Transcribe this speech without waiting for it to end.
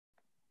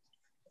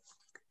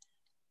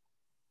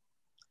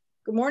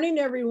Good morning,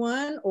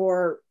 everyone,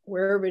 or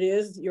wherever it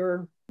is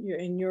you're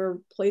in your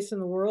place in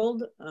the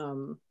world.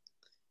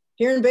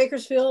 Here in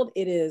Bakersfield,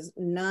 it is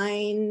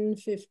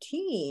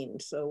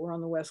 9:15, so we're on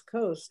the West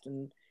Coast.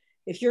 And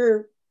if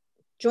you're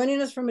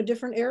joining us from a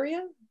different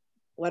area,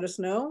 let us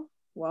know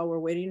while we're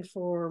waiting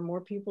for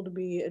more people to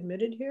be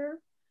admitted here.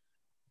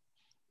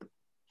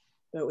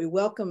 But we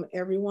welcome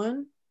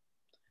everyone.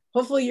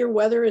 Hopefully your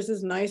weather is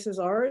as nice as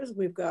ours.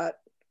 We've got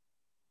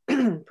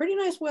pretty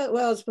nice weather.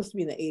 Well, it's supposed to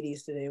be in the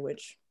 80s today,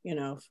 which,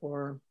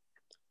 for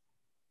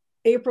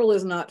April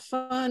is not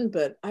fun,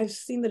 but I've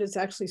seen that it's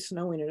actually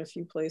snowing in a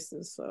few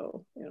places.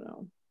 So,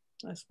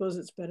 I suppose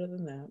it's better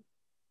than that.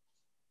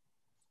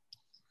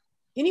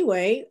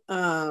 Anyway,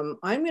 I'm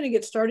going to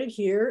get started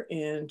here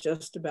in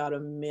just about a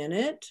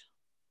minute.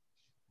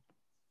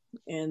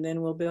 And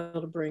then we'll be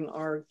able to bring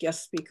our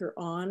guest speaker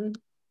on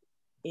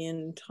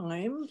in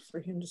time for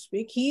him to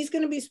speak. He's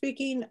going to be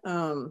speaking.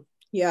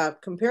 Yeah,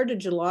 compared to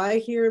July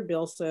here,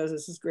 Bill says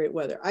this is great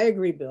weather. I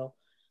agree, Bill.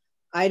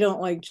 I don't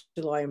like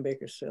July in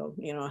Bakersfield.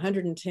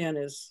 110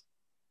 is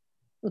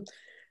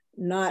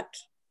not,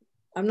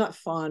 I'm not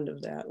fond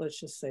of that. Let's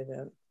just say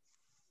that.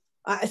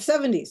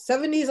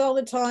 70s all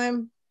the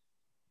time.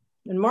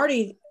 And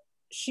Marty,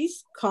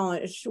 she's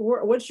calling,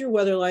 what's your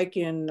weather like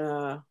in,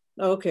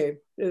 okay,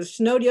 it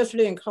snowed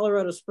yesterday in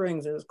Colorado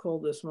Springs. It was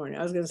cold this morning.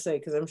 I was going to say,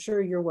 because I'm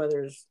sure your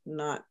weather is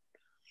not,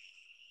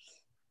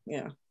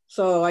 yeah.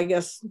 So I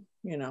guess,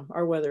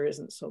 our weather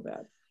isn't so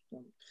bad.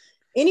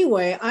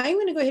 Anyway, I'm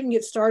going to go ahead and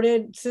get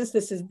started. Since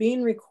this is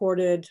being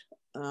recorded,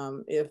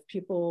 if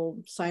people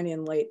sign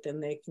in late, then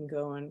they can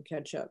go and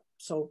catch up.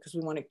 So, because we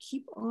want to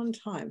keep on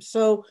time.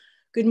 So,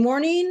 good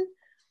morning.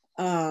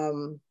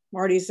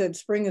 Marty said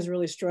spring is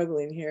really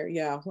struggling here.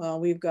 Yeah, well,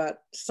 we've got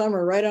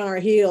summer right on our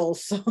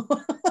heels. So.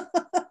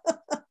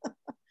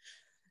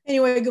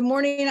 Anyway, good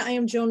morning. I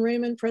am Joan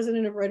Raymond,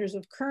 president of Writers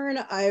of Kern.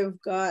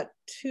 I've got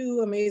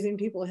two amazing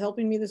people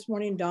helping me this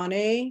morning.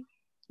 Donna,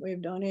 we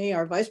have Donna,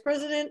 our vice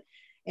president,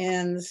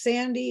 and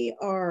Sandy,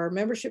 our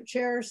membership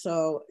chair.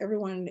 So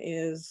everyone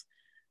is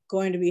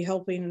going to be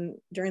helping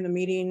during the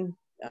meeting,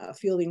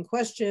 fielding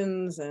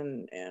questions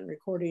and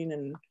recording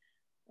and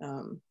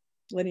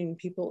letting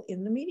people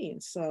in the meeting.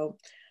 So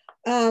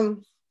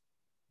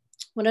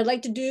what I'd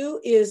like to do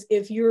is,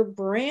 if you're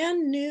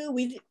brand new,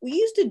 we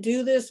used to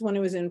do this when it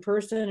was in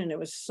person, and it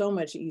was so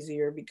much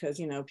easier because,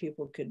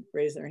 people could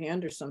raise their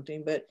hand or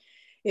something. But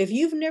if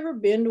you've never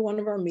been to one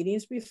of our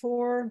meetings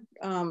before,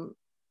 say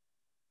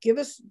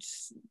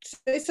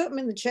something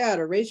in the chat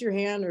or raise your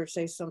hand or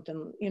say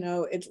something.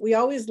 We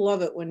always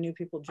love it when new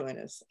people join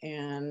us,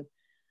 and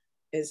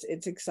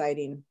it's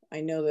exciting. I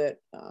know that.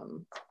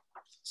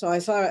 So I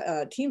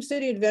saw Team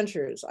City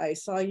Adventures. I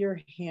saw your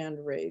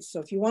hand raised. So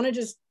if you want to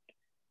just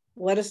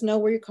let us know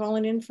where you're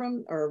calling in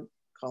from, or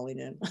calling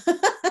in,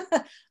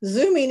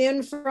 zooming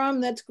in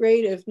from, that's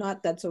great. If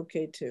not, that's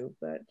okay too.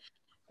 But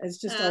it's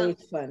just always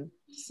fun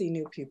to see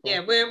new people.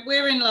 Yeah,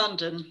 we're in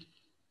London.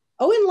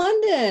 Oh, in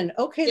London.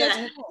 Okay, yeah.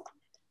 That's cool.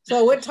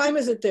 So what time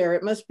is it there?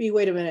 It must be,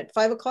 wait a minute,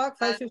 5 o'clock,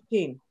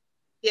 5:15.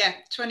 Yeah,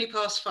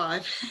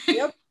 5:20.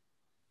 Yep.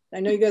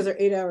 I know you guys are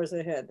 8 hours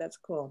ahead. That's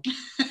cool.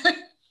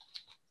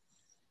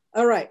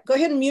 All right, go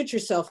ahead and mute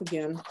yourself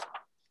again.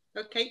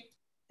 Okay.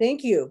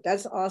 Thank you.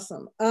 That's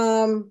awesome.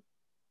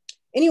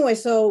 Anyway,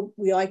 so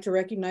we like to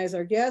recognize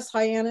our guests.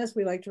 Hi, Annis.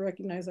 We like to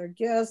recognize our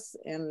guests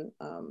and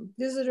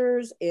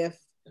visitors.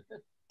 If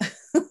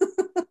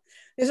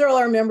these are all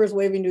our members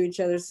waving to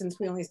each other, since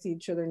we only see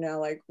each other now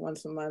like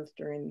once a month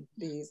during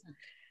these.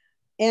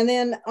 And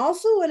then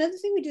also another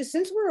thing we do,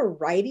 since we're a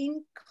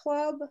writing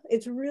club,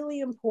 it's really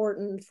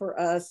important for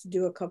us to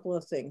do a couple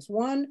of things.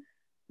 One,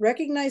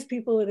 recognize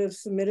people that have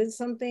submitted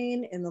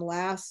something in the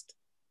last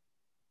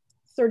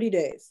 30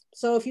 days.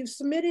 So if you've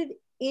submitted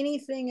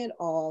anything at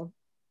all,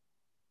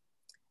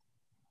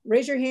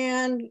 raise your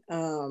hand.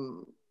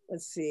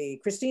 Let's see.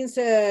 Christine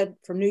said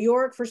from New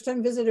York, first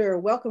time visitor.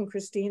 Welcome,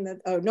 Christine.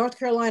 North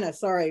Carolina.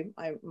 Sorry,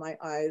 my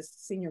eyes,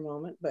 senior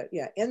moment. But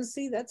yeah,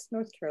 NC, that's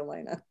North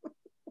Carolina.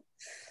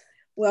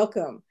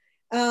 Welcome.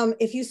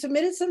 If you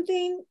submitted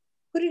something,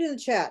 put it in the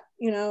chat.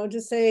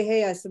 Just say,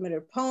 hey, I submitted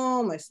a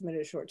poem, I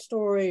submitted a short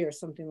story, or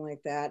something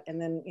like that.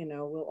 And then,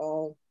 we'll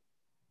all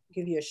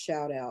give you a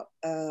shout out.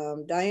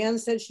 Diane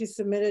said she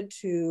submitted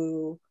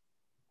to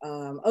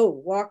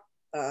WOK,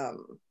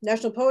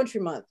 National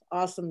Poetry Month.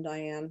 Awesome,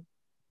 Diane.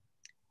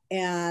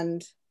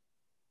 And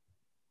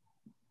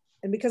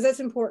because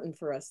that's important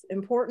for us,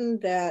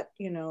 important that,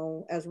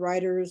 as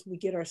writers, we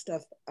get our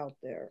stuff out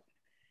there.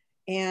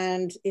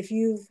 And if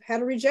you've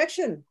had a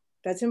rejection,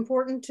 that's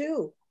important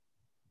too.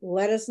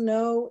 Let us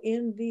know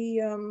in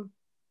the,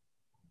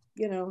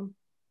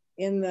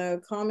 in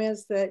the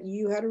comments that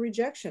you had a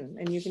rejection,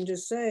 and you can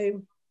just say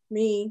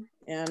me,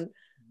 and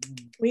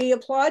we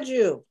applaud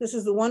you. This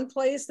is the one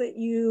place that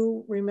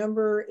you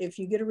remember, if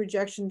you get a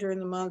rejection during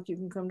the month, you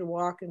can come to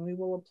WOK and we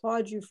will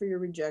applaud you for your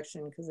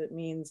rejection, because it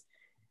means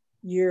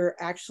you're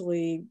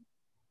actually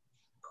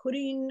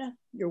putting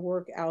your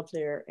work out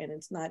there, and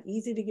it's not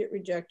easy to get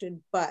rejected,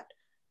 but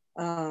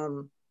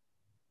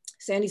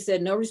Sandy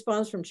said, no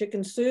response from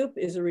Chicken Soup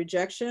is a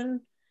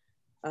rejection.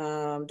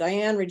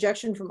 Diane,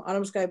 rejection from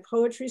Autumn Sky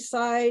Poetry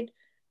side.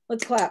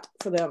 Let's clap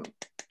for them.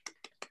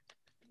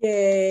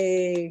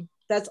 Yay.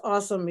 That's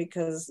awesome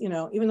because, you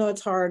know, even though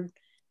it's hard,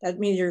 that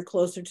means you're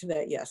closer to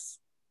that yes.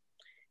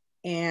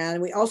 And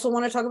we also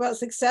want to talk about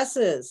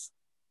successes.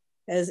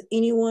 Has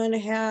anyone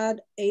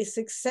had a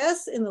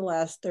success in the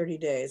last 30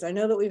 days? I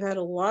know that we've had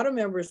a lot of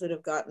members that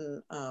have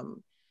gotten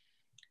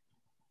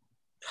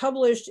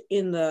published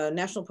in the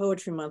National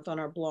Poetry Month on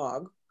our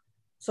blog.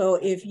 So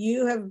if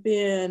you have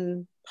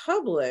been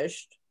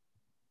published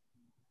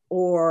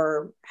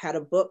or had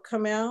a book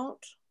come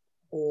out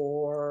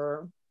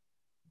or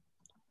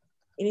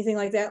anything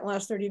like that in the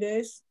last 30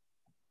 days,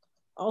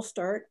 I'll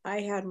start.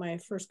 I had my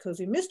first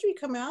Cozy Mystery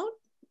come out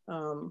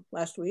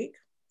last week.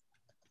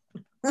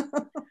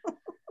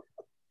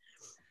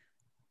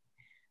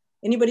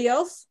 Anybody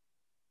else?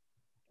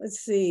 Let's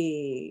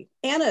see.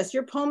 Annis,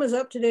 your poem is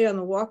up today on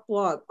the WOK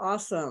blog.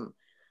 Awesome.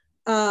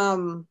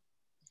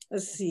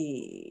 Let's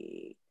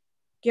see.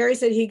 Gary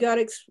said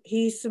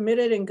he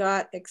submitted and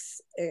got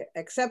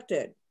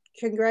accepted.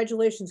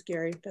 Congratulations,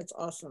 Gary. That's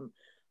awesome.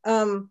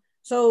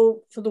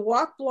 So for the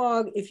WOK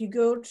blog, if you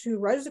go to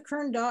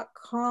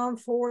writersofkern.com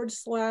 /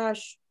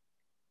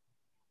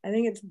 I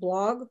think it's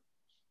blog.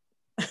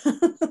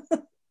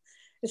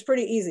 It's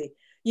pretty easy.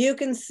 You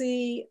can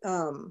see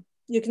the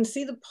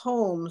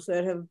poems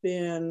that have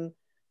been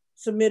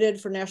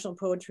submitted for National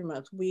Poetry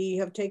Month. We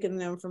have taken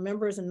them for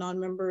members and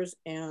non-members,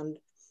 and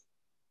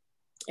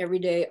every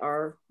day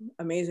our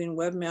amazing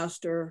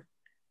webmaster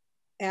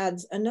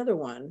adds another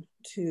one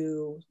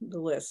to the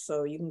list.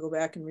 So you can go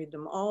back and read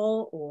them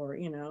all, or,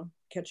 you know,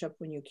 catch up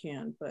when you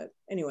can. But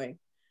anyway,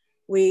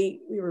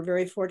 we were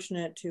very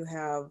fortunate to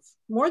have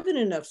more than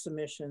enough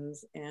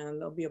submissions, and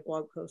there'll be a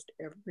blog post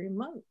every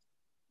month.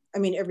 I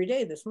mean, every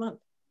day this month.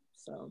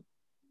 So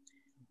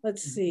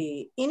let's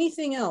see.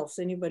 Anything else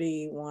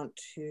anybody want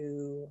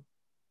to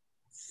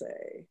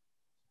say?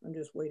 I'm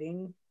just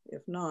waiting.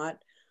 If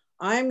not,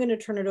 I'm going to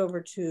turn it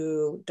over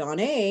to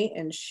Donna,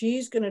 and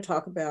she's going to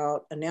talk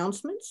about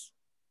announcements.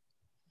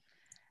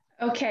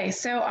 Okay,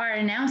 so our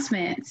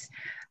announcements.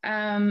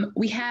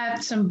 We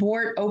have some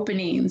board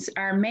openings.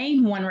 Our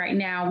main one right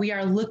now, we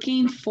are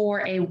looking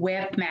for a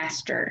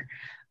webmaster.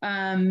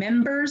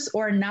 Members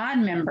or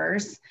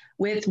non-members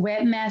with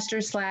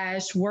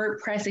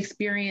webmaster/WordPress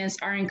experience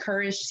are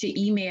encouraged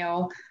to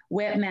email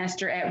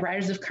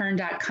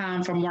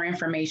webmaster@writersofkern.com for more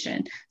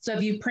information. So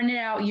if you printed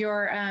out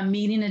your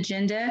meeting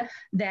agenda,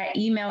 that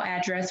email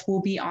address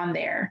will be on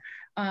there.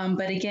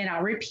 But again,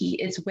 I'll repeat,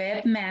 it's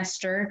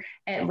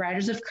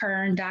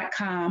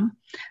webmaster@writersofkern.com.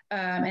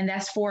 And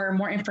that's for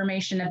more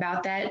information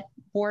about that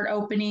board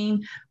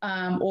opening,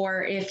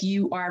 or if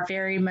you are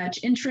very much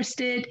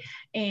interested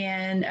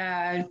in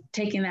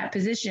taking that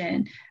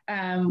position,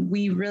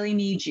 we really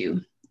need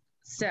you.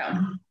 So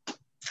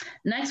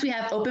next we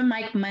have Open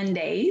Mic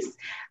Mondays.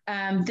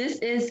 This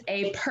is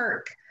a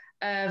perk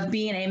of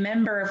being a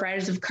member of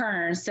Writers of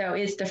Kern. So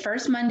it's the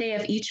first Monday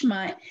of each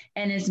month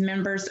and it's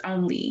members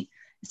only.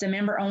 It's a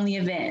member-only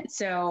event.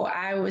 So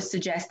I would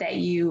suggest that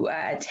you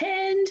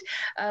attend,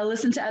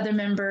 listen to other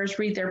members,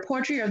 read their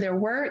poetry or their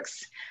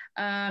works.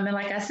 And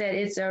like I said,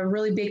 it's a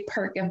really big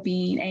perk of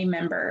being a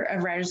member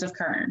of Writers of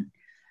Kern.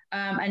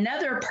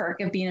 Another perk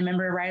of being a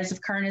member of Writers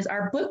of Kern is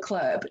our book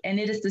club.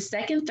 And it is the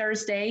second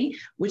Thursday,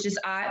 which is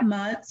odd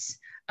months.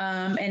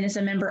 And it's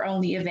a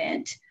member-only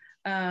event.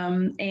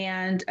 And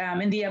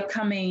in the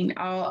upcoming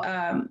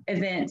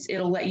events,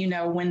 it'll let you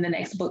know when the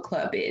next book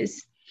club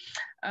is.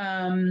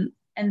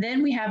 And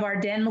then we have our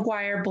Dan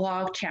McGuire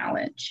blog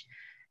challenge,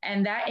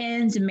 and that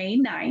ends May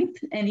 9th.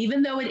 And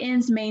even though it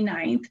ends May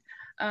 9th,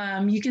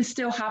 you can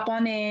still hop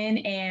on in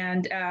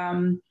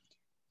and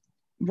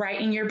write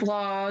in your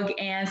blog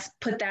and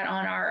put that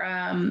on our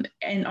on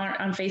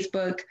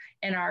Facebook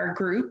in our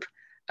group,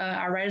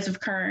 our Writers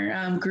of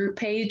Kern group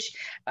page.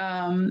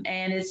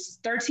 And it's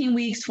 13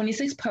 weeks,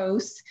 26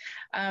 posts.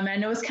 I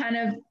know it kind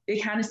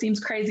of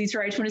seems crazy to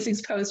write 26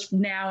 posts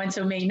now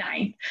until May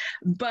 9th,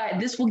 but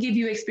this will give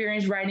you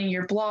experience writing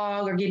your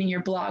blog or getting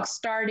your blog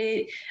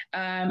started.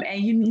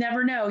 And you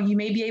never know, you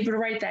may be able to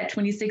write that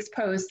 26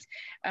 posts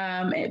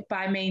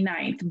by May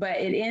 9th, but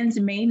it ends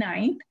May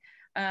 9th,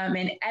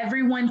 and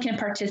everyone can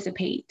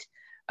participate.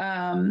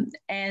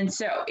 And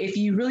so if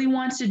you really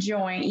want to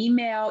join,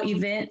 email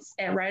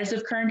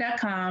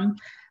events@writersofkern.com,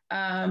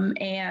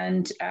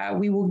 and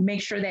we will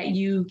make sure that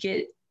you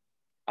get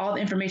all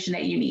the information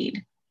that you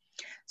need.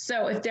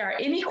 So if there are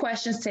any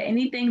questions to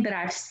anything that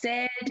I've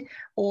said,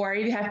 or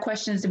if you have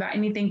questions about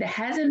anything that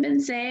hasn't been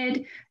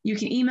said, you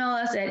can email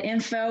us at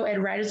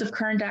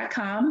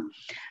info@writersofkern.com.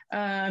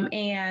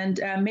 And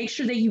make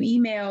sure that you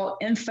email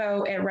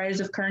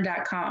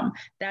info@writersofkern.com.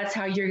 That's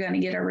how you're going to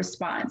get a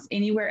response.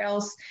 Anywhere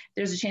else,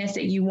 there's a chance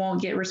that you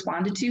won't get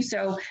responded to.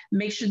 So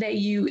make sure that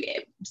you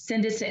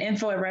send it to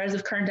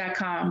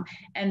info@writersofkern.com,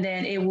 and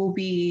then it will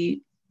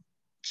be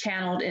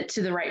channeled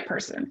to the right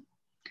person.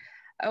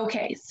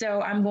 Okay,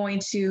 so I'm going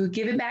to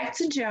give it back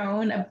to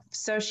Joan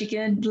so she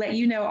can let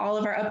you know all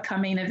of our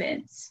upcoming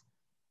events.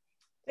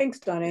 Thanks,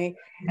 Donnie.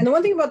 And the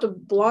one thing about the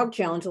blog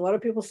challenge, a lot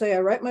of people say, I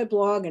write my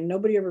blog and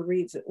nobody ever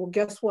reads it. Well,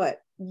 guess what?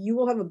 You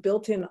will have a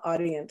built-in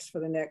audience for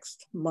the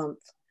next month,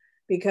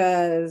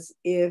 because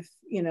if,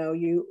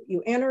 you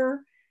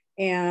enter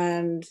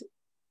and,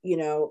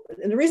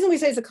 and the reason we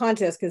say it's a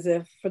contest, because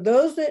if for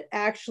those that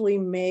actually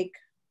make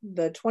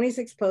the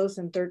 26 posts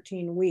in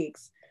 13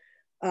 weeks,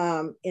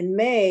 in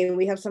May,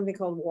 we have something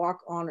called WOK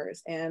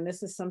Honors. And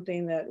this is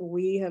something that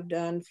we have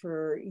done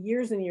for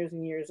years and years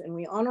and years. And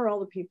we honor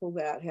all the people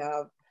that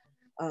have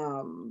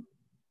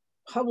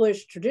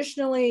published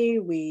traditionally.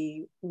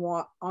 We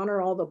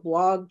honor all the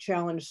blog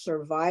challenge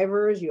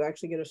survivors. You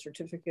actually get a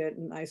certificate,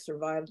 and I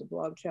survived the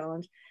blog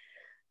challenge.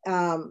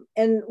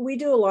 And we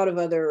do a lot of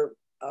other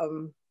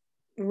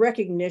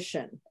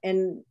recognition.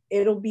 And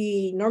it'll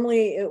be,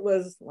 normally it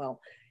was,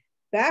 well,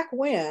 back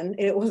when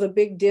it was a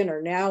big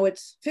dinner. Now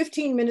it's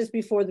 15 minutes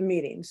before the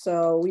meeting.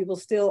 So we will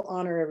still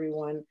honor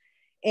everyone.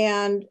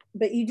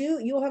 But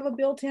you'll have a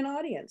built-in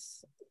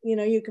audience.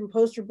 You can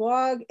post your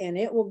blog and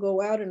it will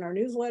go out in our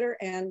newsletter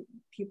and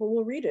people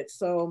will read it.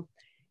 So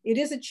it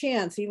is a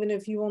chance, even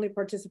if you only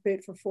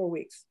participate for 4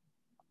 weeks.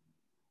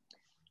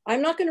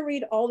 I'm not going to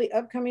read all the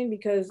upcoming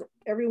because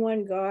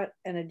everyone got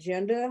an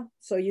agenda.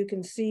 So you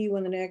can see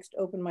when the next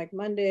Open Mic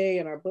Monday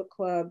and our book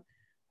club.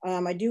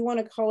 I do want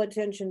to call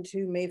attention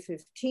to May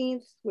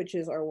 15th, which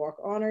is our WOK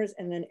Honors.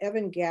 And then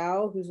Evan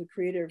Gao, who's the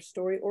creator of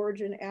Story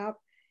Origin app,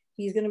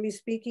 he's going to be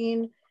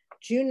speaking.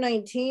 June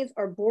 19th,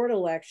 our board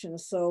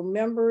elections. So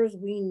members,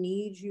 we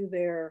need you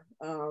there.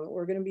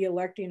 We're going to be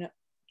electing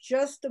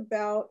just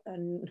about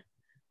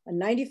a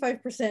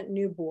 95%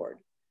 new board.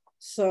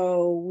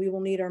 So we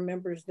will need our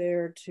members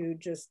there to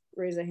just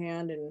raise a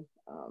hand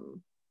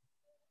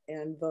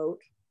and vote.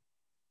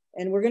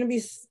 And we're going to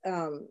be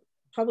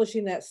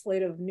publishing that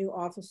slate of new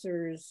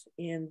officers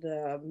in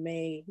the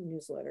May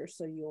newsletter,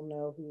 so you'll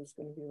know who's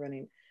going to be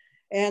running.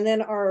 And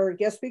then our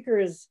guest speaker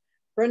is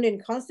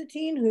Brendan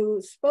Constantine,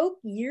 who spoke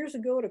years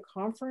ago at a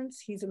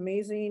conference. He's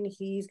amazing.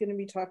 He's going to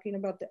be talking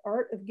about the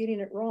art of getting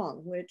it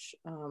wrong, which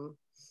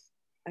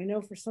I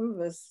know for some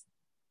of us,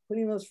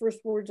 putting those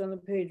first words on the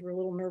page, we're a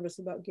little nervous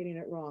about getting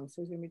it wrong.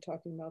 So he's going to be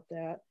talking about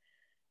that.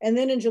 And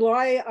then in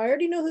July, I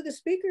already know who the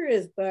speaker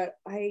is, but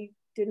I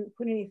didn't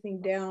put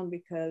anything down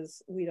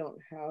because we don't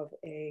have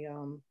a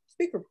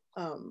speaker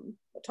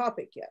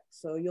topic yet.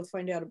 So you'll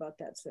find out about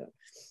that soon.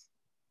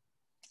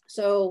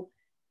 So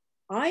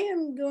I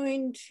am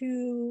going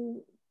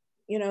to,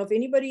 if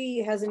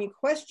anybody has any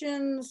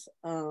questions,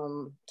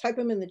 type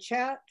them in the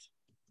chat.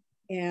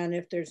 And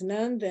if there's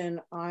none, then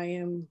I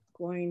am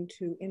going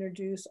to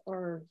introduce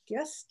our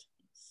guest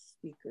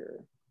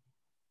speaker.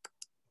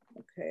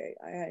 Okay,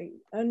 I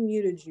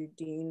unmuted you,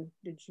 Dean.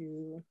 Did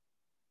you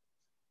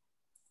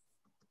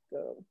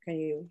go?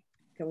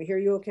 Can we hear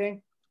you okay?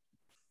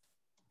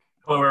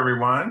 Hello,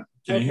 everyone.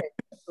 Can you hear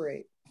me?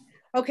 Great.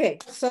 Okay,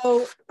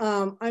 so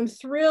I'm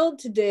thrilled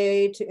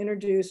today to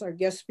introduce our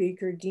guest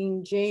speaker,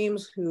 Dean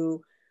James,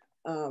 who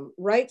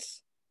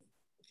writes,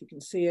 if you can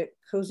see it,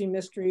 Cozy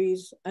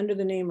Mysteries under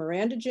the name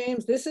Miranda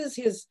James. This is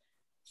his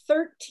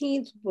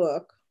 13th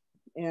book,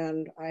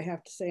 and I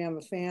have to say I'm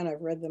a fan.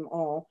 I've read them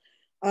all.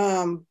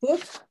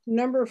 Book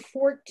number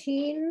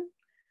 14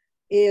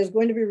 is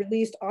going to be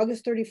released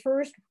August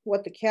 31st,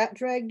 What the Cat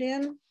Dragged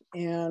In,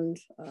 and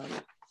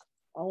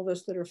all of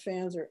us that are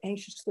fans are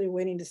anxiously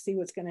waiting to see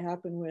what's going to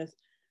happen with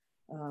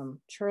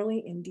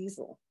Charlie and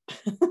Diesel.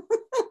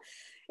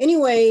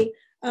 Anyway,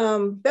 I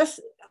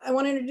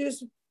want to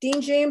introduce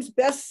Dean James,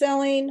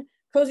 best-selling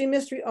cozy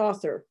mystery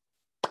author.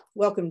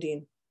 Welcome,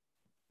 Dean.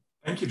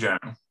 Thank you, Jen.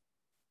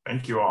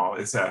 Thank you all.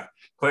 It's a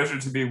pleasure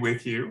to be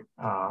with you.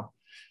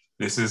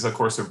 This is, of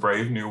course, a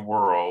brave new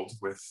world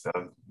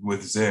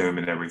with Zoom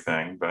and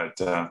everything, but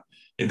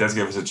it does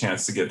give us a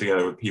chance to get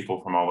together with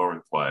people from all over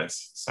the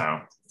place. So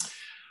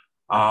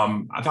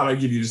I thought I'd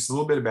give you just a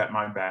little bit about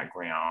my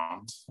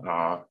background,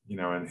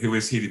 and who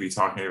is he to be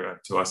talking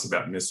to us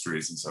about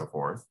mysteries and so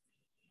forth.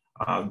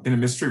 I've been a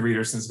mystery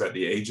reader since about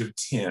the age of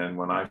 10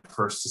 when I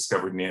first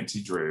discovered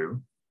Nancy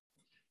Drew.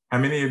 How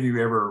many of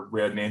you ever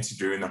read Nancy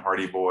Drew and the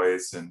Hardy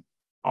Boys and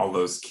all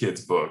those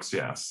kids' books?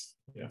 Yes,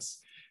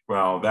 yes.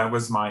 Well, that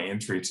was my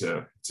entry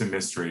to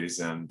mysteries,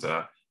 and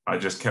I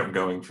just kept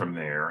going from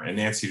there. And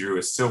Nancy Drew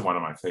is still one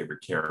of my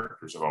favorite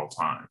characters of all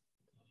time.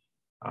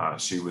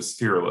 She was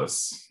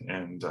fearless,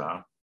 and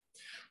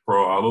for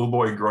a little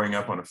boy growing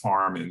up on a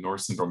farm in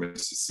north central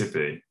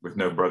Mississippi with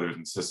no brothers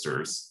and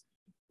sisters,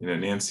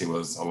 Nancy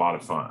was a lot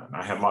of fun.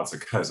 I had lots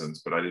of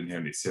cousins, but I didn't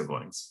have any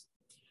siblings.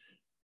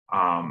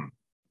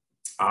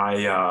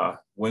 I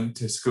went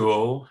to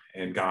school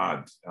and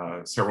got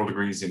several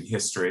degrees in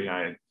history.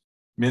 I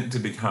meant to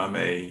become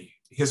a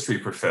history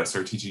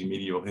professor teaching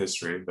medieval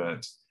history,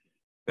 but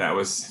that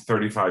was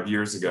 35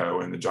 years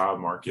ago and the job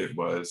market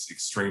was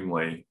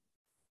extremely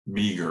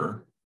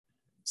meager.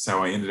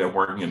 So I ended up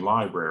working in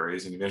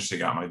libraries and eventually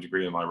got my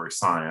degree in library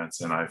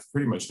science. And I've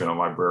pretty much been a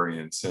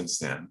librarian since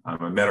then.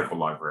 I'm a medical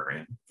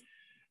librarian,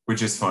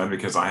 which is fun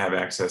because I have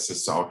access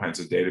to all kinds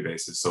of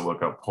databases to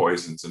look up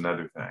poisons and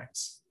other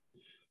things.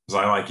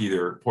 because I like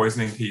either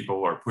poisoning people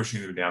or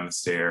pushing them down the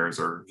stairs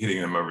or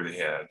hitting them over the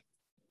head.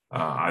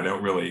 I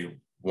don't really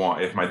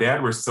want, if my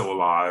dad were still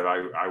alive,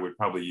 I would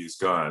probably use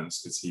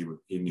guns because he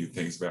knew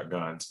things about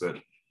guns, but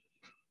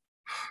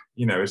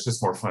you know, it's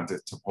just more fun to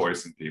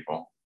poison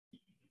people.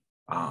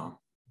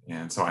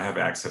 And so I have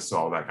access to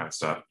all that kind of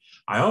stuff.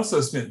 I also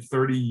spent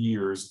 30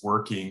 years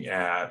working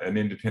at an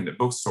independent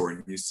bookstore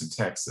in Houston,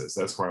 Texas.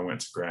 That's where I went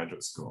to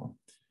graduate school.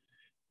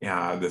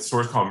 The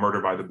store's called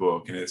Murder by the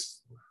Book, and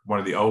it's one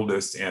of the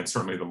oldest and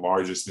certainly the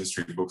largest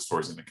mystery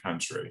bookstores in the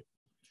country.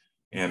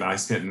 And I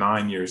spent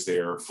 9 years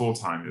there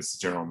full-time as the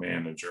general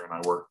manager, and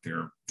I worked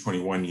there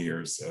 21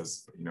 years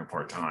as, you know,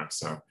 part-time.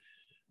 So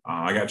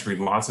I got to read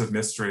lots of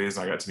mysteries.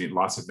 I got to meet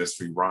lots of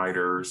mystery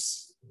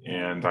writers,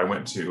 and I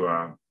went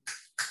to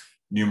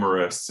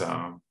numerous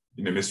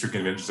you know, mystery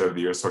conventions over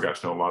the years, so I got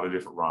to know a lot of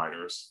different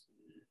writers.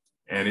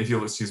 And if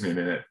you'll excuse me a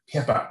minute,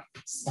 Pippa,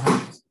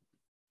 stop.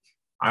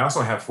 I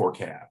also have 4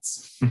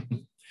 cats.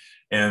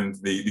 And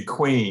the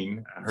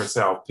queen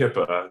herself,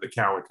 Pippa, the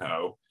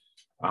calico,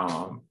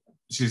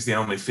 she's the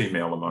only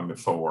female among the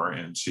 4,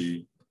 and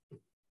she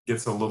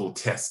gets a little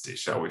testy,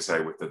 shall we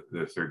say, with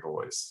the 3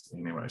 boys.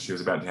 Anyway, she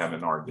was about to have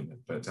an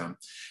argument. But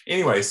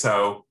anyway,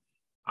 so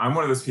I'm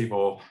one of those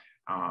people,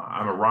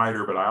 I'm a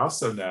writer, but I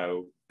also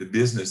know the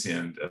business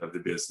end of the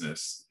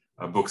business,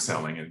 book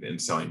selling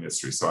and selling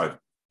mysteries. So I've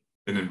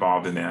been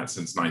involved in that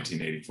since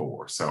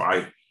 1984.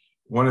 So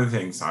one of the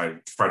things I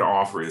try to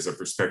offer is a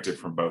perspective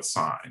from both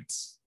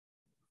sides,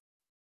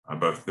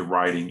 both the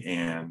writing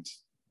and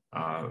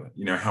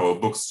you know, how a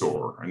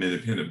bookstore, an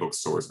independent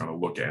bookstore, is going to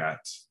look at,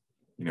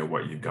 you know,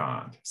 what you've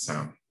got.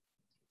 So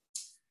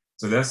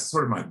that's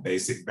sort of my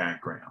basic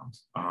background.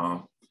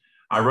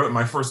 I wrote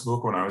my first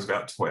book when I was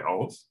about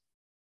 12,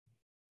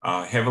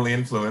 heavily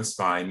influenced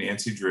by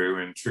Nancy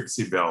Drew and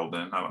Trixie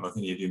Belden. I don't know if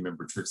any of you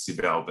remember Trixie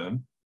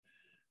Belden,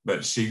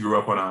 but she grew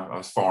up on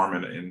a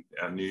farm in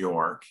New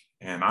York,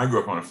 and I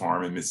grew up on a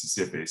farm in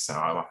Mississippi, so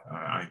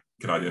I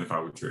could identify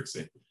with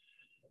Trixie.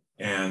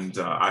 And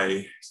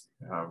I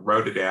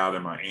wrote it out,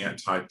 and my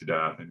aunt typed it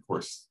up. And of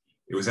course,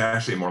 it was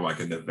actually more like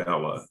a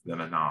novella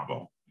than a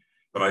novel.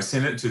 But I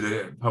sent it to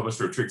the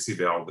publisher, Trixie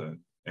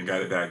Belden, and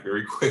got it back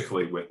very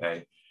quickly with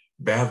a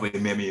badly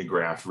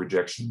mimeographed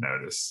rejection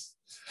notice,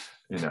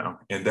 you know.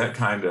 And that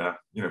kind of,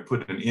 you know,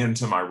 put an end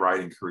to my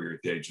writing career at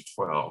the age of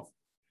 12,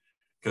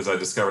 because I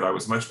discovered I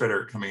was much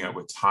better at coming up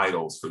with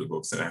titles for the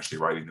books than actually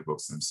writing the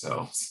books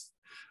themselves.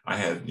 I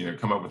had, you know,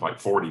 come up with like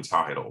 40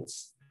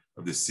 titles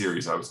of this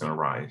series I was going to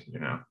write, you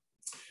know.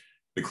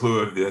 The clue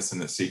of this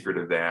and the secret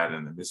of that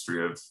and the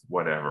mystery of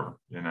whatever,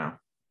 you know.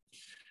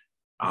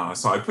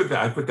 So I put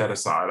that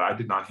aside. I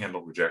did not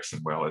handle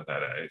rejection well at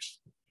that age.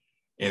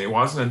 And it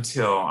wasn't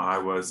until I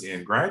was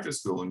in graduate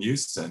school in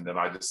Houston that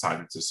I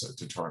decided to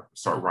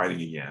start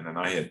writing again. And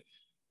I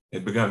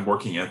had begun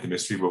working at the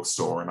mystery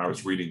bookstore, and I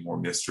was reading more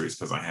mysteries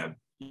because I had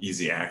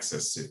easy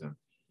access to them.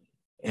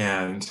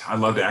 And I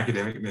loved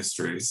academic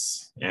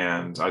mysteries.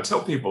 And I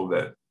tell people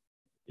that,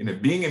 you know,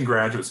 being in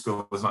graduate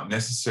school is not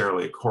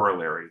necessarily a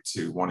corollary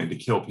to wanting to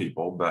kill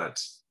people, but,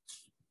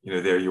 you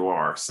know, there you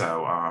are.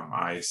 So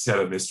I set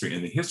a mystery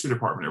in the history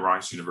department at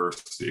Rice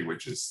University,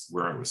 which is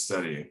where I was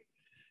studying.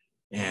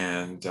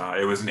 And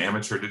it was an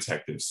amateur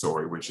detective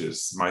story, which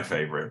is my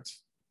favorite.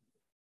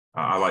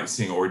 I like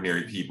seeing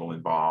ordinary people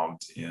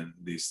involved in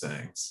these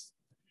things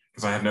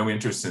because I have no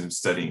interest in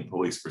studying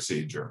police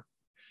procedure.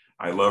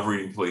 I love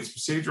reading police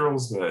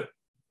procedurals, but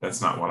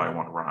that's not what I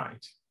want to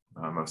write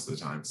most of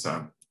the time.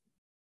 So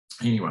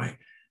anyway,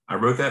 I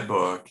wrote that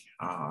book,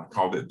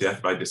 called it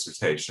Death by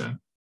Dissertation,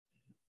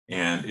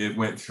 and it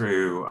went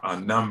through a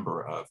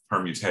number of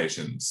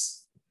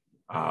permutations.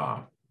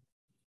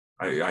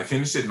 I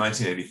finished it in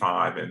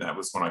 1985, and that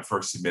was when I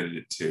first submitted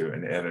it to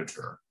an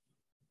editor,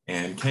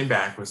 and came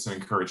back with some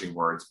encouraging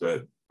words,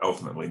 but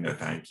ultimately, no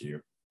thank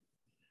you.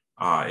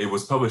 It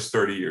was published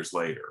 30 years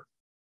later.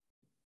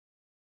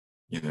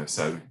 You know,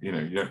 so, you know,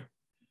 you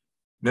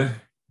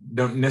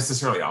don't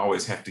necessarily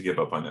always have to give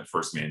up on that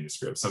first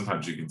manuscript.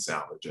 Sometimes you can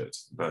salvage it,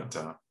 but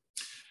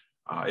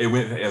it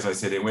went, as I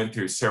said, it went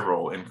through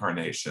several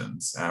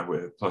incarnations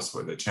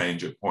with a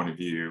change of point of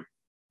view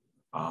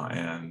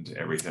and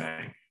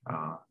everything.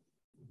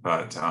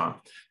 But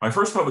my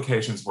first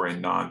publications were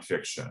in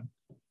nonfiction.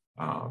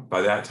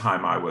 By that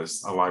time, I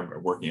was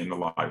working in the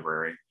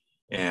library,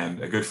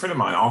 and a good friend of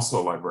mine,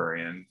 also a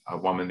librarian, a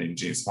woman named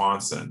Jean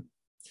Swanson,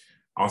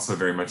 also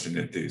very much an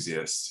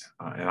enthusiast,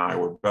 and I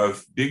were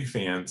both big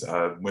fans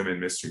of women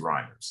mystery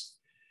writers.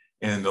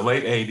 In the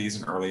late 80s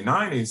and early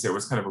 90s, there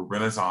was kind of a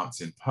renaissance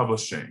in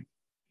publishing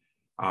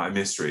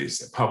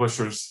mysteries.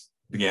 Publishers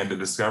began to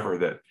discover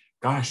that,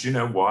 gosh, you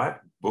know what?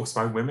 Books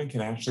by women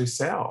can actually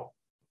sell.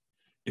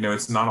 You know,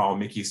 it's not all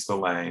Mickey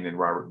Spillane and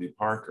Robert B.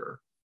 Parker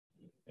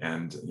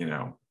and, you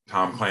know,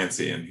 Tom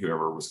Clancy and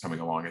whoever was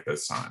coming along at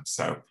those times.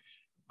 So,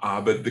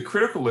 but the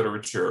critical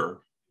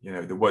literature, you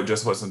know, what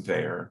just wasn't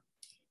there.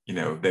 You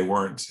know, they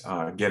weren't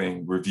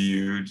getting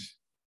reviewed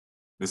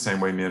the same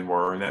way men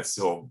were, and that's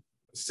still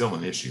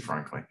an issue,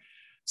 frankly.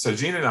 So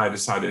Gina and I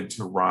decided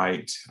to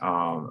write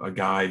a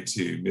guide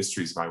to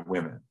mysteries by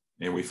women,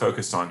 and we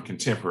focused on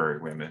contemporary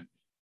women.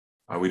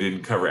 We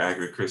didn't cover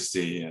Agatha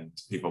Christie and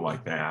people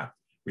like that.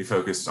 We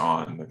focused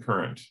on the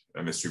current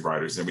mystery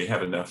writers, and we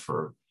had enough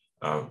for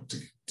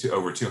to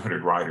over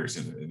 200 writers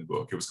in the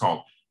book. It was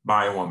called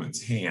By a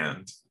Woman's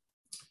Hand,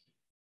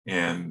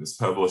 and it was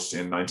published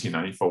in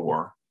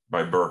 1994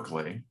 by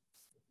Berkeley.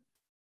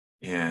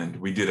 And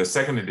we did a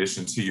second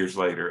edition 2 years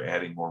later,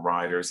 adding more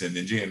writers. And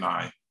then Gina and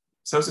I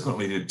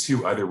subsequently did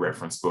 2 other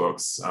reference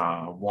books,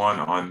 one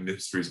on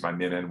mysteries by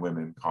men and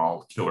women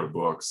called Killer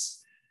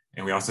Books.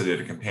 And we also did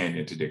a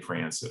companion to Dick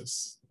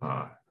Francis,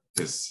 all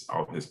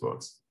of his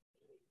books.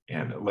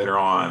 And later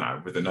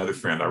on, with another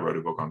friend, I wrote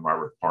a book on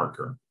Robert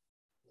Parker.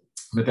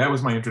 But that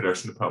was my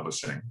introduction to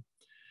publishing.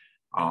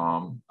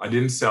 I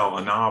didn't sell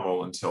a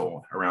novel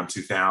until around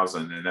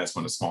 2000, and that's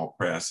when a small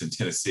press in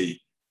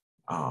Tennessee,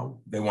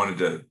 they wanted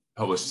to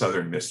publish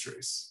Southern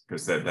mysteries,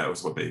 because that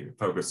was what they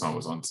focused on,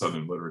 was on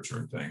Southern literature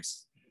and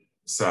things.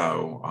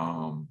 So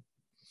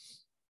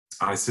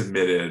I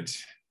submitted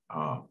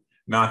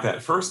not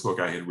that first book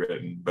I had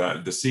written,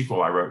 but the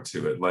sequel I wrote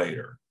to it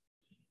later.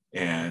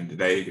 And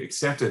they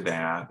accepted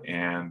that,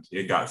 and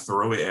it got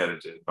thoroughly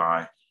edited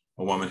by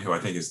a woman who I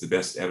think is the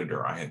best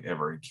editor I had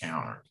ever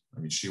encountered. I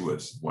mean, she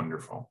was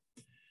wonderful.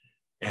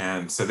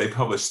 And so they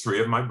published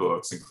 3 of my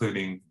books,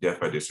 including Death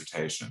by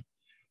Dissertation.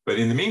 But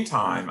in the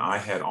meantime, I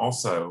had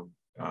also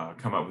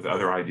come up with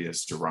other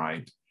ideas to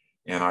write,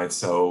 and I'd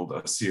sold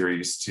a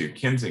series to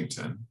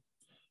Kensington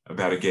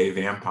about a gay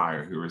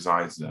vampire who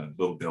resides in a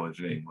little village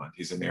in England.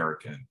 He's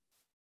American,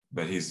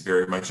 but he's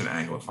very much an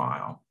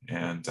Anglophile.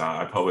 And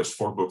I published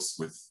 4 books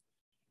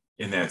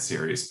in that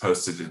series: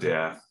 Posted to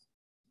Death,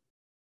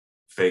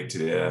 Faked to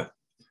Death,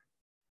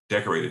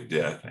 Decorated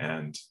Death,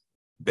 and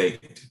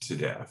Baked to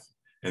Death.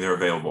 And they're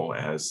available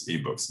as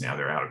ebooks now.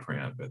 They're out of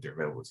print, but they're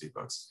available as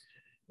ebooks.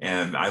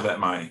 And I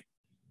let my,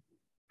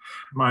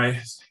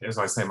 as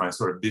I say, my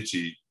sort of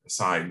bitchy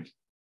side,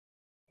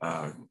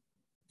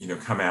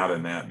 come out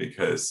in that,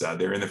 because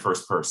they're in the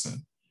first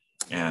person,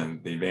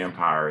 and the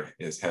vampire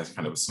has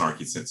kind of a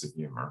snarky sense of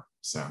humor.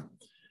 So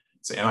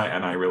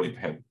and I really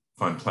had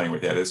fun playing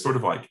with that. It's sort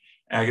of like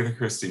Agatha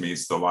Christie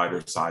meets the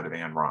lighter side of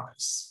Anne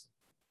Rice.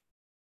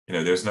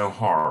 There's no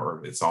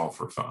horror. It's all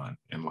for fun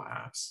and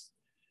laughs.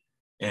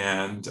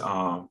 And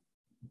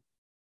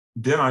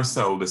then I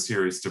sold a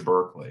series to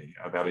Berkeley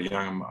about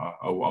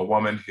a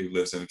woman who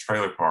lives in a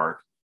trailer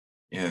park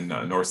in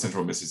north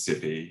central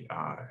Mississippi,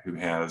 who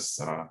has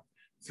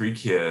 3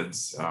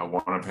 kids,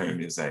 one of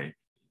whom is a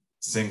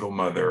single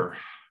mother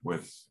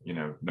with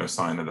no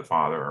sign of the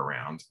father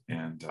around,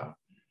 and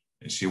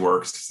she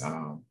works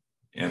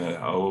in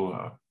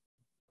a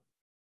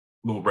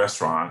little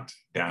restaurant,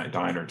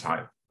 diner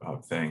type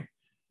of thing,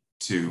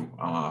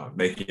 to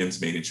make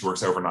ends meet. And she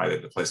works overnight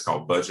at a place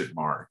called Budget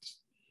Mart,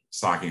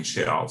 stocking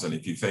shelves. And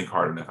if you think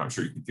hard enough, I'm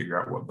sure you can figure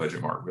out what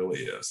Budget Mart really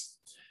is.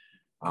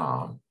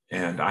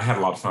 And I had a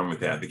lot of fun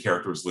with that. The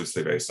character was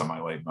loosely based on my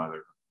late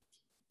mother.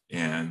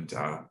 And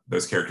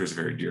those characters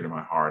are very dear to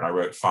my heart. I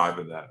wrote 5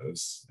 of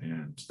those,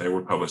 and they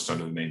were published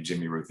under the name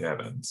Jimmy Ruth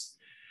Evans,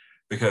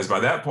 because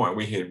by that point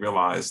we had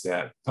realized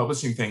that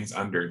publishing things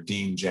under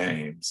Dean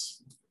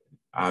James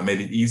made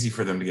it easy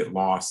for them to get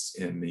lost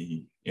in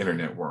the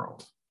internet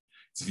world.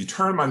 So if you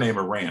turn my name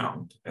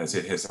around, as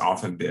it has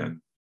often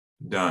been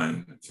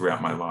done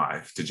throughout my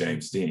life, to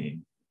James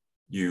Dean,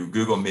 you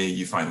Google me,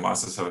 you find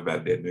lots of stuff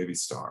about Dead Movie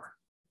Star.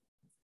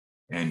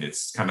 And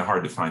it's kind of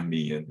hard to find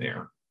me in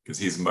there, because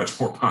he's much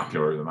more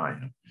popular than I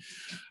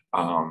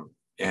am.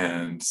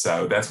 And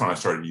so that's when I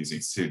started using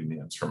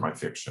pseudonyms for my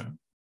fiction.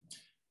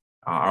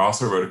 I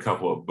also wrote a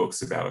couple of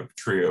books about a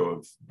trio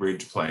of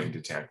bridge-playing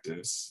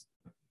detectives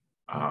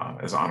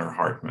as Honor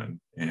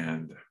Hartman,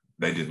 and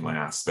they didn't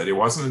last. But it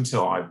wasn't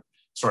until I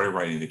started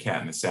writing the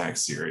Cat in the Sack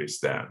series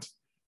that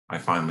I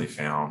finally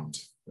found,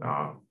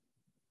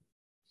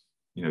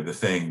 the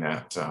thing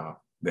that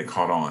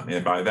caught on.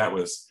 And by that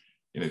was,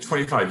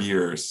 25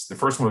 years. The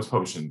first one was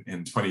published in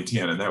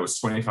 2010, and that was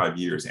 25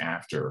 years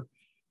after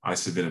I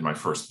submitted my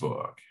first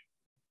book,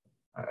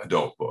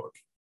 adult book.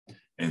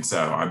 And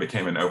so I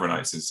became an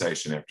overnight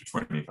sensation after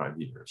 25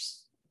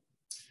 years.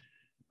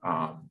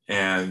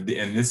 And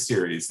in this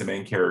series, the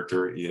main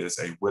character is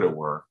a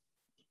widower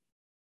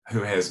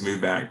who has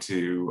moved back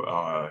to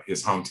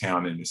his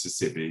hometown in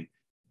Mississippi.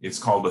 It's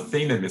called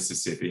Athena,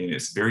 Mississippi, and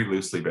it's very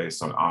loosely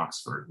based on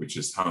Oxford, which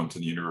is home to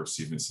the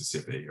University of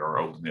Mississippi, or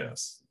Ole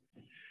Miss.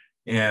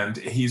 And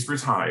he's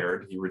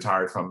retired. He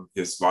retired from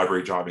his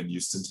library job in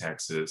Houston,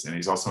 Texas, and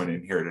he's also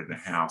inherited a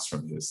house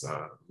from his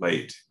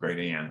late great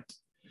aunt.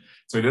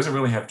 So he doesn't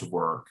really have to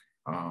work.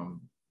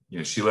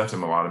 She left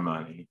him a lot of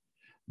money,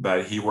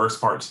 but he works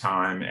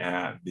part-time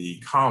at the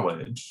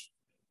college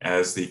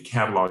as the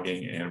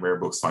cataloging and rare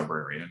books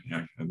librarian.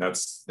 And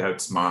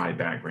that's my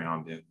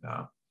background in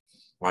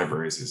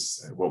libraries,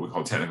 is what we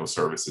call technical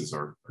services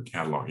or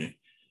cataloging.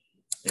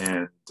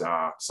 And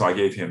so I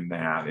gave him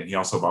that, and he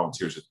also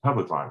volunteers at the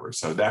public library.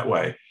 So that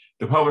way,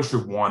 the publisher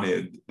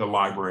wanted the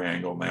library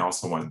angle, and they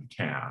also wanted the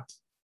cat.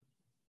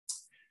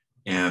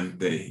 And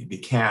the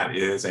cat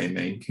is a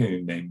Maine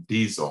Coon named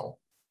Diesel,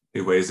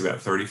 who weighs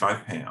about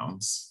 35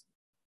 pounds.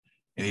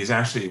 And he's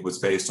actually was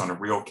based on a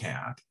real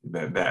cat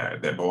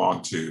that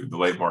belonged to the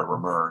late Barbara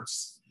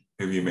Mertz,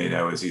 who you may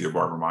know as either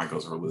Barbara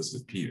Michaels or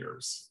Elizabeth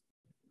Peters.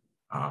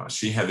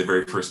 She had the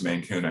very first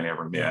Maine Coon I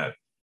ever met,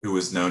 who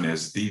was known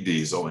as the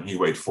Diesel, and he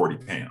weighed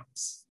 40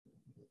 pounds.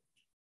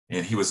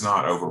 And he was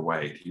not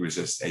overweight. He was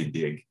just a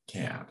big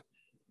cat.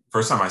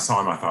 First time I saw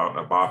him, I thought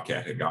a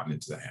bobcat had gotten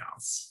into the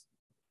house.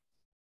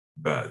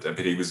 But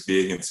he was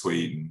big and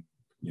sweet and,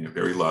 you know,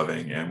 very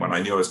loving. And when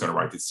I knew I was going to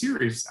write this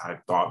series, I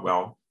thought,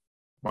 well,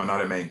 why not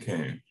a Maine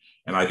Coon?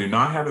 And I do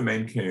not have a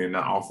Maine Coon.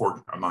 Not all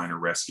four of mine are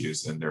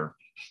rescues, and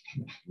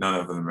none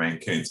of them are Maine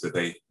Coons, but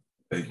they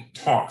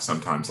talk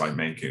sometimes like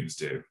Maine Coons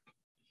do.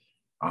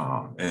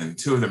 And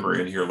two of them are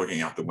in here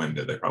looking out the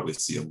window. They probably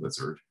see a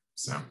lizard.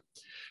 So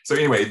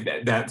anyway,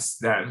 that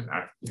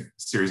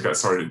series got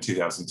started in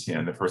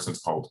 2010. The first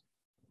one's called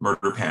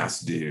Murder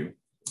Past Due.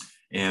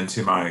 And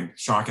to my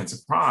shock and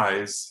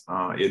surprise,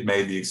 it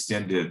made the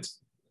extended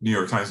New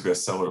York Times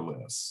bestseller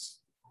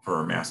list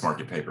for mass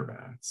market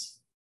paperbacks,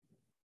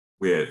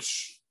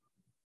 which,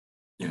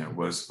 you know,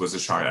 was a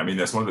shock. I mean,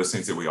 that's one of those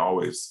things that we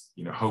always,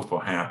 you know, hope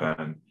will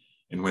happen.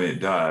 And when it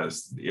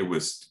does, it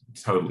was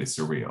totally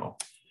surreal.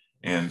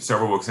 And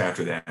several books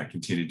after that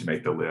continued to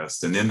make the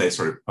list. And then they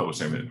started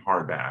publishing them in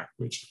hardback,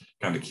 which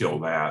kind of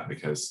killed that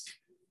because,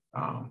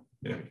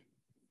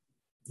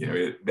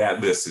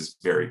 that list is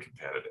very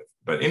competitive.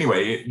 But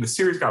anyway, the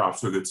series got off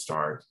to a good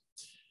start.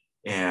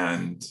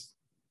 And,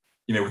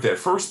 you know, with that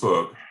first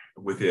book,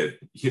 with it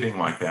hitting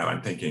like that,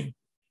 I'm thinking,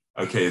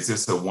 okay, is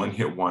this a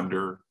one-hit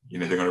wonder? You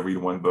know, they're going to read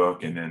one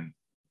book and then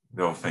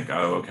they'll think,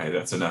 oh, okay,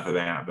 that's enough of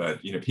that.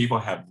 But, you know, people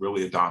have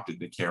really adopted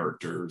the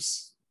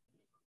characters,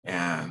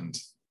 and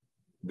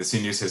the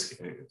series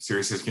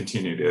has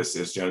continued.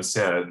 As Joan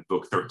said,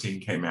 book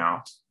 13 came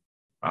out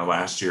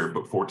last year.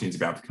 Book 14 is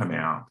about to come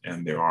out,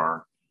 and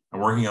I'm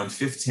working on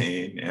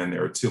 15, and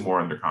there are 2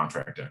 more under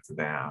contract after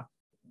that.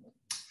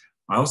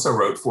 I also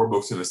wrote 4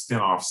 books in a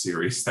spin-off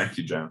series. Thank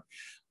you, Joan.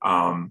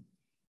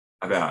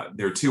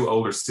 There are 2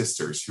 older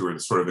sisters who are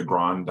sort of the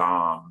grand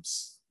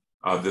dames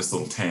of this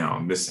little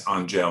town, Miss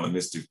Angel and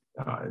Miss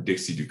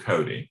Dixie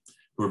Ducote,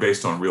 who are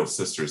based on real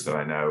sisters that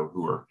I know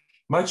who are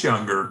much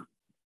younger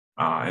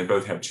and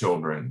both have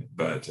children.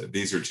 But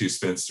these are 2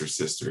 spinster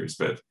sisters.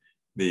 But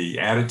the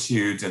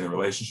attitudes and the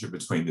relationship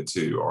between the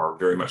 2 are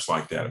very much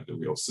like that of the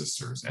real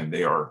sisters. And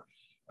they are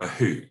a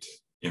hoot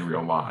in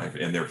real life,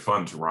 and they're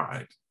fun to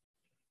write.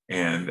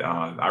 And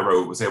I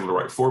was able to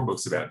write 4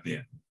 books about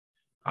them,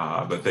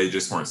 but they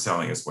just weren't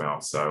selling as well.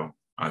 So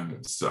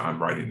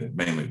I'm writing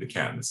mainly the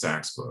Cat and the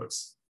Sax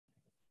books.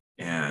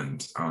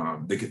 And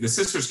the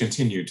sisters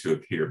continue to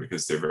appear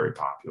because they're very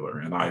popular,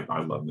 and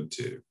I love them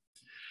too.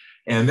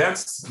 And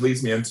that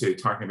leads me into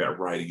talking about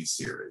writing a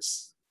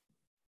series.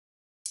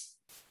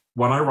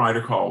 What I write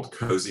are called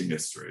cozy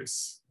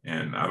mysteries.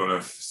 And I don't know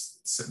if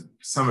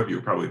some of you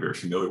are probably very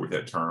familiar with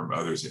that term.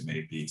 Others, it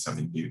may be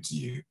something new to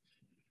you.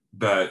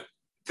 But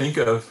think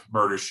of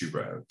Murder, She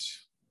Wrote,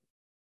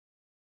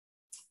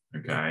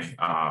 okay,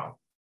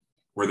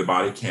 where the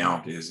body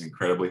count is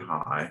incredibly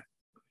high,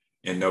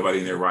 and nobody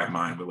in their right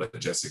mind would let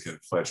Jessica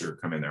Fletcher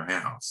come in their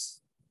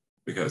house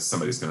because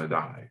somebody's going to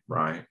die,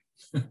 right?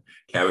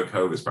 Cabot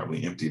Cove is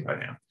probably empty by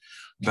now.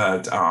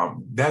 But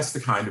that's the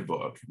kind of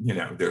book, you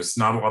know, there's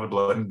not a lot of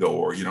blood and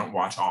gore. You don't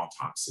watch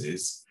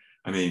autopsies.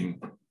 I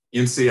mean,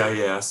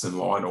 NCIS and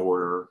Law and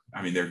Order,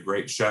 I mean, they're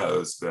great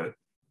shows, but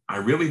I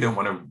really don't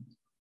want to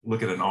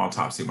look at an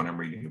autopsy when I'm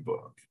reading a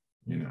book,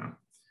 you know.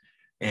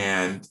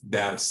 And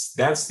that's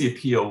the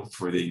appeal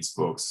for these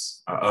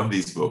books, of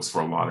these books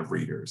for a lot of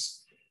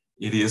readers.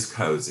 It is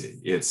cozy.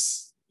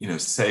 It's, you know,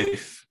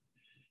 safe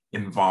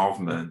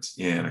involvement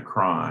in a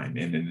crime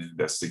and an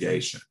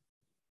investigation.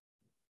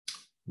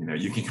 You know,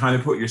 you can kind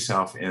of put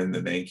yourself in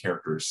the main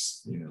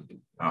character's, you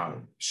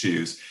know,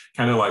 shoes,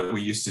 kind of like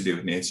we used to do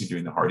with Nancy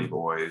doing the Hardy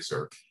Boys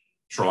or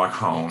Sherlock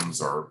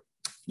Holmes or,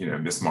 you know,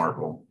 Miss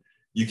Marple.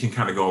 You can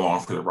kind of go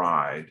along for the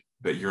ride,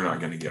 but you're not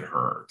going to get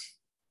hurt.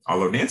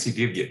 Although Nancy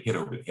did get hit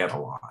over the head a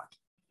lot.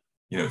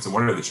 You know, it's a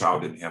wonder the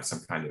child didn't have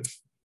some kind of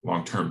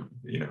long-term,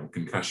 you know,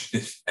 concussion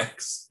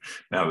effects,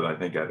 now that I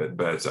think of it.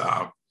 But,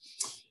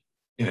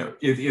 you know,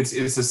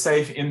 it's a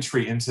safe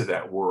entry into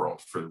that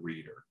world for the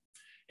reader.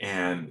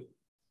 And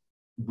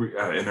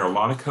there are a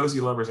lot of cozy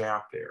lovers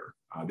out there.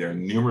 There are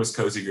numerous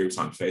cozy groups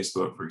on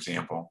Facebook, for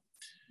example.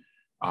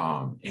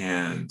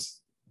 And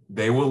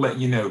they will let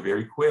you know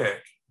very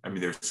quick. I mean,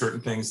 there are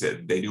certain things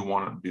that they do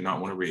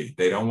not want to read.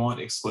 They don't want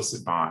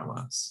explicit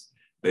violence.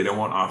 They don't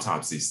want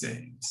autopsy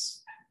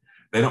scenes.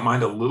 They don't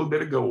mind a little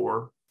bit of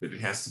gore, but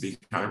it has to be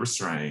kind of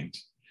restrained.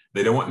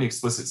 They don't want any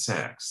explicit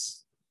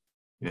sex.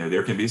 You know,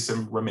 there can be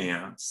some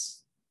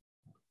romance.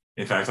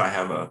 In fact, I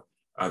have a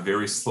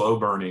very slow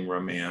burning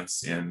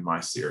romance in my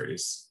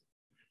series.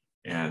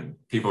 And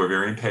people are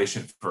very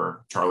impatient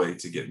for Charlie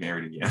to get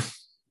married again.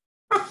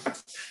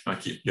 I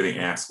keep getting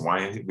asked,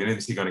 when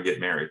is he going to get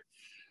married?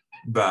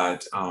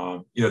 But,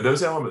 you know,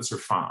 those elements are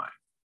fine.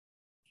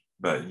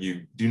 but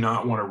you do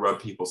not want to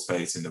rub people's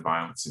face into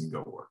violence and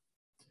gore.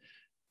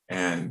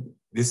 And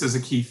this is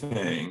a key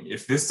thing.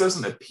 If this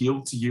doesn't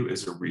appeal to you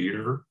as a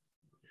reader,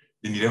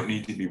 then you don't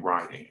need to be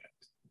writing it.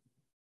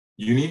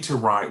 You need to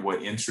write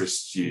what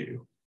interests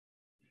you,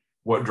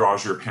 what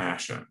draws your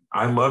passion.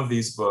 I love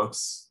these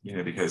books,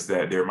 because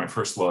they're my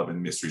first love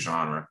in mystery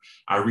genre.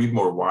 I read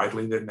more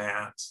widely than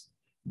that,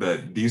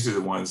 but these are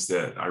the ones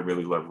that I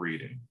really love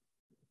reading.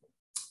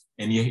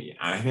 And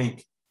I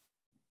think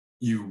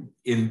you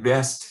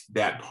invest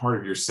that part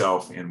of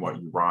yourself in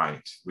what you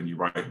write when you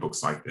write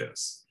books like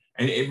this.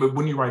 But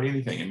when you write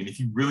anything, I mean, if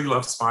you really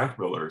love spy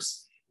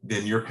thrillers,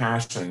 then your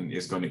passion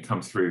is going to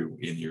come through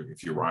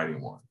if you're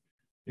writing one.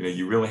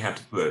 You really have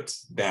to put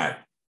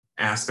that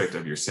aspect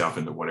of yourself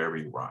into whatever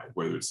you write,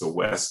 whether it's a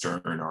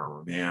Western or a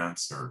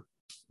romance or,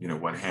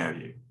 what have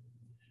you.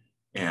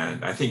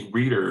 And I think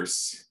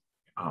readers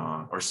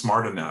are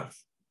smart enough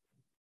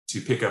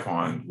to pick up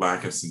on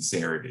lack of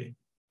sincerity.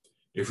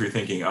 If you're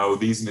thinking, oh,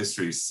 these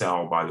mysteries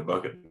sell by the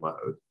bucket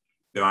load,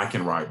 then I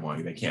can write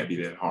one. They can't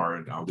be that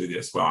hard. I'll do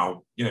this.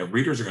 Well,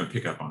 readers are going to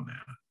pick up on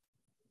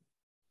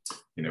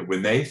that.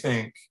 When they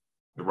think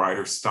the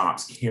writer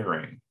stops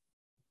caring,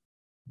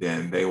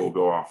 then they will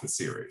go off the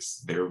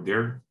series.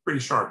 They're pretty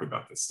sharp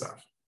about this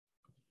stuff.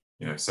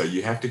 So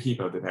you have to keep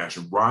up the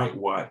passion. Write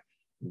what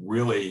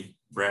really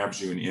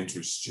grabs you and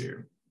interests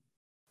you.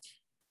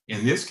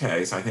 In this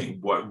case, I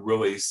think what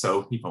really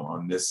sold people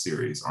on this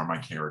series are my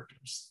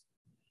characters.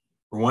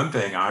 For one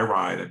thing, I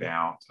write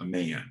about a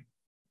man.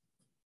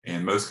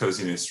 And most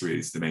cozy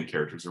mysteries, the main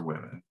characters are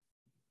women.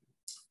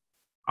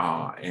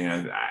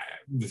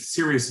 The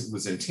series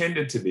was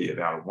intended to be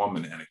about a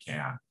woman and a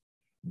cat,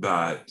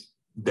 but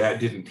that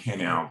didn't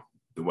pan out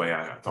the way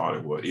I thought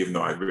it would, even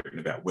though I'd written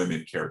about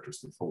women characters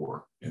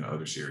before in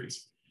other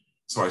series.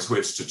 So I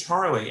switched to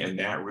Charlie, and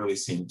that really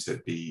seemed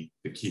to be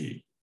the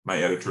key. My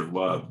editor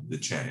loved the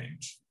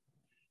change.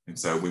 And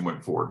so we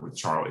went forward with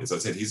Charlie. As I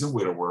said, he's a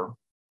widower.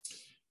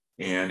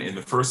 And in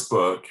the first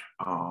book,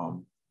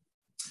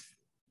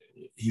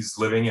 he's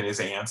living in his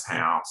aunt's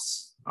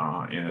house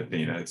in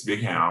Athena. It's a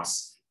big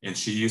house. And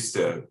she used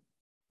to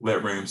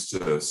let rooms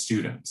to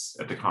students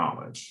at the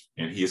college.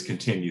 And he has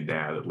continued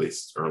that, at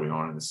least early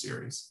on in the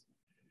series.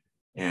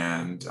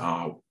 And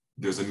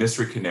there's a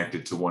mystery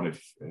connected to one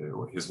of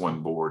his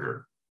one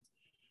boarder.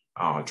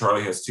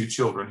 Charlie has two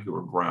children who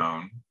are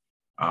grown.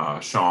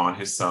 Sean,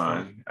 his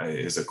son,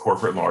 is a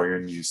corporate lawyer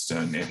in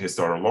Houston, and his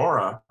daughter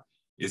Laura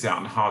is out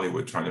in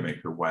Hollywood trying to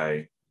make her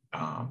way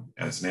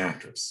as an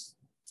actress.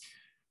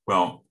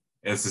 Well,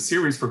 as the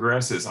series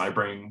progresses, I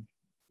bring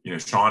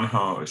Sean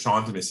home.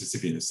 Sean's in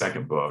Mississippi in the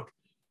second book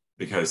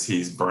because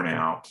he's burnt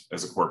out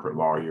as a corporate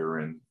lawyer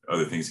and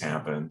other things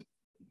happened.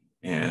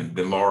 And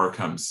then Laura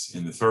comes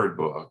in the third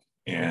book.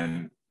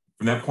 And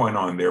from that point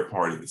on, they're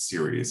part of the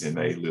series and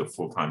they live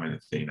full-time in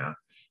Athena.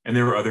 And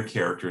there are other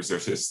characters.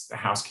 There's this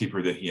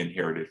housekeeper that he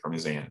inherited from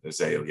his aunt,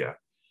 Azalea,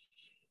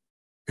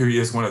 who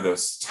is one of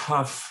those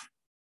tough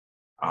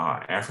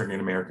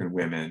African-American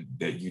women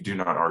that you do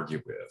not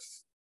argue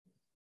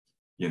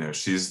with.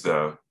 She's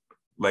the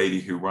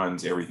lady who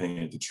runs everything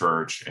at the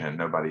church and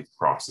nobody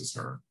crosses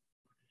her.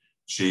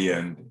 She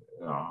and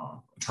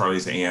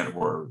Charlie's aunt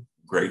were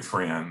great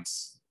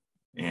friends,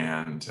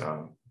 and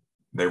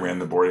they ran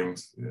the boarding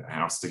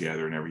house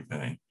together and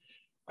everything.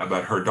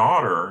 But her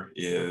daughter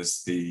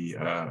is the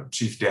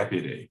chief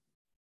deputy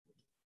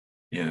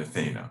in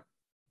Athena,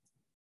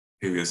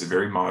 who is a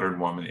very modern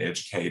woman,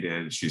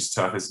 educated. She's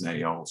tough as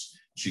nails.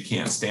 She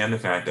can't stand the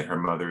fact that her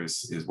mother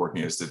is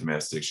working as a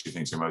domestic. She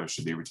thinks her mother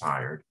should be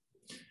retired.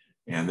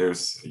 And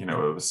there's,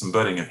 some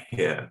butting of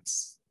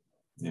heads,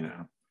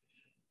 And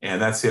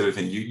that's the other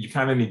thing. You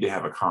kind of need to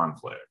have a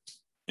conflict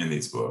in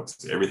these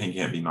books. Everything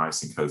can't be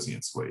nice and cozy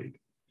and sweet.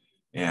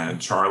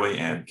 And Charlie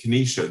and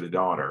Kenesha, the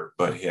daughter,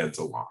 butt heads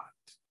a lot.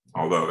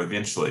 Although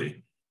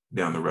eventually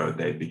down the road,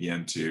 they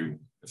begin to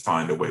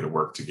find a way to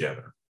work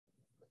together.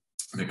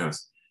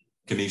 Because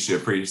Kenesha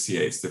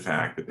appreciates the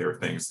fact that there are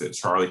things that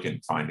Charlie can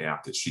find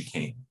out that she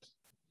can't,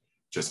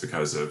 just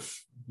because of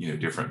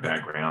different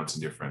backgrounds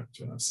and different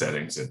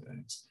settings and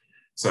things.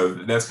 So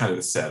that's kind of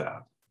the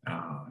setup.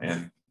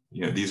 And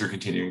these are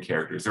continuing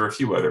characters. There are a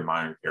few other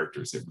minor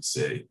characters that we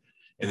see.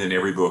 And then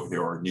every book,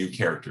 there are new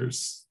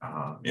characters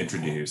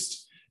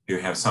introduced who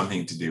have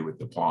something to do with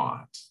the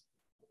plot.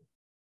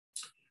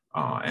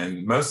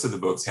 And most of the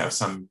books have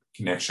some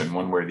connection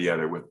one way or the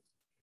other with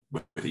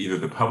either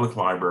the public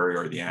library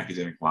or the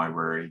academic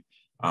library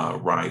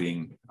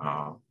writing.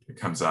 It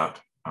comes up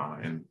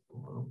in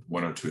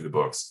one or two of the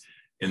books.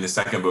 In the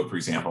second book, for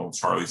example,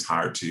 Charlie's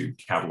hired to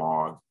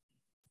catalog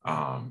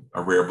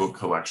a rare book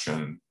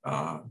collection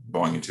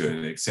belonging to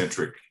an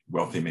eccentric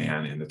wealthy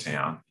man in the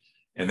town.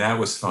 And that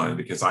was fun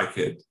because I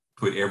could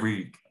put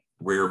every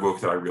rare book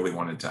that I really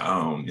wanted to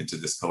own into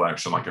this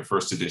collection, like a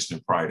first edition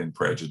of Pride and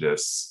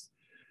Prejudice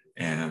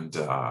and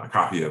a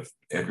copy of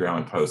Edgar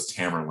Allan Poe's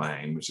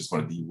Tamerlane, which is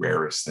one of the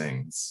rarest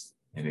things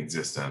in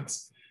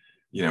existence,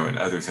 and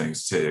other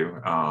things too.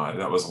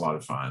 That was a lot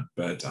of fun.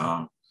 But,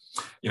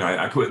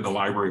 I put the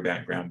library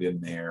background in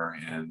there,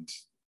 and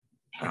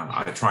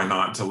I try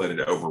not to let it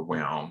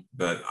overwhelm,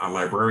 but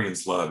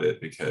librarians love it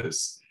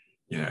because,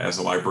 as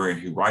a librarian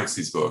who writes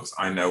these books,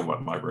 I know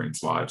what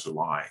librarians' lives are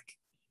like,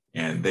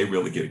 and they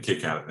really get a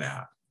kick out of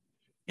that.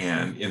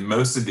 And in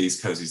most of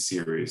these cozy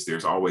series,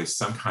 there's always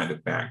some kind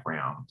of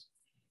background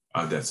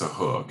that's a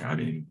hook. I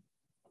mean,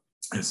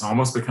 it's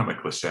almost become a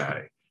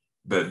cliche,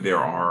 but there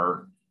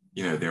are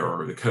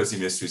the cozy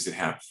mysteries that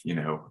have,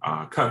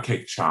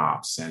 cupcake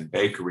shops and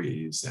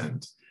bakeries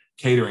and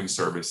catering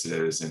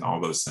services and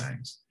all those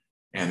things.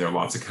 And there are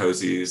lots of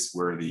cozies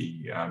where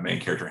the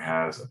main character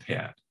has a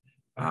pet.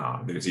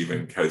 There's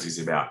even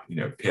cozies about,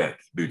 pet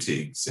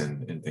boutiques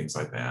and things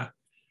like that.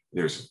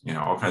 There's,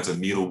 all kinds of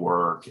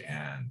needlework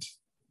and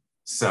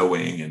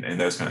sewing and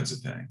those kinds of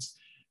things.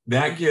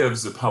 That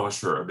gives the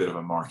publisher a bit of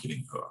a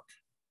marketing hook.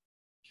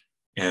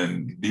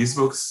 And these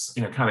books,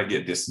 kind of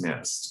get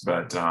dismissed,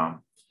 but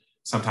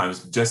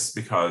sometimes just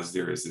because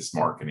there is this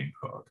marketing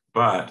hook.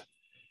 But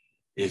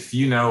if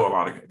there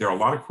are a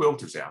lot of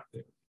quilters out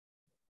there.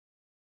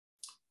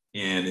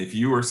 And if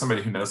you are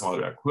somebody who knows a lot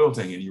about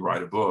quilting and you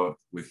write a book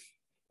with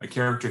a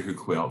character who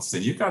quilts,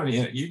 then you've got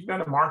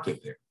a market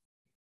there,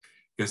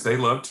 because they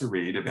love to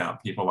read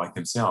about people like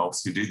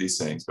themselves who do these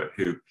things, but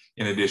who,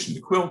 in addition to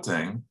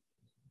quilting,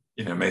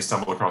 may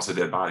stumble across a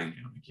dead body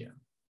now and again.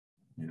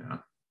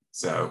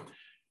 So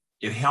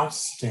it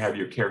helps to have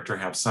your character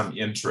have some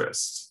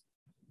interest,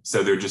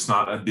 so they're just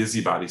not a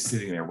busybody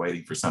sitting there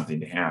waiting for something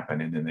to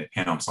happen and then they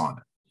pounce on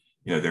it.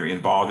 They're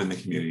involved in the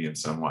community in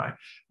some way.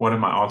 One of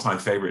my all-time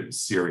favorite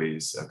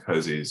series of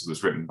cozies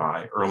was written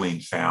by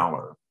Earlene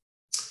Fowler,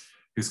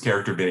 whose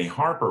character Benny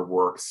Harper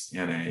works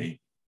in a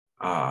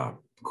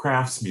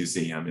crafts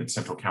museum in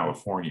Central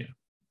California.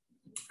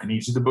 And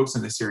each of the books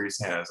in the series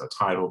has a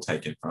title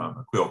taken from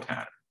a quilt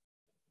pattern.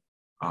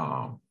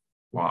 Of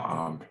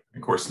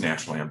course,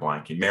 naturally I'm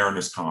blanking.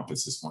 Mariner's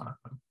Compass is one of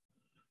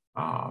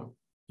them.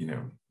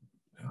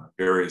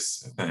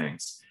 Various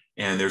things.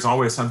 And there's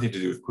always something to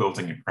do with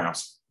quilting and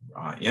crafts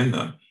in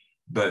them.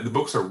 But the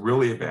books are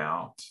really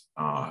about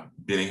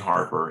Benny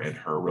Harper and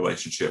her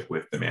relationship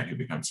with the man who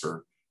becomes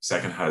her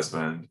second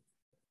husband.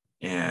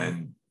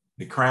 And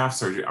the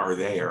crafts are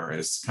there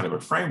as kind of a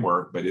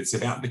framework, but it's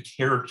about the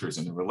characters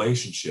and the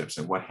relationships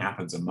and what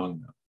happens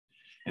among them.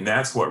 And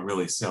that's what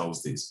really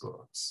sells these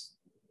books.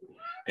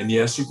 And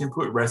yes, you can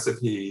put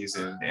recipes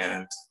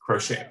and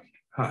crocheting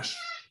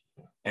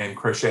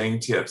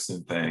tips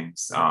and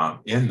things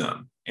in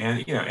them.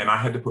 And, and I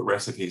had to put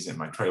recipes in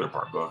my trailer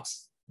park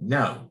books.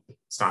 No,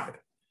 stop it.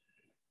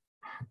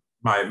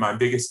 My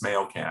biggest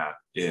male cat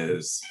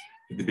is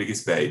the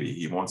biggest baby.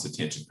 He wants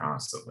attention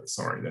constantly.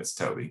 Sorry, that's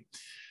Toby.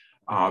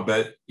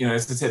 But,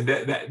 as I said,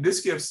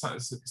 this gives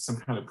some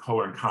kind of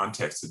color and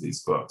context to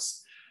these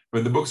books.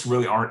 But the books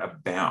really aren't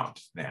about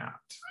that,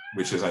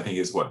 which is, I think,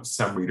 is what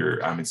some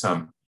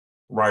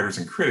writers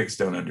and critics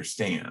don't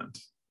understand.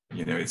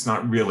 It's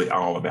not really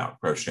all about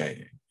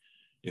crocheting.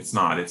 It's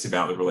not. It's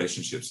about the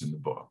relationships in the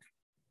book.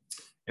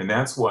 And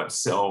that's what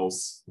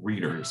sells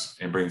readers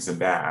and brings them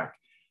back.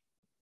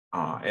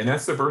 And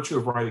that's the virtue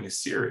of writing a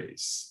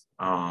series.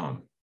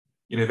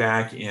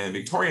 Back in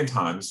Victorian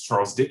times,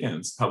 Charles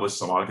Dickens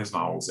published a lot of his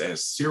novels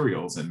as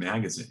serials in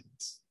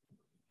magazines.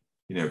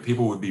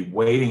 People would be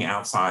waiting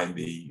outside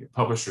the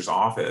publisher's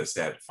office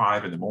at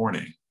 5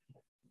 a.m.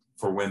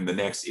 for when the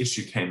next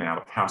issue came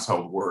out of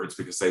Household Words,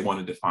 because they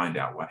wanted to find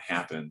out what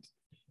happened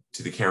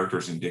to the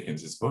characters in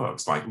Dickens's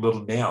books. Like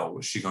Little Nell,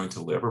 was she going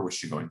to live or was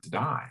she going to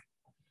die?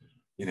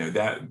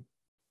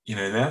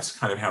 That's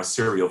kind of how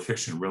serial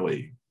fiction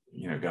really,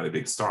 got a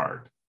big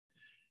start.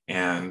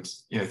 And,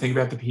 think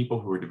about the people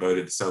who are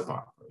devoted to soap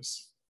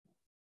operas.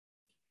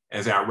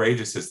 As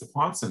outrageous as the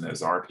plots in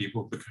those are,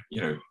 people,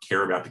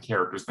 care about the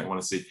characters. They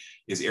want to see,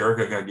 is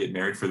Erica going to get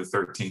married for the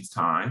 13th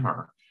time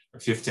or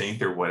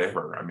 15th or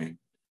whatever? I mean,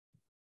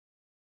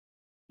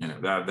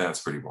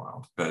 that's pretty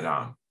wild.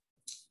 But,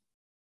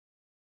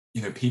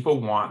 people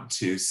want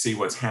to see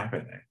what's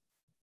happening.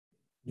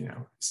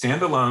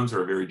 Standalones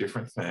are a very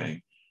different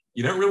thing.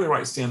 You don't really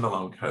write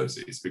standalone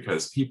cozies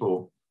because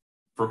people,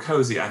 for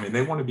cozy,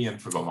 they want to be in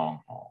for the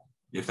long haul.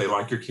 If they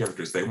like your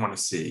characters, they want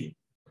to see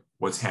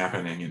what's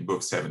happening in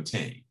book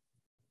 17.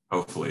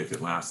 Hopefully, if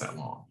it lasts that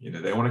long,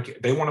 they want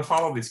to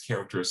follow these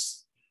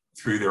characters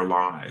through their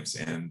lives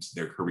and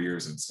their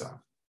careers and stuff.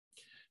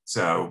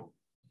 So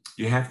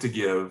you have to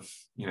give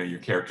your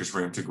characters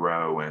room to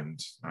grow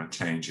and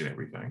change and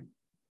everything.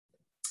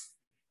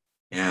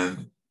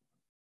 And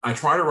I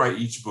try to write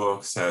each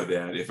book so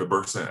that if a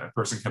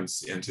person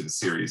comes into the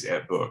series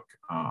at book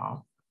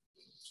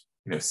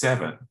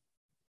 7,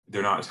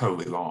 they're not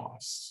totally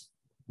lost,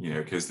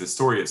 because the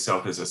story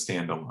itself is a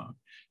standalone.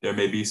 There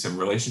may be some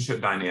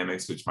relationship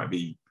dynamics which might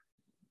be,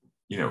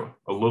 a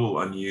little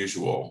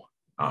unusual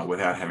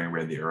without having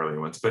read the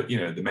earlier ones, but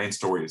the main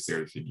story is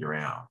there to figure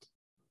out,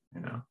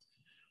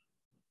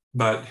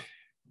 But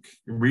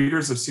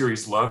readers of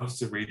series love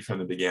to read from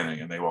the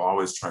beginning, and they will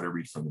always try to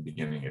read from the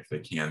beginning if they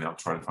can. They'll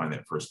try to find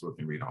that first book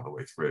and read all the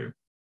way through.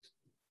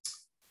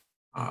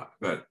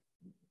 But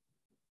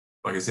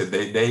like I said,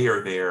 they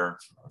are there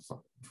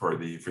for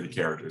the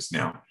characters.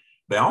 Now,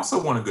 they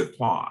also want a good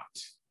plot.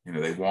 You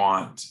know, they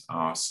want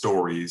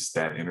stories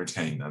that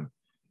entertain them.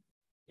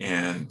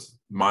 And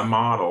my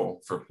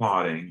model for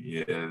plotting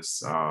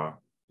is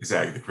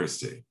Agatha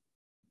Christie.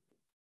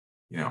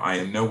 You know, I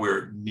am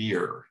nowhere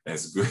near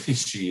as good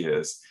as she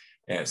is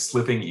at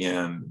slipping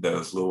in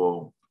those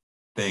little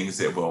things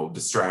that will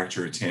distract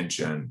your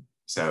attention.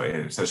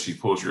 So she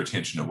pulls your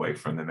attention away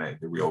from the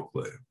real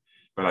clue.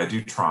 But I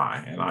do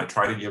try, and I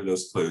try to give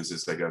those clues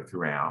as they go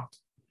throughout.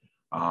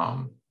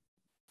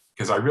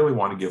 Because I really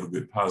want to give a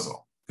good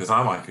puzzle, because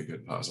I like a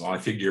good puzzle. I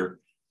figure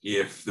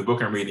if the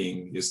book I'm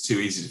reading is too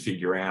easy to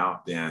figure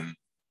out, then,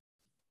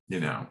 you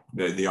know,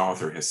 the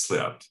author has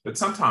slipped. But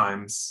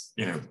sometimes,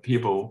 you know,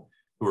 people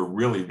who are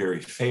really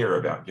very fair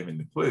about giving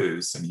the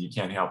clues, I mean, you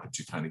can't help but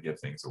you kind of give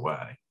things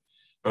away.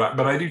 But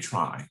I do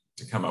try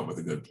to come up with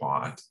a good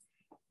plot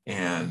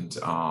and,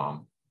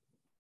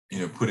 you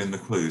know, put in the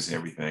clues and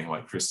everything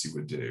like Christie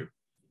would do.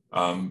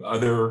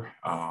 Other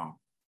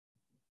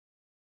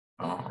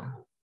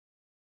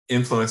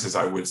influences,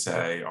 I would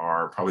say,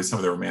 are probably some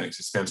of the romantic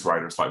suspense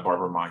writers like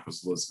Barbara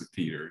Michaels, Elizabeth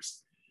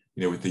Peters,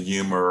 you know, with the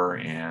humor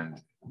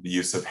and the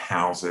use of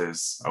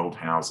houses, old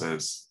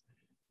houses,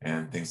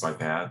 and things like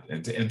that.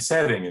 And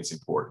setting is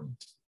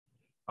important.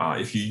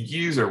 If you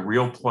use a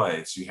real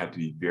place, you have to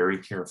be very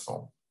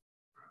careful,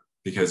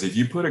 because if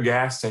you put a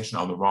gas station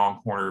on the wrong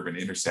corner of an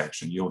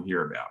intersection, you'll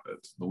hear about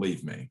it,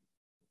 believe me.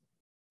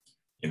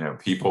 You know,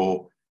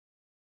 people,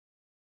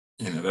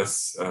 you know,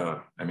 that's,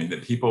 I mean,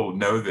 that people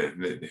know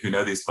that who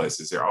know these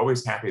places, they're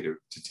always happy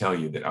to tell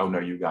you that, oh no,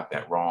 you got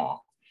that wrong.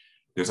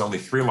 There's only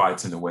 3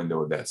 lights in the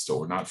window of that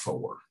store, not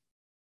 4,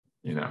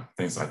 you know,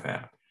 things like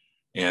that.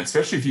 And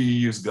especially if you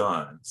use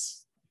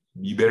guns,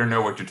 you better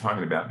know what you're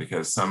talking about,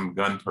 because some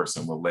gun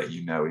person will let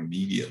you know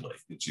immediately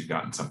that you've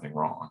gotten something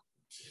wrong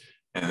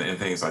and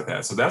things like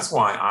that. So that's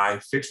why I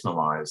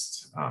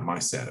fictionalized my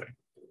setting.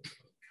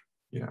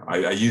 You know,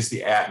 I use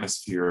the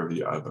atmosphere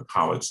of a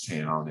college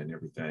town and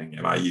everything,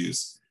 and I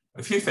use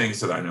a few things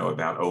that I know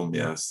about Ole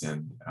Miss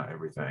and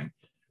everything,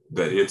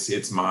 but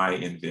it's my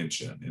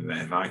invention,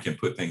 and I can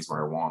put things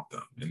where I want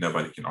them, and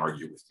nobody can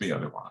argue with me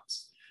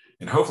otherwise.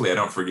 And hopefully I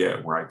don't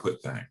forget where I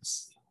put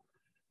things.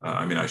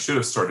 I mean, I should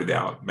have started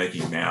out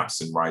making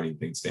maps and writing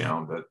things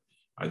down, but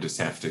I just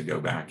have to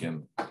go back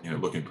and, you know,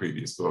 look in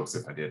previous books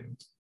if I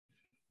didn't.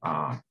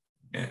 And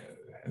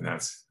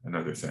that's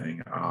another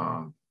thing.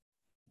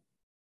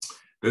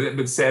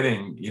 But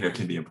setting, you know,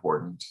 can be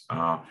important.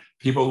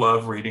 People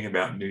love reading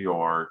about New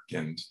York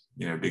and,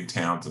 you know, big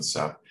towns and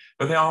stuff,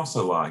 but they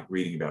also like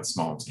reading about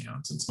small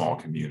towns and small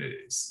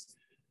communities,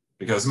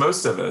 because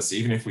most of us,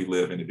 even if we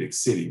live in a big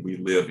city, we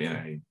live in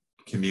a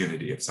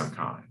community of some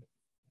kind.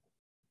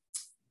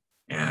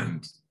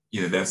 And,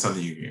 you know, that's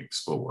something you can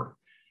explore.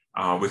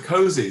 With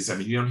cozies, I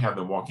mean, you don't have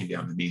them walking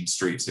down the mean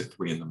streets at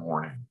 3 in the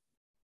morning,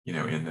 you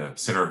know, in the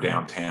center of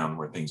downtown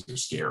where things are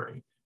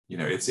scary. You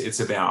know,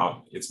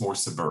 it's more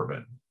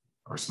suburban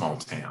or small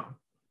town.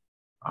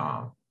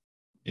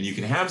 And you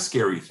can have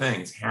scary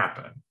things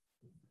happen.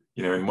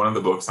 You know, in one of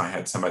the books, I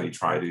had somebody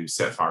try to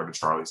set fire to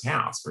Charlie's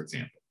house, for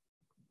example.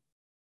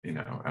 You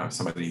know,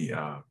 somebody,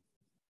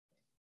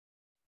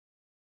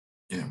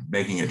 you know,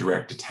 making a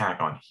direct attack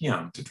on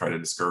him to try to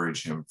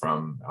discourage him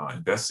from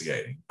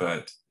investigating.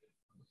 But,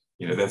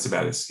 you know, that's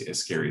about as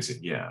scary as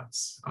it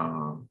gets.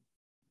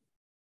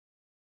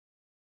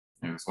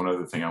 There's one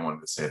other thing I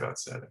wanted to say about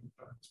setting,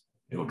 but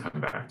it'll come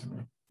back to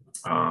me.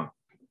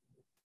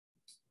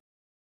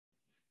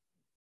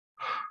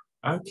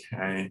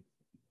 Okay,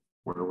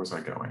 where was I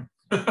going?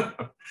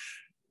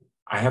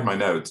 I have my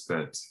notes,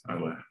 but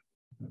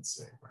let's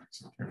see.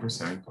 September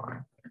 75.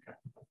 Okay.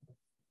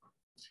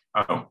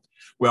 Oh,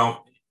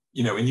 well,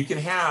 you know, and you can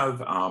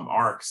have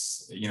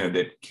arcs, you know,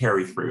 that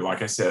carry through.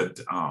 Like I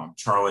said,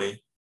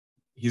 Charlie,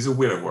 he's a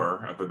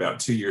widower of about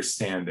 2 years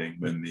standing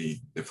when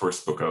the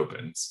first book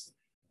opens.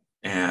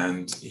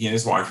 And he and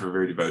his wife were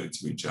very devoted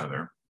to each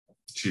other.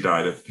 She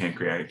died of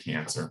pancreatic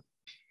cancer.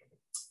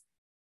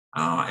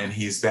 And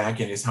he's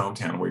back in his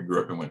hometown where he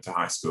grew up and went to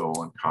high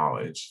school and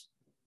college.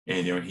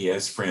 And, you know, he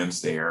has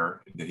friends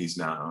there that he's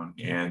known.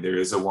 And there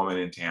is a woman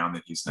in town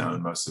that he's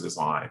known most of his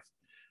life.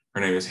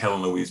 Her name is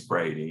Helen Louise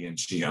Brady, and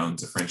she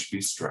owns a French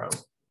bistro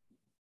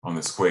on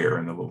the square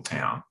in the little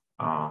town.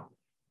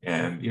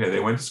 And, you know, they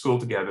went to school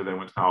together, they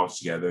went to college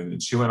together, and then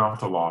she went off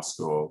to law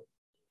school.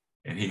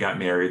 And he got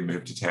married,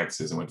 moved to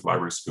Texas, and went to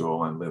library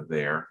school and lived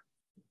there.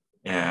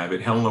 But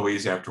Helen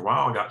Louise, after a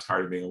while, got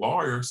tired of being a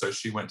lawyer, so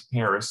she went to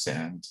Paris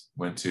and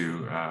went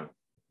to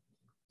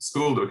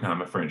school to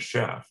become a French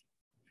chef.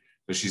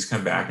 So she's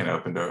come back and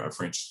opened a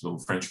little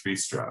French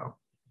bistro.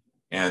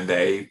 And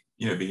they,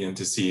 you know, begin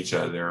to see each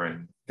other,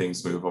 and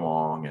things move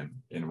along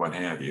and what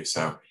have you.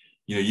 So,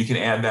 you know, you can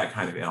add that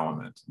kind of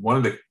element. One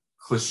of the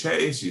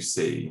cliches you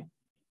see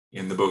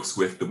in the books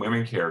with the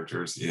women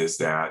characters is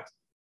that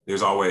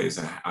there's always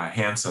a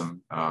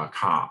handsome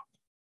cop,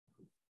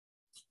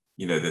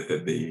 you know,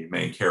 that the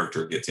main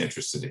character gets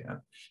interested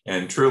in.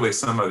 And truly,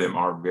 some of them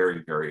are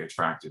very, very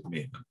attractive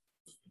men,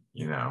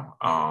 you know,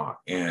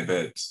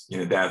 but, you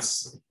know,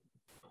 that's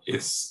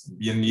it's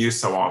been used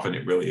so often,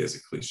 it really is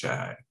a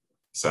cliche.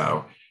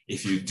 So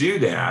if you do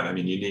that, I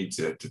mean, you need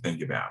to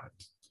think about it.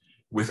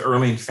 With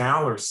Erlene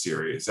Fowler's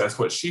series, that's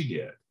what she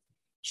did.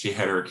 She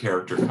had her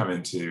character come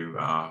into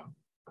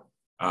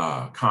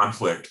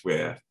conflict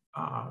with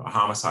a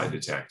homicide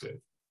detective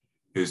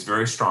who's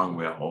very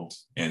strong-willed,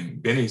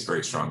 and Benny's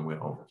very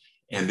strong-willed,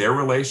 and their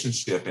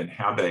relationship and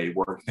how they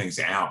work things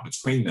out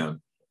between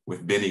them,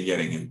 with Benny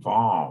getting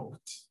involved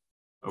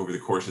over the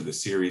course of the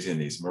series in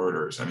these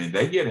murders. I mean,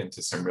 they get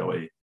into some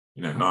really,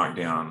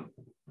 knockdown,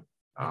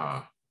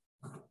 knockdown,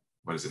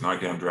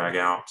 drag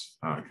out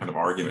kind of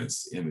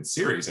arguments in the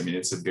series. I mean,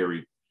 it's a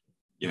very,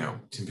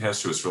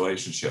 tempestuous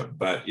relationship,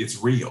 but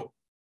it's real.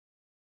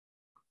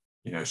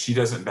 She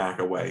doesn't back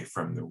away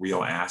from the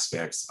real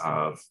aspects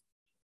of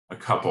a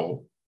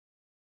couple,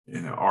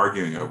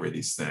 arguing over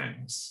these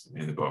things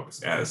in the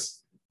books,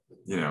 as,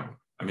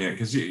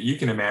 because you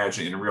can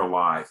imagine in real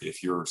life,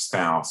 if your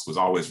spouse was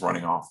always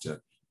running off to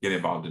get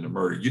involved in a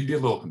murder, you'd be a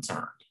little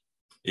concerned,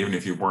 even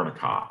if you weren't a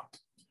cop,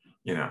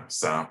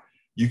 so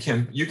you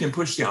can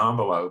push the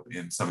envelope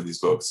in some of these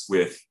books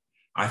with,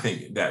 I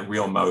think, that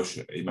real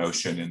emotion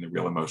and the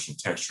real emotional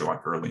texture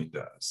like Erlene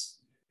does.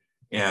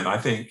 And I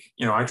think,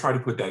 I try to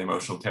put that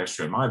emotional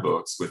texture in my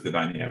books with the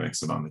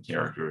dynamics among the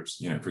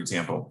characters. For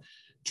example,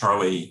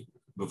 Charlie,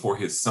 before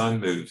his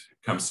son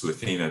comes to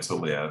Athena to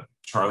live,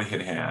 Charlie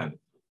had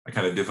a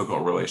kind of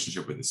difficult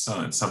relationship with his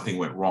son. Something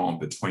went wrong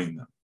between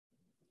them.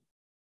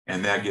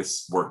 And that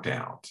gets worked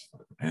out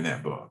in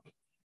that book.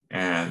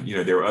 And,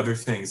 there are other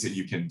things that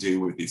you can do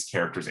with these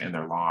characters and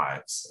their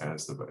lives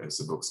as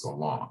the books go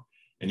along.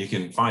 And you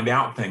can find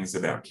out things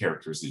about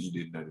characters that you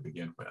didn't know to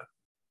begin with.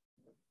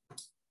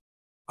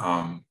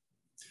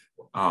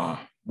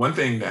 One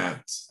thing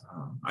that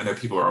I know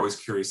people are always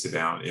curious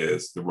about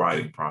is the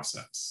writing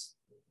process.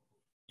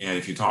 And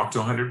if you talk to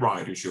 100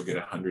 writers, you'll get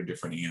 100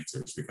 different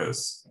answers,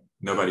 because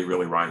nobody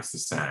really writes the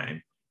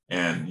same.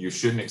 And you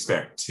shouldn't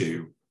expect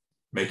to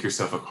make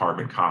yourself a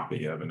carbon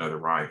copy of another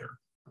writer.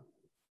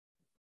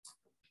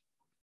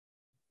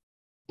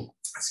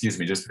 Excuse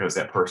me, just because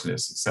that person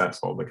is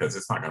successful, because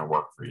it's not going to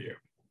work for you.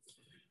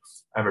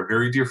 I have a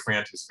very dear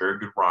friend who's a very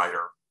good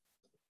writer,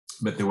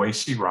 but the way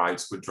she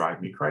writes would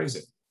drive me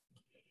crazy.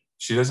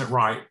 She doesn't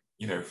write,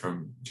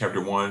 from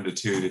chapter 1 to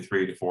 2 to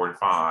 3 to 4 to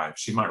 5.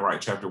 She might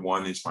write chapter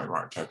 1, then she might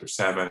write chapter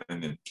 7,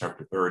 and then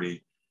chapter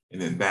 30,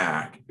 and then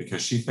back,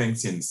 because she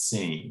thinks in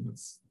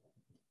scenes,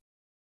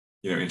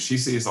 and she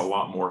sees a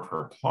lot more of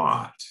her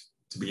plot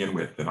to begin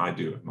with than I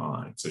do with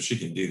mine. So she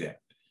can do that.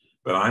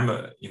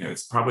 But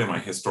it's probably my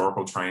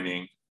historical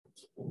training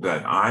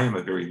that I am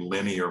a very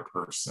linear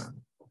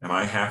person, and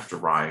I have to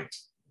write,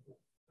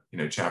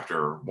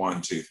 chapter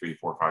 1, 2, 3,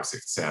 4, 5,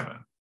 6, 7.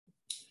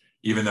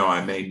 Even though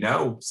I may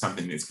know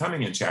something that's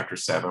coming in chapter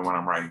 7 when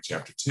I'm writing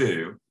chapter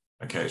 2,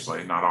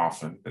 occasionally, not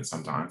often, but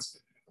sometimes,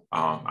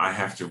 I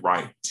have to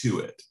write to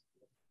it.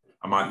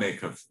 I might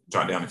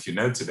jot down a few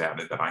notes about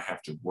it that I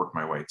have to work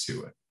my way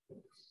to it.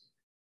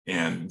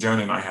 And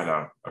Joan and I had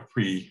a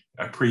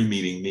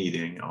pre-meeting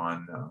meeting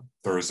on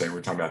Thursday. We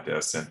were talking about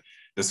this and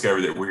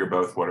discovered that we are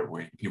both what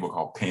people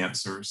call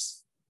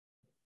pantsers,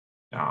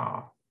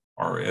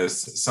 or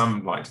as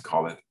some like to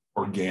call it,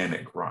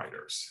 organic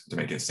writers, to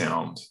make it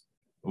sound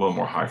a little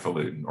more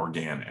highfalutin,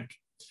 organic,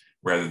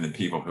 rather than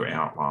people who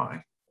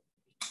outline.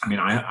 I mean,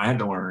 I had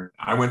to learn,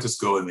 I went to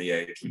school in the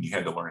age when you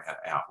had to learn how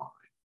to outline.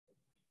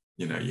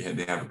 You had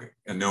to have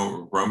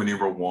a Roman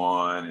numeral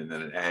 1, and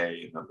then an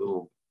A, and a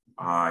little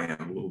I, and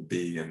a little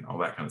B, and all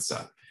that kind of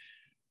stuff.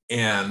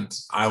 And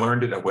I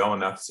learned it well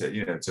enough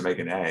to make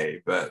an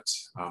A, but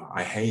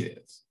I hate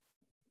it.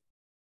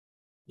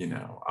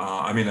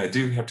 I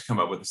do have to come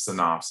up with a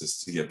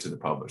synopsis to give to the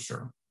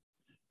publisher,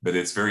 but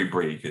it's very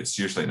brief. It's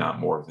usually not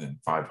more than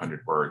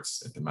 500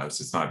 words at the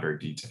most. It's not very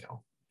detailed.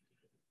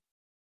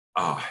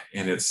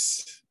 And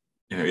it's,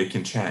 it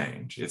can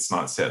change. It's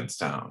not set in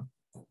stone.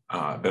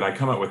 But I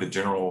come up with a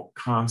general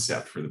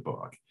concept for the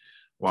book.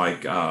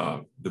 Like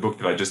the book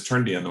that I just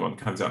turned in, the one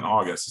that comes out in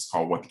August, is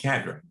called What the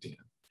Cat Dragged In.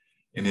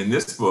 And in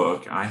this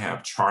book, I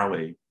have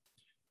Charlie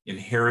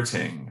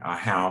inheriting a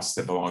house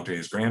that belonged to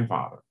his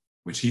grandfather,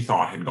 which he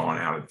thought had gone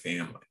out of the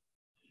family.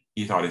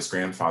 He thought his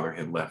grandfather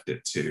had left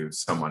it to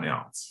someone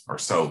else or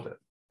sold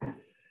it.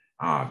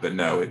 But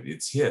no,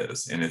 it's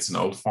his, and it's an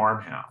old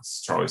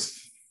farmhouse.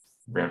 Charlie's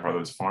grandfather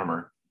was a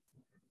farmer.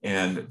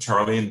 And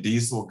Charlie and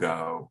Diesel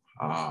go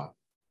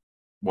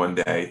one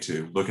day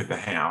to look at the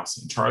house,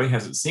 and Charlie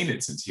hasn't seen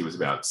it since he was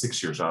about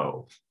 6 years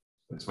old.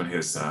 That's when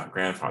his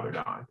grandfather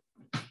died.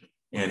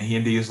 And he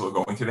and Diesel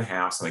are going through the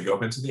house, and they go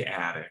up into the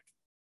attic,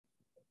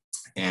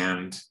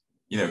 and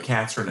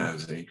cats are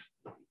nosy.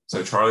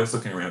 So Charlie's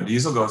looking around.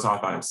 Diesel goes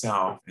off by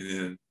himself, and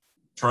then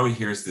Charlie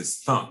hears this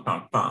thunk,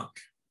 thunk, thunk.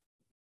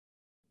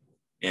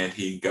 And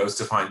he goes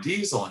to find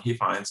Diesel, and he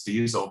finds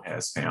Diesel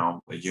has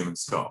found a human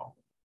skull.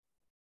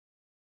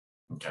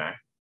 Okay.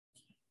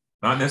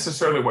 Not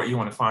necessarily what you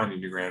want to find in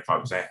your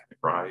grandfather's attic,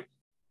 right?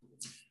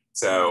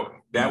 So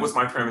that was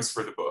my premise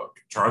for the book.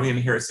 Charlie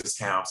inherits this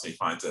house, and he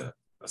finds a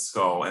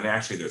skull, and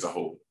actually there's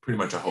pretty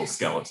much a whole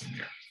skeleton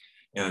here.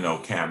 in an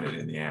old cabinet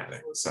in the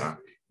attic. So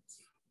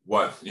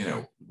what, you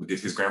know, did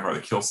his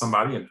grandfather kill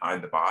somebody and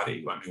hide the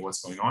body? I mean,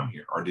 what's going on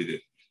here? Or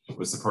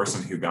was the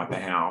person who got the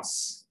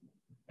house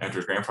after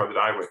his grandfather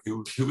died,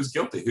 who was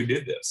guilty? Who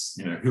did this?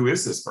 You know, who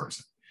is this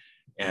person?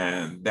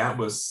 And that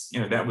was, you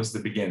know, that was the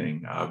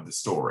beginning of the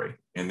story.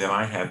 And then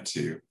I had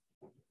to,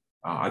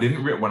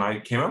 when I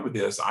came up with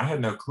this, I had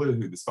no clue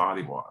who this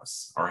body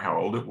was or how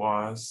old it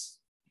was.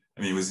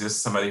 I mean, was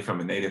this somebody from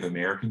a Native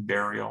American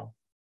burial,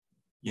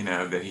 you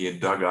know, that he had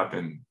dug up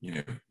and, you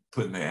know,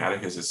 put in the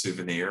attic as a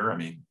souvenir? I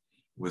mean,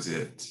 was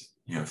it,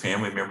 you know, a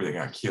family member that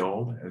got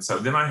killed? And so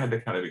then I had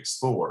to kind of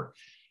explore.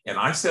 And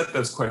I set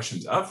those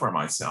questions up for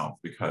myself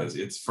because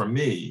it's, for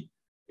me,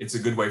 it's a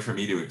good way for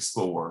me to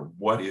explore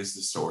what is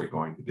the story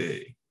going to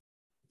be.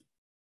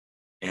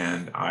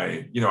 And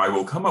I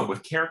will come up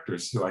with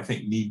characters who I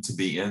think need to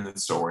be in the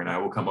story, and I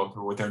will come up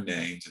with their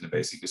names and a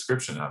basic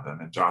description of them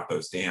and jot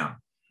those down.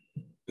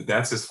 But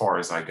that's as far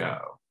as I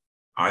go.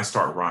 I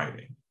start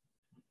writing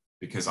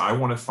because I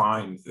want to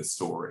find the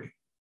story.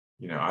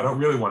 You know, I don't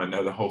really want to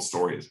know the whole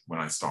story when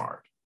I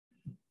start.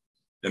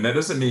 And that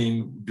doesn't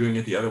mean doing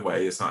it the other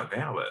way is not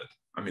valid.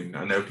 I mean,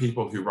 I know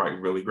people who write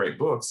really great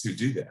books who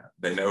do that.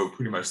 They know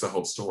pretty much the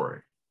whole story.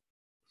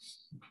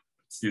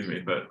 Excuse me,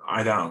 but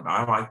I don't.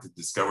 I like to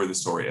discover the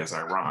story as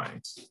I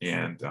write.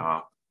 And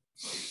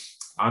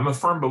I'm a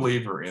firm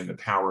believer in the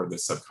power of the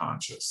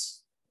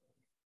subconscious,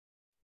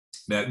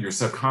 that your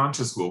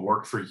subconscious will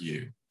work for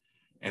you.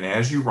 And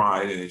as you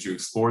write and as you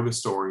explore the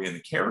story and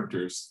the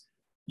characters,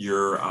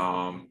 your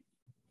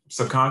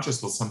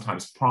subconscious will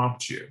sometimes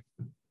prompt you.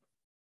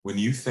 When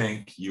you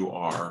think you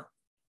are,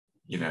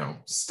 you know,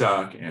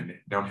 stuck and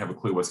don't have a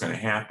clue what's going to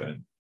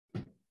happen,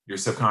 your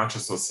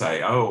subconscious will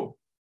say, oh,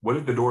 what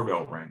if the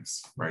doorbell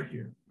rings right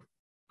here?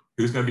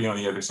 Who's going to be on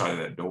the other side of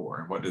that door?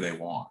 And what do they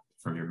want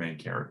from your main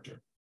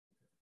character?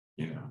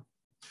 You know,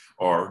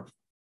 or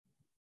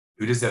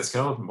who does that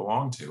skeleton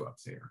belong to up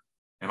there?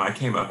 And I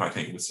came up, I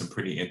think, with some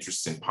pretty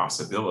interesting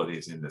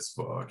possibilities in this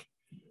book.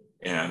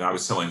 And I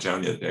was telling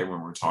Joan the other day when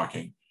we were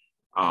talking,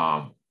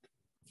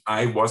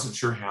 I wasn't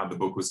sure how the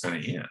book was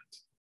going to end.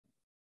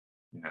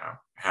 You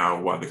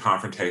know, what the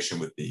confrontation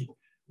with the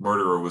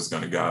murderer was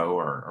going to go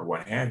or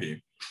what have you.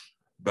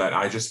 But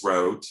I just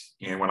wrote,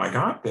 and when I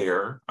got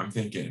there, I'm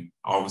thinking,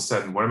 all of a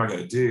sudden, what am I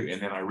going to do?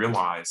 And then I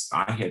realized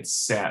I had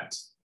set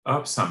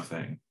up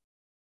something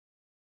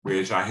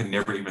which I had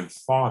never even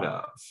thought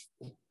of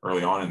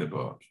early on in the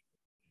book.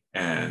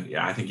 And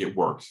yeah, I think it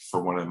worked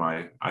for one of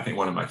my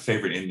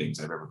favorite endings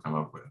I've ever come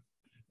up with,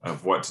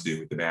 of what to do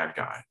with the bad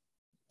guy.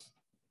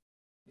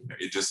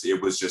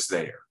 It was just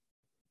there.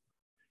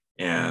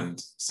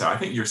 And so I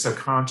think your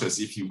subconscious,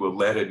 if you will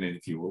let it and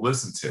if you will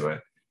listen to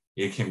it,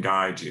 it can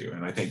guide you.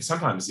 And I think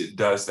sometimes it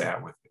does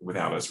that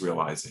without us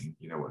realizing,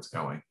 you know, what's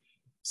going.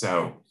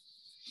 So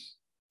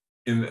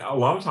a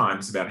lot of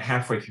times, about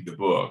halfway through the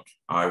book,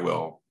 I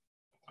will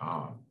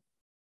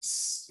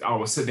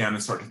sit down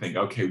and start to think,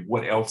 okay,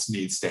 what else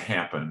needs to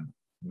happen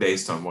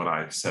based on what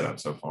I've set up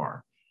so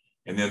far?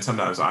 And then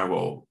sometimes I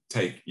will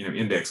take, you know,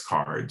 index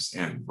cards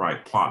and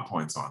write plot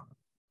points on them.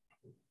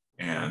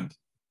 And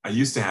I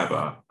used to have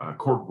a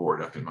cork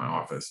board up in my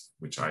office,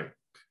 which I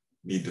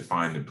need to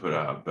find and put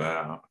up.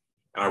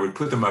 And I would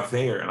put them up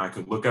there and I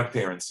could look up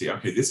there and see,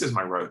 okay, this is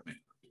my roadmap,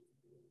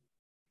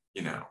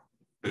 you know.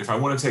 But if I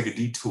want to take a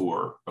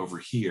detour over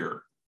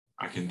here,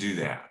 I can do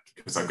that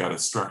because I've got a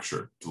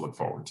structure to look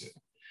forward to.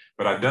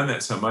 But I've done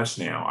that so much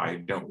now, I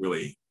don't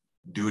really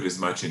do it as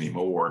much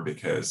anymore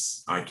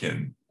because I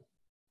can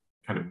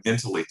kind of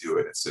mentally do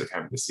it instead of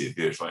having to see it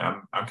visually.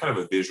 I'm kind of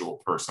a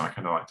visual person. I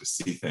kind of like to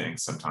see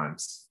things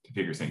sometimes to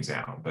figure things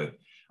out. But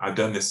I've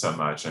done this so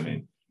much. I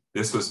mean,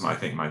 this was, I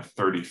think, my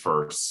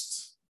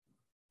 31st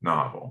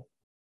novel.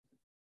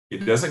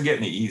 It doesn't get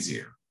any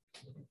easier.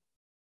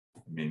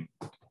 I mean,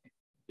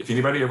 if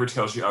anybody ever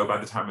tells you, oh, by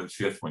the time of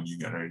the 5th one, you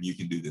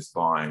can do this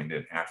blind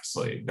and half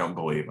asleep, don't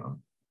believe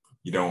them.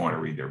 You don't want to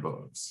read their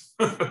books.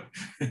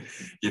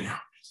 You know,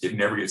 it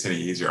never gets any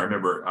easier. I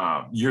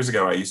remember years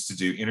ago, I used to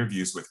do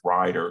interviews with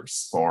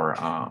writers for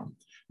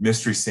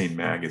Mystery Scene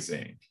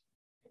magazine.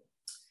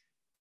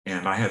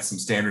 And I had some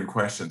standard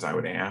questions I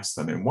would ask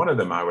them. And one of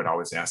them I would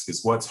always ask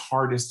is, what's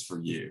hardest for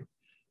you?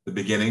 The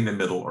beginning, the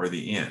middle, or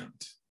the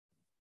end?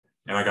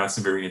 And I got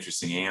some very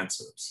interesting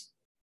answers.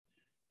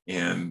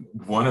 And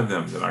one of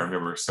them that I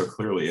remember so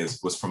clearly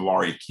was from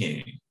Laurie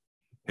King,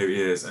 who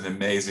is an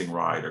amazing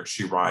writer.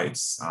 She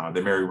writes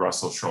the Mary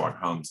Russell Sherlock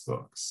Holmes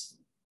books,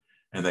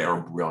 and they are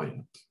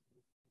brilliant.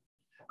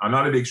 I'm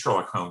not a big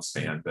Sherlock Holmes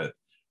fan, but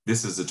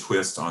this is a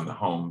twist on the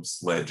Holmes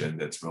legend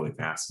that's really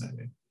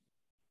fascinating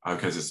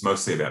because it's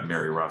mostly about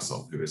Mary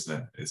Russell, who is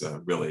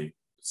a really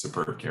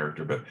superb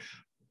character. But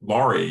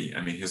Laurie,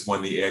 I mean, has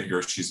won the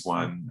Edgar. She's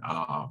won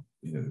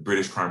the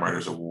British Crime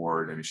Writers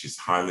Award. I mean, she's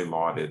highly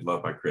lauded,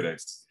 loved by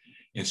critics.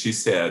 And she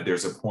said,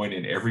 there's a point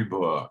in every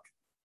book,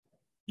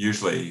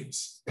 usually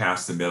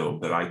past the middle,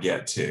 that I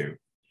get to,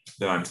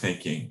 that I'm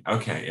thinking,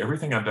 okay,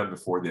 everything I've done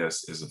before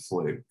this is a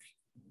fluke.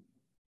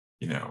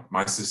 You know,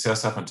 my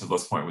success up until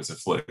this point was a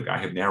fluke. I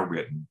have now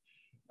written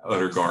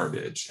utter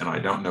garbage and I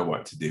don't know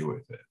what to do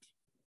with it.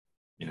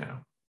 You know,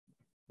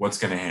 what's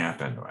going to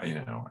happen? You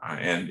know,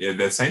 and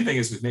the same thing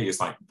is with me. It's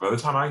like by the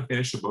time I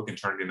finish a book and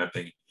turn it in, I'm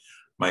thinking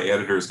my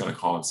editor is going to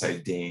call and say,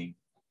 Dean,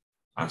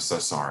 I'm so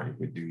sorry,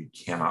 we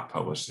cannot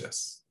publish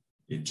this.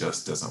 It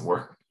just doesn't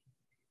work.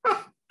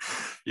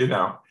 You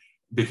know,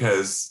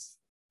 because,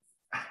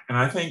 and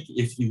I think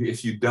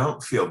if you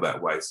don't feel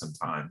that way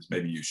sometimes,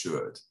 maybe you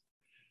should,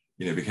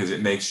 you know, because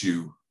it makes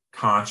you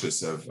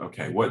conscious of,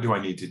 okay, what do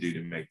I need to do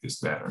to make this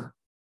better?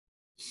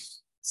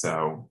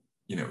 So,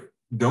 you know,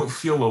 don't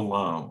feel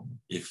alone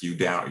if you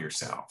doubt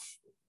yourself.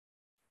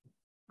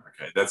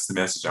 Okay, that's the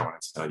message I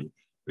want to tell you.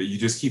 But you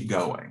just keep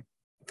going,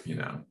 you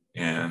know,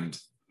 and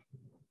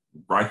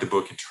write the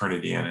book and turn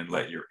it in and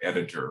let your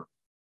editor,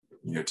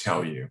 you know,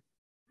 tell you.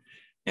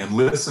 And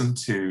listen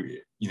to,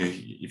 you know,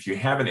 if you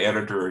have an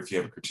editor, if you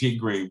have a critique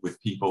group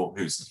with people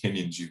whose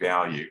opinions you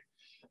value,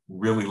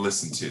 really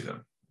listen to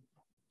them.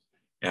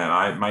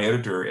 And my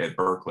editor at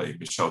Berkeley,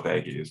 Michelle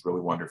Vega, is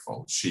really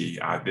wonderful.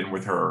 I've been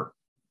with her,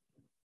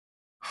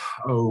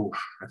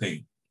 I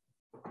think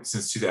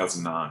since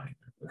 2009.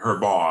 Her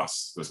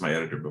boss was my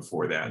editor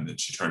before that, and then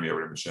she turned me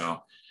over to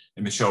Michelle.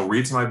 And Michelle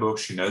reads my book.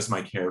 She knows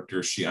my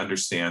characters. She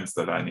understands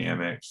the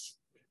dynamics.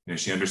 You know,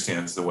 she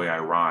understands the way I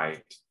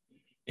write.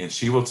 And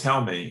she will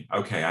tell me,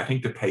 okay, I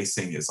think the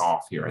pacing is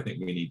off here. I think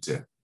we need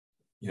to,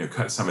 you know,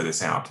 cut some of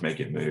this out to make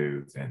it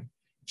move. And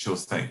she'll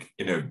think,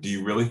 you know, do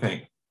you really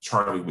think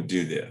Charlie would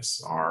do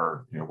this,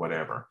 or, you know,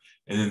 whatever.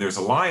 And then there's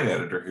a line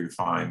editor who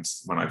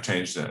finds when I've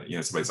changed, you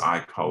know, somebody's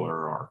eye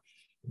color or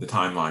the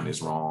timeline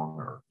is wrong,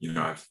 or, you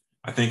know,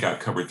 I think I've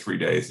covered 3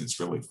 days. It's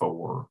really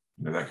 4,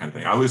 you know, that kind of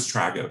thing. I lose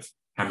track of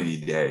how many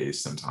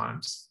days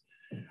sometimes.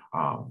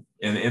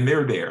 And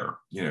they're there,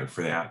 you know,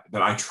 for that.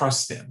 But I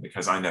trust them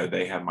because I know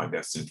they have my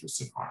best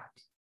interest at heart.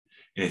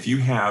 And if you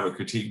have a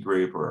critique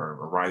group or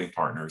a writing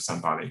partner or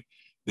somebody,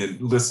 then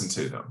listen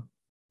to them.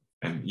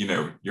 And, you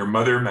know, your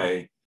mother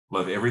may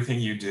love everything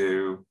you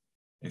do,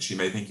 and she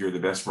may think you're the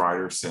best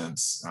writer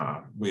since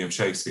William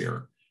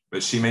Shakespeare,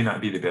 but she may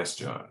not be the best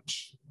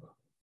judge.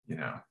 You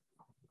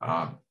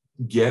know,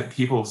 get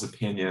people's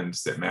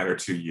opinions that matter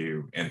to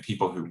you and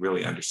people who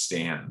really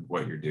understand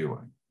what you're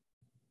doing.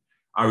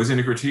 I was in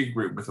a critique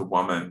group with a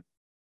woman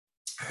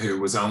who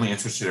was only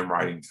interested in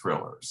writing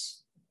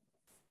thrillers.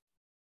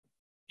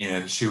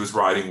 And she was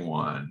writing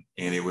one,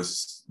 and it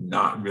was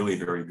not really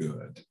very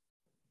good.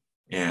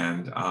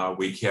 And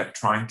we kept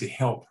trying to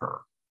help her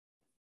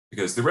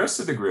because the rest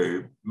of the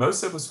group,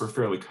 most of us were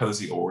fairly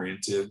cozy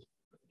oriented,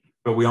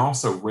 but we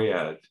also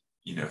read,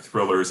 you know,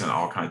 thrillers and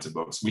all kinds of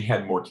books. We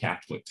had more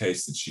Catholic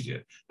taste than she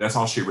did. That's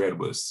all she read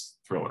was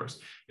thrillers.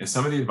 And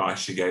some of the advice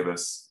she gave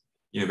us,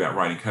 you know, about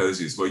writing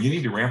cozy is, well, you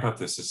need to ramp up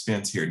the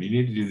suspense here, and you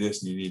need to do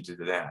this, and you need to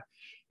do that.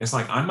 It's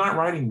like, I'm not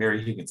writing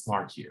Mary Higgins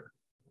Clark here.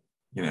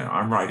 You know,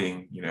 I'm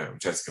writing, you know,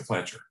 Jessica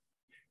Fletcher.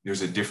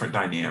 There's a different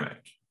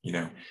dynamic, you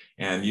know,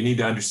 and you need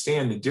to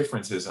understand the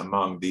differences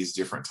among these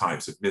different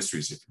types of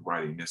mysteries if you're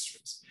writing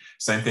mysteries.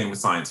 Same thing with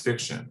science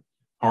fiction.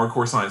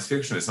 Hardcore science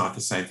fiction is not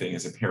the same thing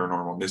as a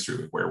paranormal mystery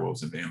with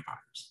werewolves and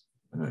vampires.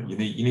 You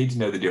need to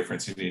know the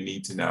difference, and you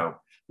need to know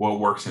what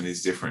works in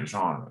these different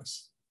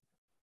genres.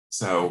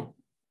 So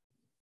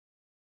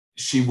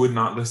she would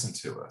not listen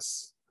to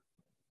us,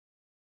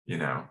 you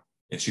know,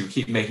 and she would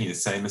keep making the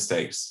same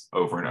mistakes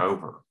over and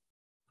over.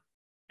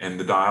 And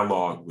the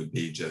dialogue would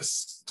be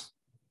just,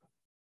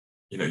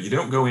 you know, you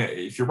don't go in,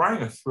 if you're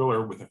writing a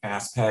thriller with a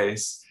fast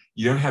pace,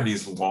 you don't have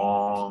these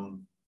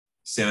long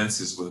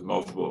sentences with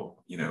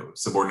multiple, you know,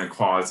 subordinate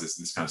clauses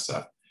and this kind of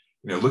stuff.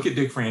 You know, look at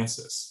Dick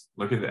Francis.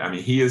 Look at I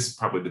mean, he is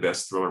probably the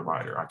best thriller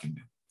writer I can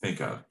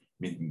think of. I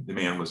mean, the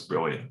man was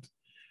brilliant.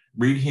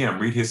 Read him,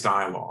 read his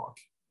dialogue,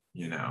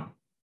 you know.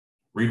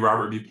 Read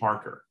Robert B.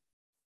 Parker.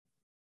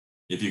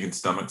 If you can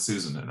stomach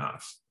Susan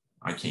enough.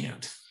 I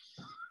can't.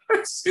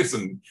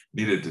 Susan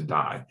needed to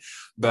die.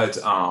 But,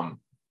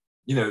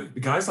 you know,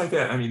 guys like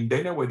that, I mean,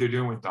 they know what they're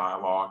doing with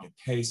dialogue and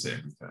pace and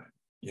everything,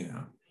 you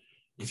know.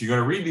 If you're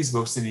going to read these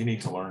books, then you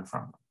need to learn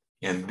from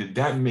them. And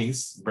that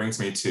brings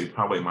me to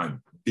probably my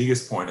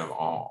biggest point of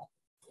all.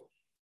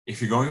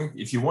 If you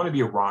want to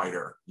be a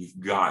writer, you've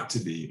got to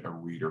be a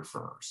reader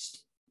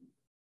first.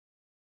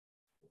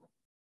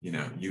 You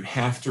know, you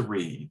have to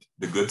read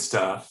the good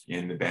stuff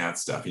and the bad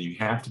stuff, and you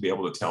have to be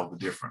able to tell the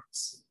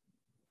difference.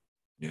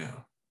 You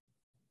know,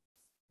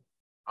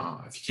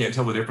 if you can't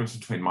tell the difference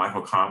between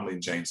Michael Connelly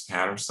and James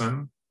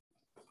Patterson,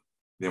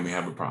 then we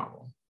have a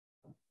problem.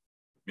 I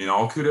mean,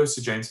 all kudos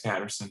to James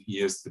Patterson.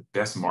 He is the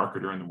best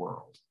marketer in the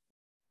world,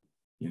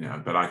 you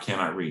know, but I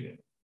cannot read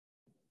it.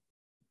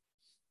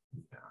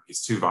 You know,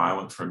 he's too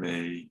violent for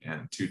me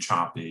and too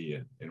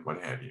choppy and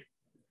what have you.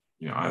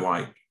 You know, I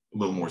like a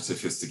little more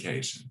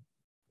sophistication,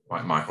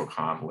 like Michael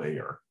Connelly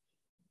or,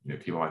 you know,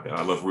 people like that.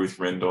 I love Ruth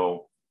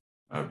Rendell,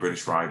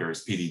 British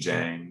writers, P.D.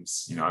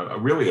 James, you know,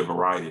 really a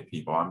variety of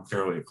people. I'm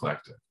fairly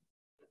eclectic,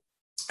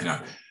 you know,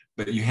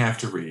 but you have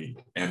to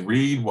read and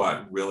read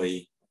what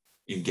really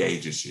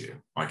engages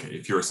you. Like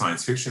if you're a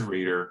science fiction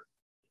reader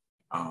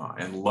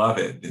and love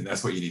it, then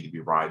that's what you need to be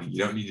writing. You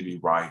don't need to be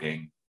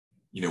writing,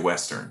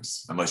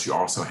 Westerns, unless you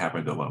also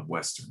happen to love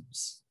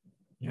Westerns.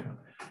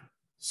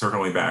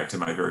 Circling back to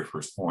my very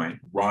first point,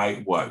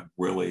 write what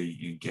really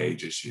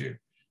engages you.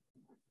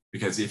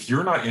 Because if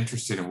you're not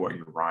interested in what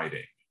you're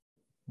writing,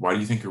 why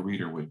do you think a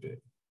reader would be?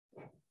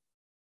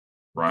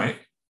 Right?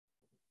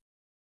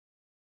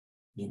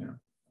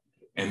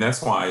 And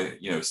that's why,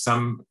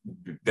 some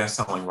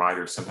best-selling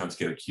writers sometimes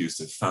get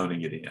accused of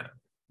phoning it in.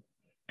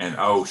 And,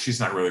 oh, she's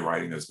not really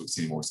writing those books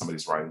anymore.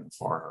 Somebody's writing them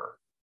for her.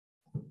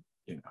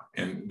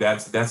 And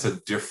that's a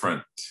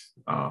different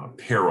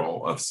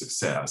peril of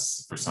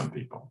success for some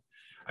people.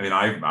 I mean,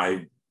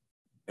 I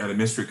at a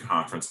mystery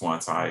conference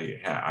once,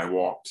 I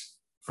walked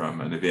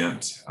from an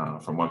event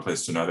from one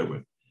place to another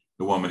with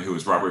the woman who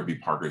was Robert B.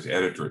 Parker's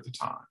editor at the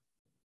time.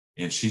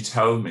 And she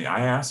told me,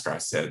 I asked her, I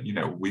said,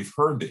 we've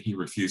heard that he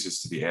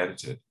refuses to be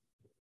edited.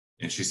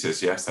 And she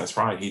says, yes, that's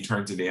right. He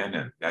turns it in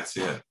and that's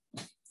it.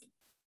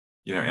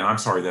 And I'm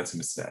sorry, that's a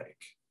mistake.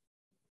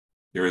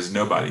 There is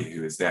nobody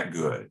who is that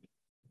good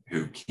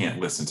who can't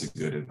listen to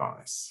good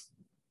advice.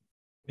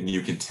 And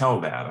you can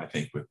tell that, I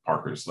think, with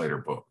Parker's later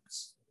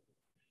books.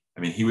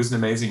 I mean, he was an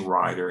amazing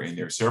writer, and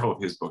there are several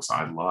of his books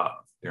I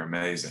love. They're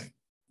amazing.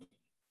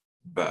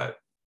 But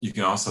you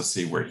can also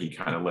see where he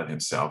kind of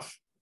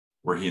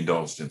where he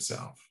indulged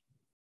himself.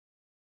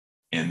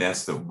 And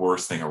that's the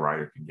worst thing a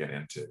writer can get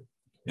into,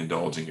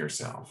 indulging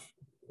yourself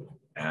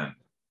and,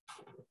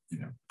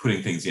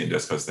 putting things in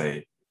just because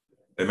they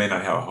may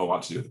not have a whole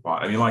lot to do with the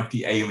plot. I mean, like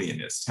The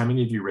Alienist. How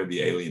many of you read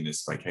The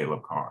Alienist by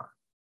Caleb Carr?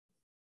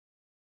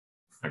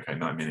 Okay,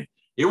 not many.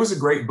 It was a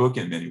great book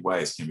in many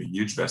ways. It became a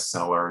huge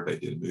bestseller. They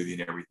did a movie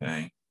and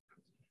everything.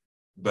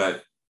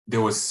 But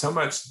there was so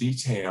much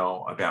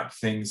detail about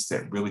things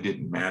that really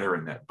didn't matter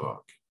in that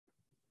book.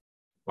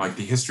 Like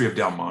the history of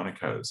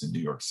Delmonico's in New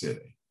York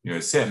City.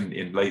 It's set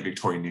in late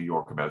Victorian New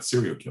York about a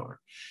serial killer.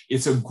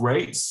 It's a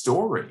great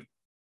story,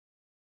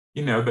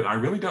 but I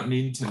really don't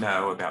need to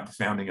know about the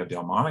founding of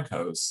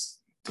Delmonico's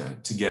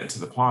to get to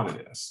the plot of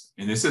this.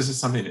 And this is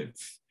something that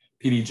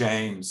P.D.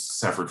 James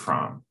suffered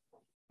from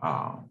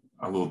a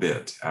little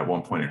bit at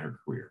one point in her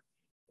career,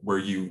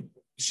 where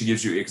she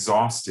gives you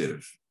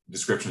exhaustive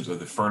descriptions of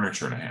the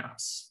furniture in a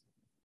house.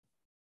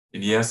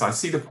 And yes, I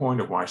see the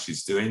point of why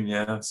she's doing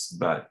this,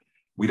 but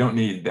we don't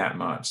need that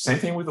much. Same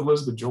thing with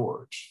Elizabeth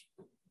George,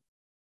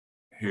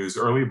 whose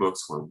early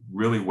books were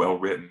really well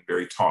written,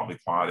 very tautly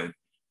plotted.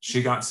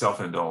 She got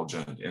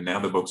self-indulgent, and now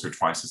the books are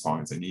twice as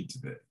long as they need to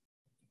be.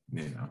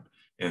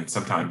 And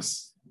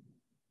sometimes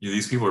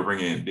these people are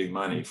bringing in big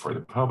money for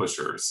the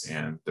publishers,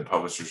 and the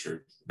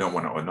publishers don't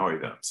want to annoy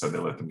them, so they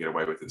let them get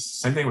away with this.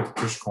 Same thing with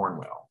Trish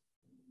Cornwell.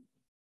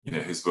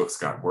 His books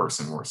got worse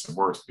and worse and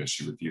worse because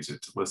she refused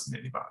to listen to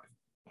anybody.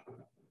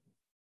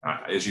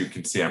 As you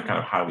can see, I'm kind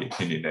of highly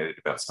opinionated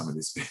about some of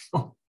these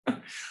people.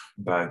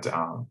 But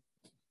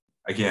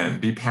again,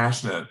 be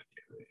passionately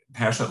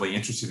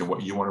interested in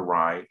what you want to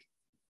write.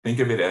 Think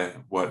of it as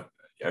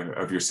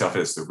of yourself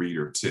as the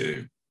reader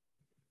too.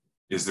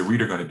 Is the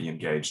reader going to be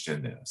engaged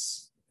in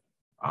this?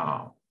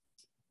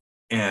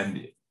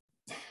 And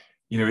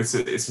it's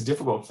a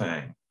difficult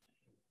thing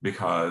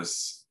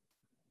because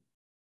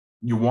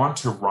you want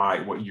to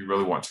write what you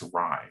really want to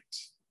write.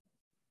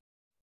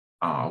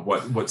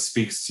 What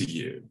speaks to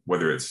you,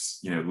 whether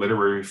it's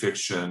literary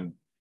fiction,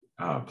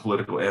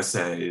 political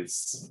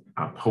essays,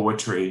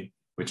 poetry,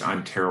 which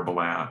I'm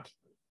terrible at.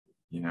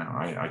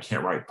 I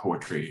can't write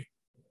poetry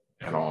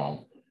at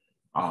all.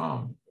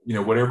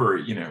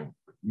 Whatever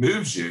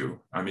moves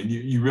you. I mean,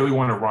 you really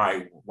want to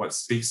write what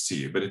speaks to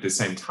you, but at the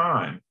same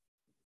time,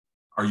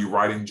 are you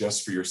writing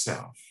just for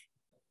yourself?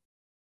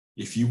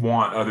 If you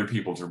want other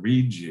people to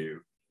read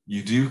you,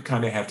 you do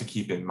kind of have to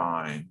keep in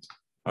mind,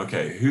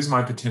 okay, who's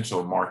my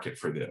potential market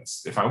for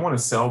this? If I want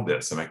to sell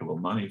this and make a little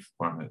money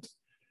from it,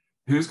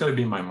 who's going to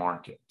be my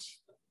market?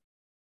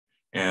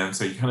 And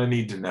so you kind of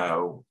need to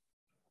know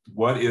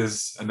what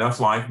is enough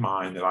like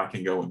mine that I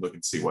can go and look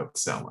and see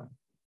what's selling.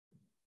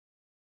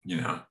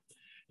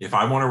 If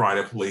I want to write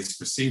a police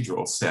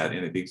procedural set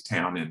in a big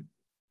town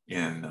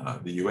in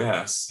the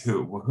US,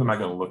 who am I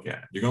going to look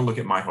at? You're going to look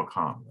at Michael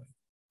Conley,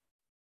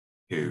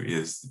 who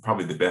is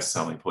probably the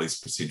best-selling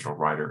police procedural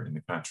writer in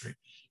the country.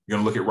 You're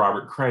going to look at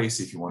Robert Crace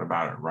if you want to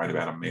write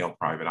about a male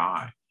private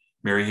eye.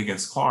 Mary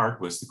Higgins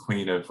Clark was the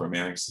queen of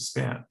romantic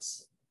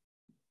suspense,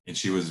 and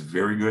she was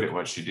very good at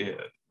what she did.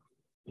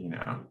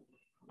 And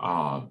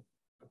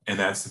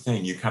that's the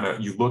thing.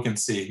 You look and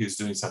see who's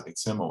doing something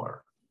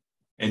similar,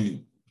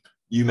 and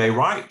you may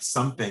write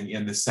something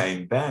in the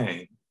same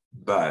vein,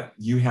 but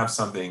you have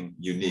something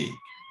unique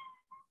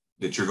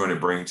that you're going to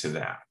bring to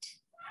that.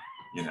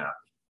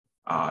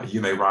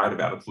 You may write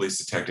about a police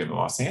detective in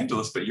Los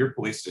Angeles, but your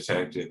police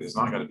detective is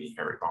not going to be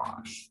Harry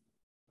Bosch.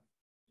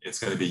 It's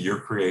going to be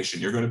your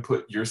creation. You're going to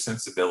put your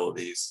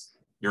sensibilities,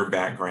 your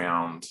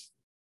background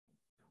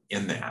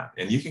in that.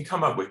 And you can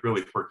come up with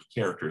really quirky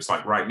characters.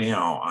 Like right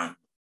now, I'm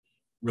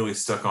really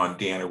stuck on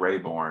Deanna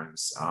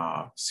Raybourne's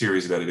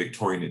series about a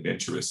Victorian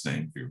adventuress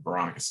named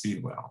Veronica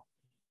Speedwell.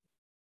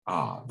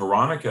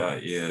 Veronica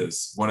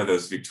is one of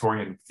those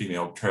Victorian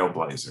female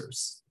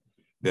trailblazers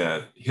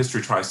that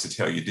history tries to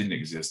tell you didn't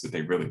exist, that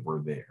they really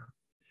were there.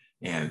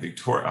 And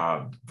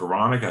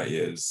Veronica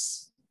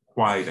is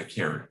quite a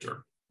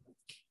character.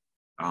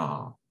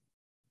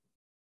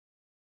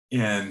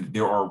 And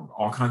there are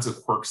all kinds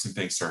of quirks and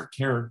things to her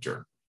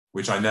character,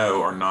 which I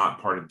know are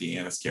not part of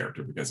Deanna's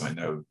character because I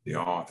know the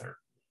author.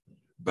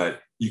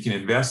 But you can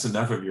invest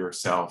enough of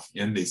yourself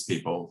in these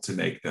people to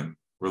make them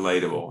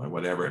relatable and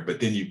whatever, but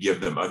then you give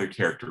them other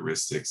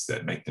characteristics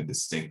that make them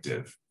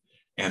distinctive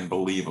and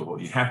believable.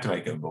 You have to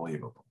make them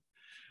believable.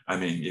 I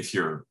mean, if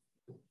your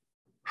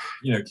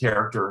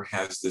character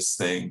has this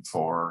thing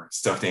for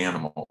stuffed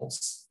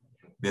animals,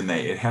 then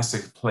it has to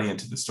play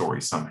into the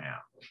story somehow.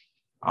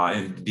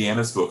 In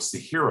Deanna's books, the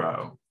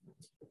hero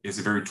is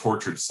a very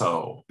tortured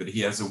soul, but he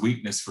has a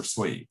weakness for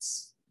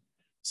sweets.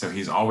 So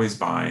he's always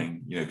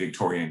buying,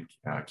 Victorian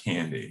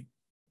candy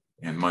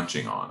and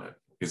munching on it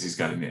because he's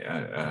got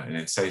an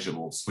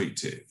insatiable sweet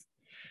tooth.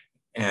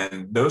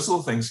 And those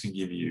little things can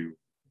give you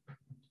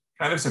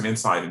kind of some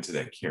insight into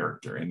that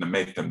character and to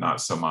make them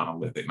not so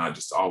monolithic, not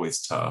just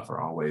always tough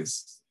or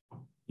always,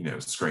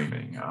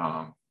 screaming.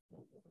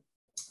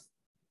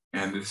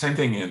 And the same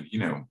thing in,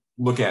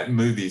 look at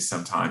movies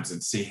sometimes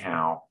and see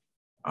how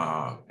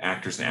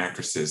actors and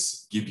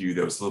actresses give you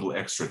those little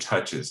extra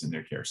touches in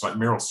their characters. Like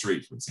Meryl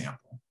Streep, for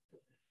example.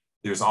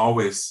 There's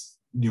always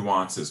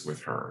nuances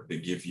with her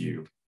that give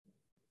you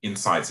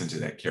insights into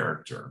that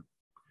character.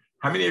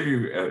 How many of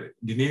you,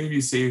 did any of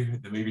you see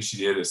the movie she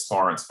did as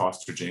Florence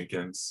Foster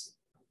Jenkins?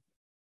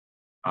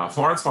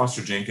 Florence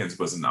Foster Jenkins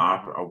was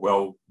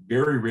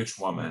very rich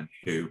woman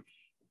who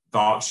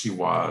thought she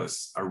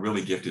was a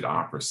really gifted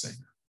opera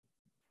singer.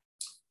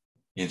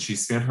 And she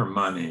spent her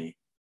money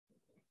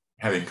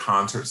having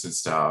concerts and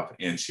stuff,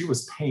 and she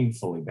was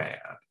painfully bad.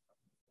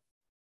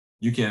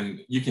 You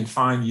can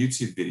find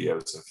YouTube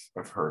videos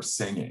of her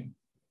singing,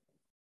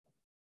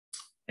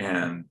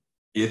 and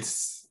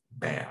it's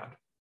bad.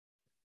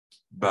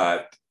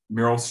 But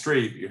Meryl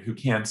Streep, who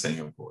can sing,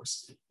 of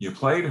course, you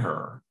played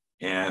her,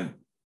 and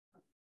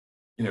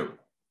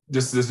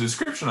just this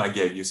description I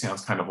gave you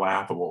sounds kind of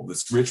laughable.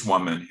 This rich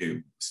woman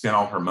who spent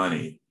all her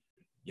money,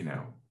 in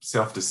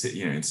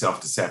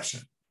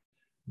self-deception.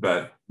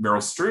 But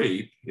Meryl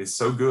Streep is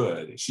so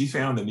good. She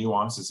found the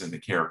nuances in the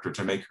character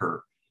to make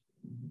her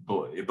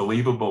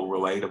believable,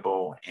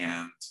 relatable,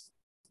 and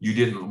you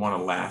didn't want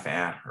to laugh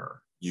at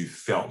her. You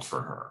felt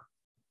for her.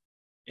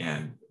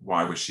 And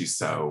why was she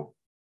so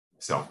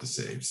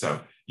self-deceived?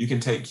 So you can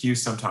take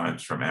cues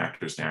sometimes from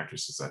actors and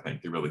actresses, I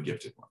think, the really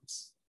gifted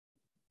ones.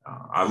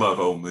 I love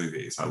old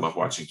movies. I love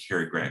watching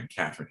Cary Grant and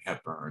Katharine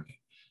Hepburn,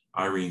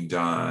 Irene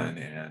Dunne,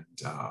 and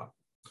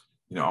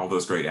all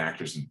those great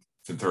actors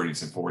from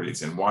 30s and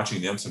 40s, and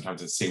watching them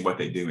sometimes and seeing what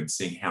they do and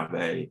seeing how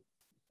they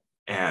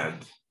add,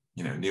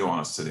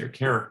 nuance to their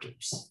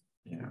characters.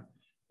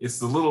 It's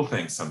the little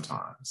things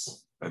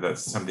sometimes.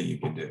 That's something you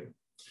can do.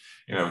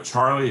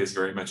 Charlie is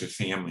very much a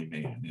family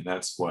man, and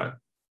that's what,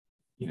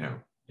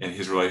 in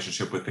his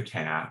relationship with the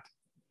cat,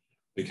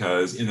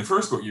 because in the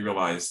first book, you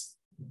realize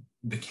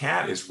the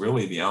cat is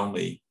really the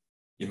only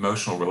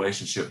emotional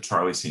relationship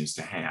Charlie seems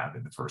to have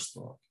in the first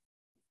book.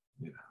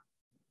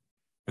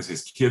 Because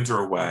his kids are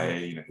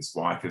away, his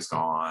wife is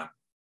gone.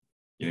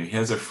 He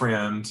has a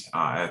friend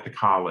at the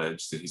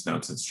college that he's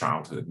known since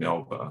childhood,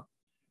 Melba,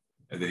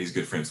 that he's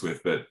good friends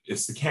with, but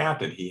it's the cat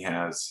that he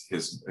has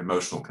his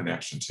emotional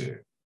connection to.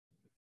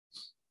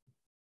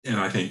 And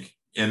I think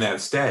in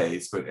that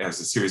stays, but as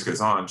the series goes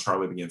on,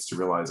 Charlie begins to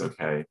realize,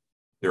 okay,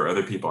 there are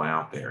other people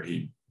out there.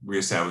 He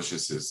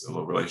reestablishes his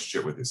little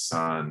relationship with his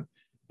son.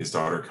 His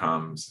daughter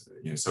comes,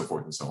 so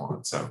forth and so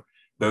on. So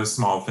those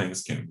small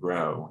things can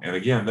grow. And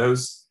again,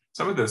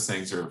 some of those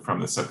things are from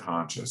the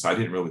subconscious. I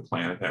didn't really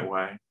plan it that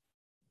way,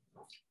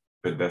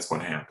 but that's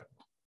what happened.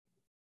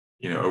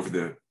 Over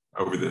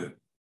the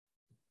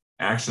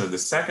action of the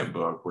second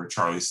book, where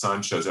Charlie's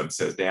son shows up and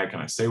says, "Dad, can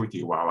I stay with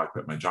you while I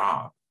quit my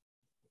job?"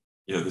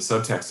 The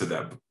subtext of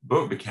that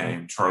book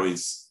became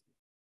Charlie's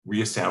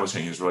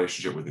reestablishing his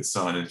relationship with his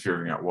son and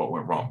figuring out what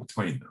went wrong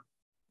between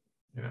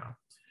them.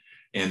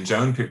 And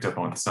Joan picked up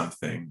on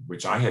something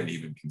which I hadn't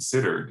even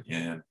considered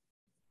in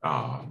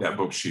that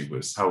book she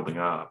was holding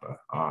up,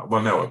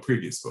 a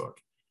previous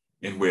book,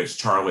 in which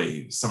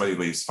somebody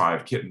leaves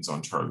 5 kittens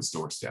on Charlie's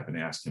doorstep and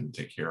asks him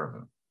to take care of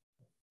them.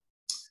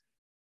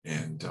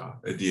 And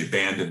the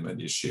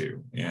abandonment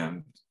issue.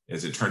 And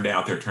as it turned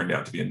out, there turned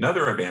out to be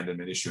another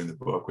abandonment issue in the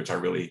book, which I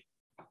really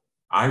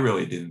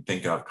didn't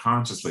think of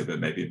consciously, but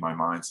maybe my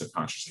mind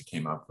subconsciously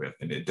came up with,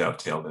 and it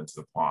dovetailed into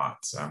the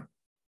plot. So,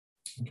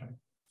 okay.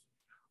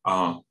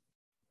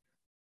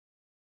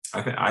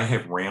 I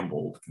have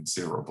rambled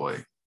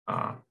considerably.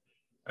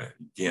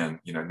 Again,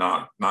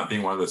 not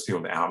being one of those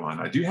people to outline.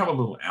 I do have a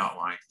little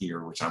outline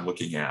here, which I'm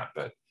looking at,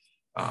 but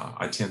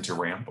I tend to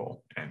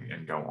ramble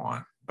and go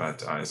on.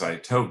 But as I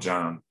told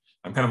Joan,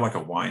 I'm kind of like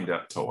a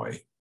wind-up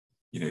toy.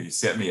 You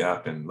set me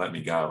up and let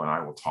me go, and I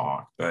will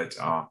talk. But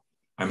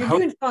you're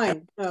doing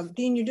fine,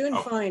 Dean. You're doing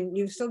fine.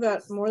 You've still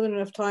got more than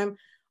enough time.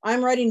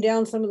 I'm writing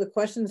down some of the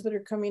questions that are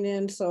coming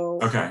in, so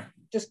okay.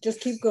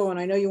 Just keep going.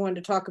 I know you wanted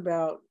to talk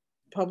about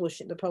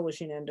the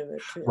publishing end of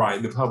it too.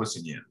 Right, the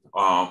publishing end.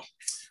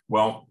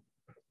 Well,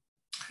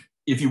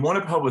 if you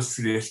want to publish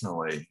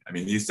traditionally, I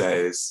mean, these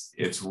days,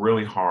 it's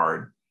really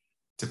hard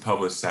to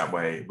publish that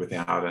way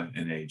without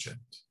an agent.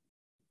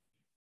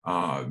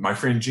 My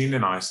friend Gina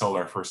and I sold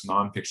our first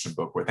nonfiction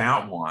book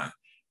without one,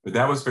 but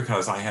that was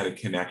because I had a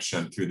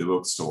connection through the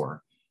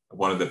bookstore.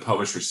 One of the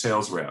publisher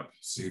sales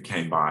reps who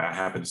came by, I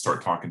happened to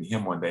start talking to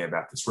him one day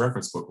about this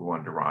reference book we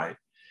wanted to write.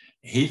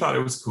 He thought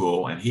it was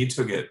cool, and he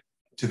took it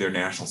to their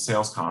national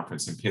sales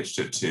conference and pitched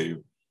it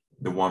to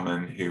the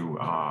woman who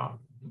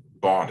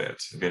bought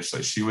it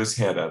eventually. She was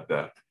head of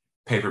the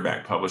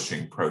paperback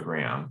publishing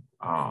program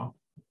at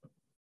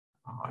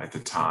the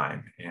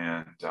time,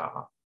 and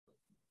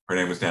her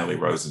name was Natalie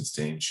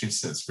Rosenstein.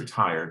 She's since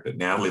retired, but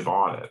Natalie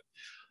bought it.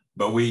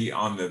 But we,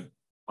 on the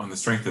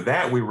strength of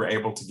that, we were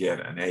able to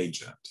get an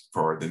agent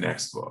for the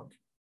next book,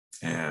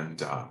 and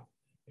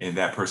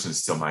that person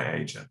is still my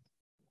agent.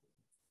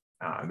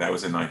 That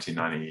was in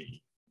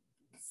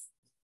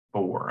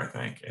 1994, I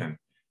think, and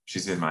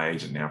she's been my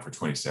agent now for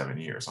 27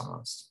 years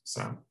almost.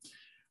 So,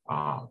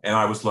 and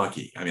I was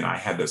lucky. I mean, I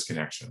had those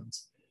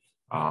connections.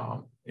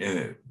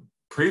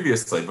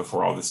 Previously,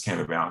 before all this came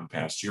about in the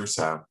past year or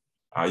so,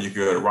 you could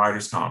go to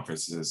writers'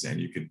 conferences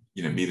and you could,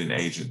 meet an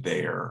agent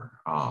there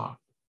or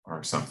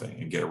something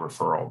and get a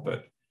referral.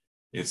 But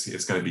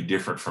it's going to be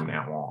different from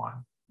now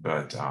on.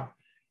 But to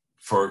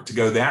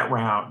go that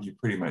route, you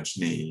pretty much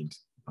need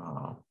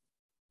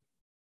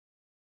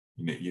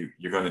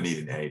you're going to need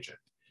an agent.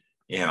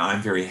 And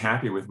I'm very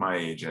happy with my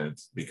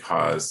agent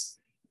because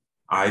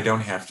I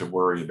don't have to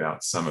worry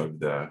about some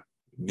of the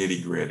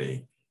nitty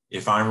gritty.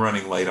 If I'm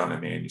running late on a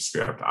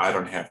manuscript, I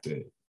don't have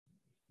to,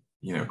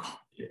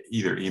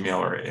 either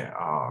email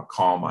or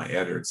call my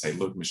editor and say,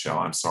 look, Michelle,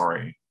 I'm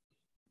sorry.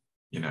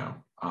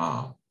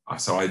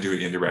 So I do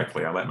it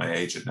indirectly. I let my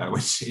agent know,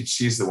 and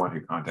she's the one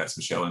who contacts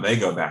Michelle, and they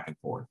go back and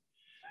forth.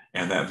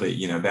 And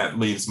that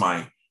leaves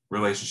my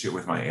relationship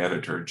with my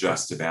editor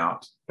just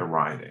about the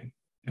writing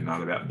and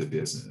not about the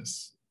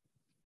business.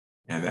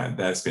 And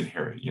that's been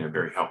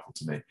very helpful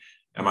to me.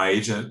 And my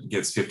agent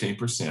gets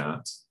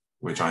 15%,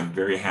 which I'm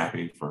very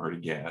happy for her to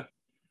get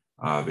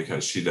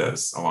because she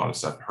does a lot of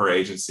stuff. Her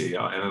agency,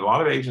 and a lot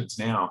of agents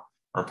now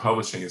are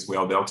publishing as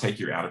well. They'll take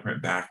your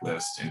out-of-print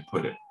backlist and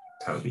put it,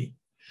 Toby.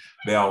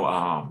 They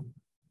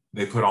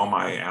put all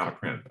my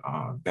out-of-print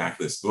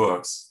backlist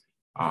books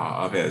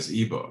up as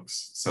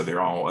ebooks. So they're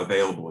all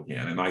available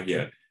again. And I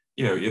get,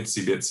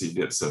 itsy bitsy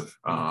bits of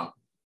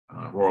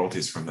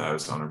royalties from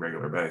those on a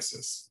regular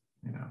basis,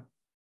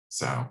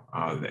 So,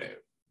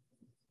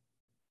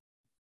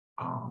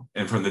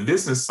 and from the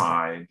business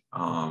side,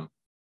 I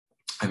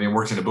mean,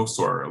 worked in a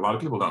bookstore. A lot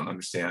of people don't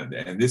understand,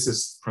 and this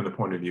is from the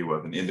point of view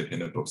of an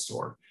independent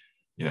bookstore,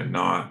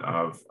 not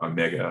of a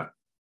mega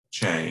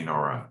chain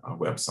or a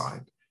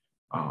website.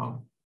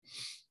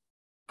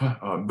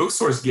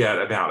 Bookstores get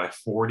about a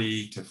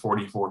 40 to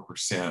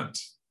 44%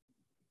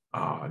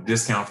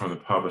 discount from the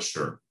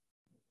publisher,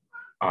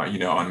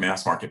 on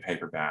mass market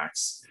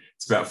paperbacks.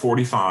 It's about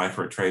 45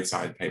 for a trade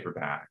side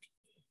paperback.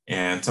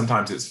 And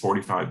sometimes it's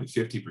 45 to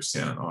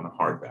 50% on a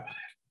hardback,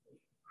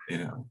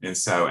 And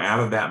so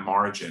out of that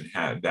margin,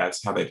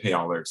 that's how they pay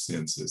all their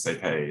expenses. They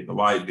pay the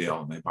light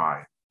bill, and they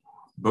buy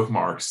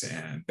bookmarks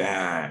and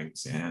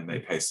bags, and they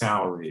pay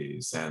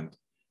salaries, and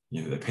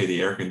they pay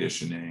the air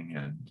conditioning,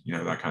 and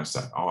that kind of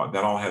stuff.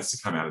 That all has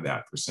to come out of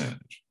that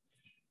percentage.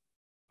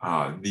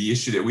 The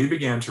issue that we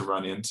began to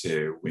run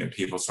into when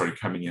people started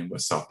coming in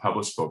with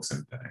self-published books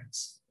and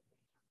things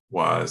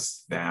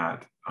was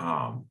that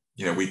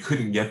we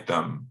couldn't get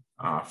them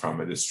from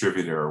a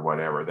distributor or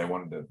whatever. They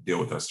wanted to deal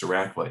with us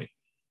directly.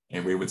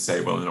 And we would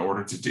say, well, in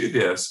order to do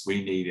this,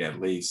 we need at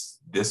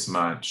least this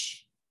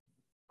much,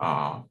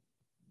 for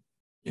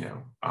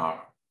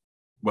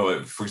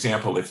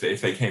example, if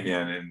they came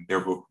in and their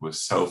book was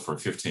sold for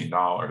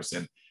 $15,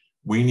 and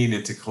we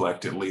needed to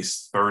collect at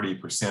least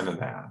 30% of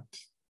that,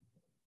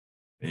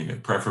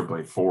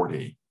 preferably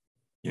 40,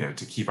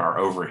 to keep our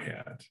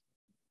overhead.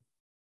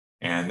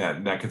 And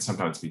that can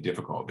sometimes be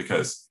difficult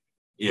because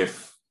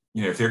if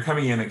they're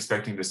coming in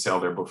expecting to sell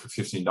their book for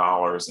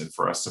 $15 and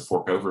for us to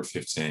fork over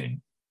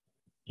 15,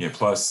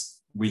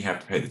 plus we have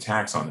to pay the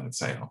tax on that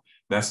sale,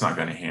 that's not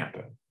going to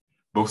happen.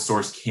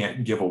 Bookstores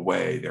can't give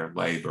away their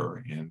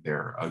labor and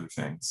their other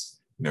things,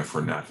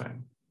 for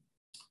nothing.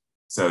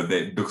 So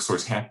the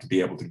bookstores have to be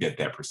able to get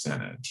that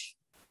percentage.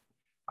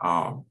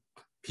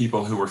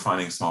 People who were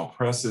finding small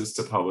presses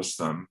to publish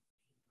them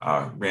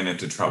ran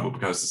into trouble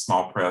because the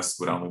small press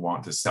would only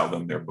want to sell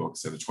them their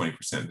books at a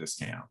 20%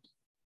 discount.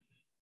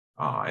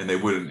 And they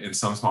wouldn't, and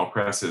some small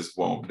presses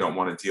don't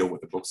want to deal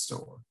with the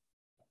bookstore.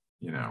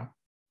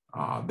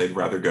 They'd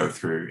rather go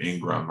through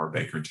Ingram or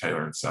Baker and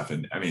Taylor and stuff.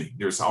 And I mean,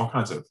 there's all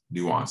kinds of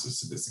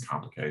nuances to this and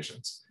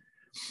complications.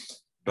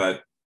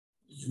 But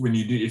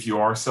if you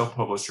are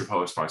self-published or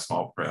published by a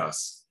small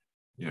press,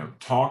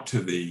 talk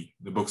to the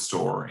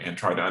bookstore and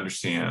try to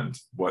understand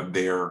what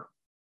their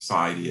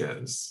side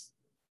is.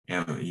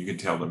 And you can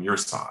tell them your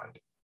side,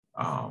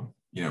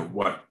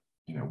 what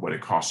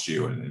it costs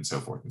you and so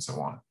forth and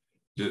so on.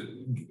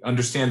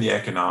 understand the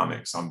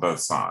economics on both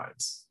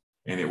sides,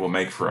 and it will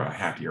make for a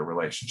happier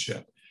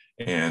relationship.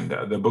 And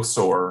the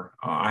bookstore,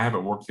 I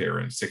haven't worked there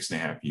in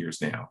 6.5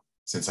 years now,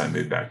 since I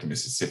moved back to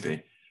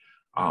Mississippi.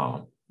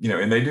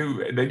 And they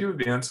do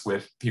events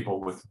with people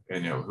with,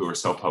 who are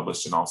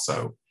self-published, and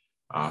also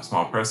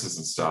small presses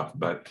and stuff,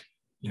 but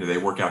they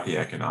work out the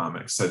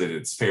economics so that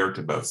it's fair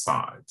to both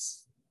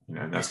sides,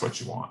 and that's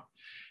what you want.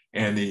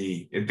 And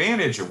the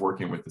advantage of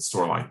working with a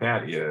store like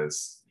that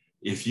is,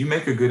 if you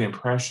make a good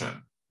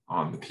impression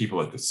on the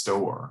people at the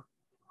store,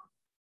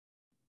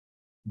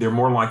 they're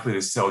more likely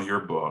to sell your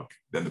book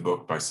than the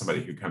book by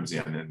somebody who comes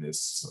in and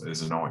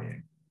is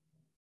annoying,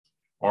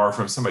 or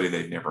from somebody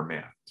they've never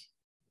met,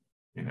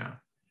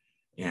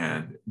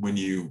 And when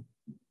you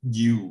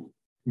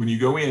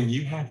go in,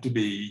 you have to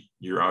be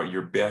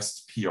your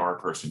best PR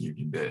person you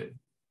can be.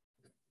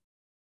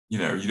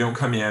 You don't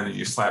come in and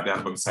you slap down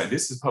a book and say,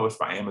 "This is published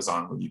by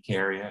Amazon, will you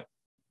carry it?"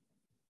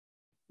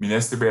 I mean,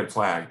 that's the red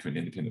flag to an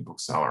independent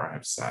bookseller, I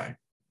have to say.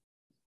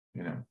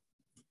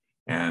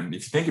 And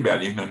if you think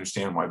about it, you can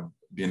understand why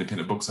the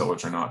independent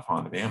booksellers are not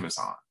fond of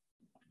Amazon,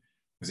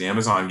 because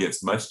Amazon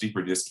gets much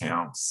deeper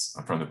discounts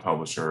from the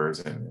publishers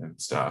and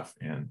stuff,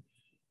 and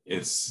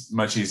it's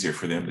much easier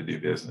for them to do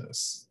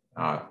business.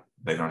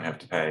 They don't have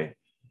to pay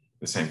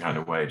the same kind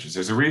of wages.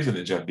 There's a reason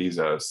that Jeff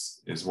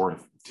Bezos is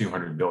worth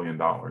 $200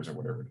 billion or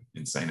whatever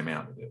insane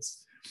amount it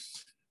is.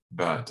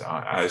 But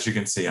as you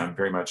can see, I'm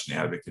very much an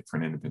advocate for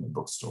an independent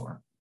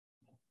bookstore.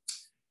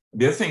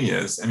 The other thing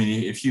is, I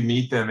mean, if you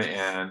meet them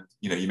and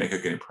you make a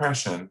good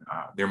impression,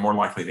 they're more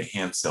likely to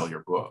hand sell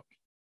your book.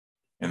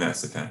 And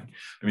that's the thing.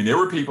 I mean, there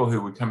were people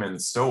who would come in the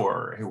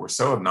store who were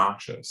so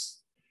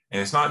obnoxious.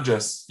 And it's not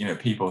just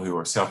people who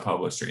are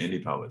self-published or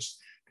indie published,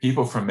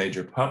 people from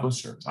major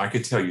publishers. I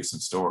could tell you some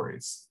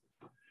stories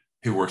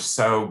who were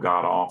so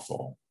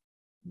god-awful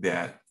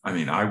that, I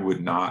mean, I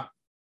would not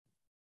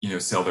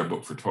sell their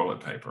book for toilet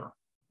paper.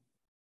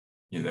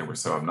 They were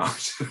so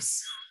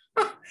obnoxious.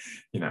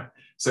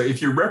 So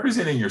if you're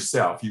representing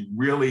yourself, you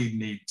really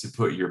need to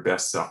put your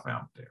best self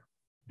out there.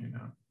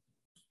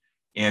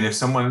 And if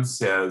someone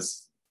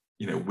says,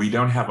 we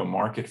don't have a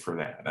market for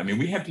that. I mean,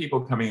 we have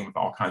people coming in with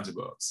all kinds of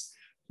books.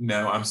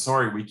 No, I'm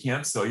sorry, we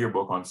can't sell your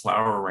book on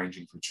flower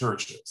arranging for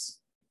churches.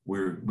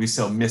 We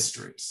sell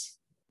mysteries.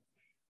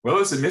 Well,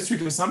 it's a mystery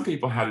to some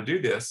people how to do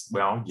this.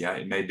 Well, yeah,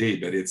 it may be,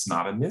 but it's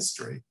not a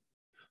mystery.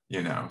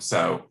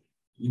 So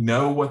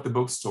what the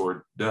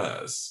bookstore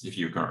does if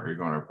you're going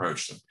to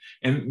approach them.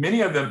 And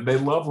many of them, they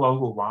love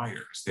local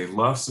writers. They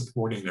love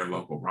supporting their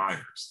local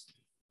writers.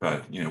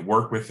 But,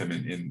 work with them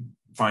and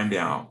find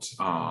out,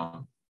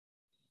 find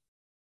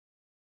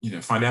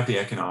out the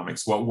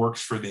economics, what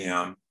works for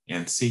them,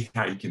 and see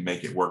how you can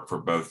make it work for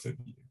both of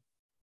you.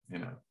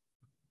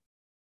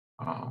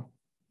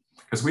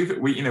 Because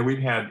we've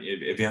had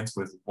events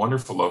with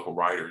wonderful local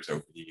writers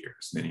over the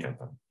years, many of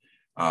them.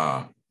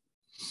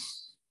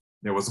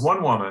 There was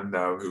one woman,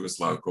 though, who was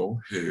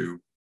local,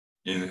 who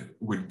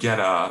would get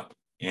up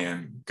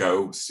and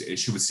go.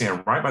 She would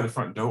stand right by the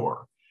front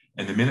door.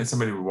 And the minute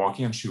somebody would walk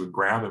in, she would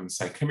grab them and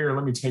say, "Come here,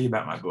 let me tell you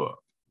about my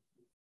book."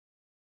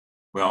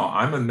 Well,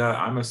 I'm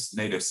a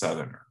native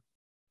Southerner.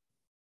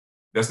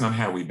 That's not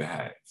how we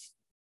behave.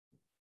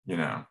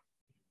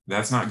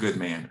 That's not good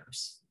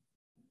manners.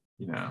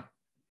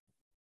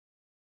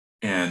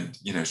 And,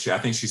 I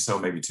think she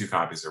sold maybe 2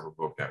 copies of her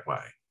book that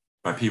way,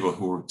 by people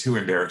who were too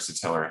embarrassed to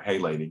tell her, "Hey,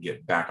 lady,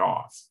 back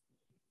off."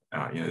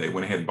 They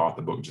went ahead and bought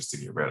the book just to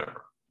get rid of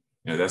her.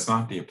 That's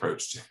not the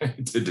approach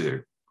to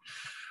do.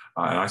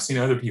 And I've seen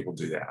other people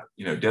do that.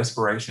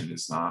 Desperation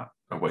is not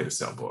a way to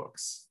sell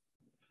books.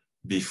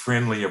 Be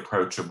friendly,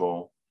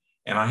 approachable.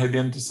 And I have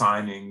been to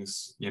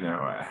signings,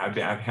 I've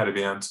had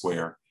events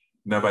where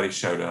nobody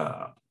showed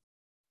up,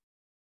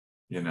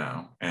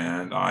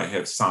 and I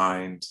have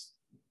signed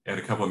at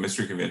a couple of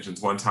mystery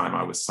conventions. One time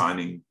I was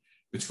signing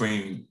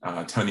between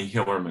Tony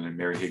Hillerman and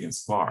Mary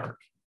Higgins Clark.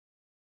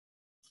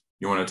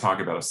 You want to talk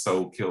about a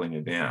soul-killing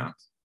event.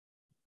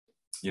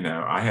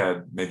 I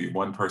had maybe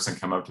one person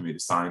come up to me to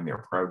sign their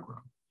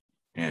program,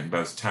 and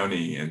both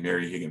Tony and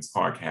Mary Higgins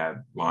Clark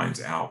had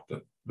lines out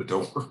the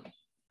door.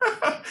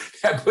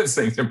 That puts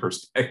things in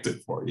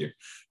perspective for you.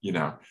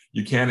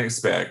 You can't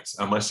expect,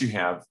 unless you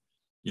have,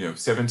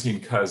 17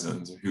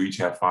 cousins who each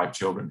have 5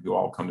 children who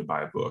all come to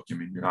buy a book. I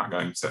mean, you're not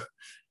going to,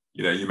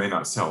 you may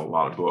not sell a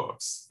lot of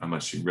books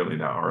unless you really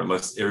know, or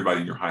unless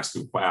everybody in your high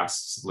school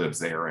class lives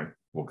there and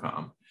will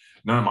come.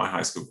 None of my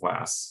high school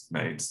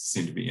classmates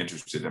seem to be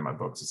interested in my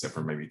books, except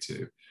for maybe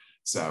 2.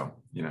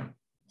 So, and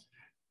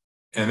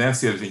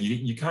that's the other thing.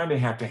 You kind of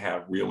have to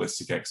have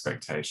realistic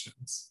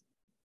expectations.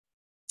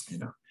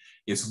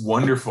 It's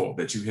wonderful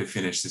that you have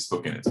finished this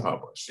book and it's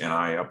published, and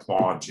I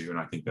applaud you, and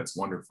I think that's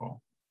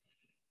wonderful.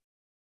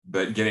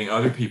 But getting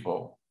other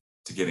people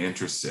to get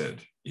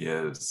interested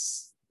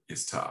is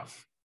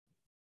tough.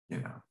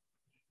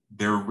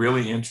 They're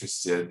really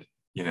interested.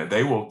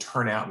 They will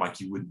turn out like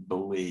you wouldn't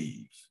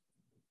believe,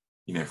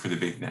 for the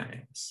big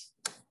names.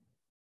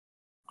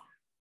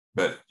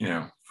 But,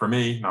 For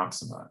me, not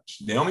so much.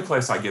 The only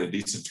place I get a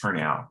decent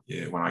turnout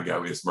when I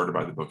go is Murder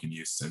by the Book in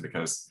Houston,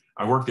 because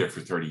I worked there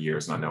for 30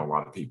 years and I know a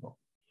lot of people,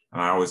 and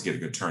I always get a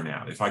good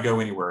turnout. If I go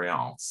anywhere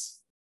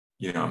else,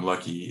 you know, I'm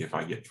lucky if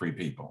I get 3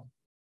 people,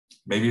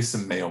 maybe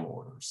some mail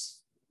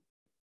orders,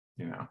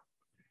 you know,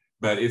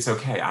 but it's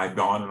okay. I've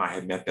gone and I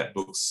have met that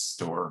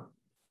bookstore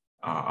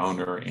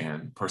owner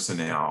and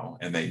personnel,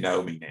 and they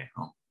know me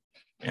now.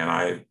 And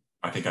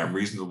I think I'm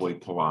reasonably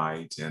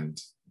polite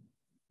and,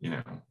 you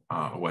know,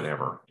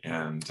 whatever.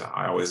 And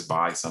I always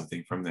buy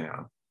something from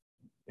them,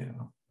 you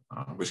know,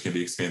 which can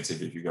be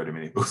expensive if you go to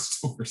many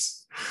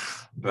bookstores.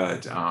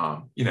 But,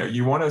 you know,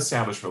 you want to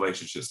establish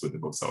relationships with the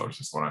booksellers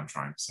is what I'm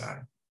trying to say.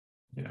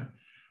 You know,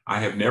 I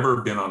have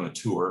never been on a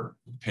tour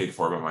paid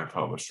for by my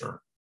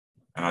publisher,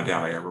 and I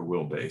doubt I ever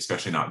will be,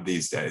 especially not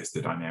these days.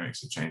 The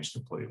dynamics have changed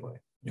completely.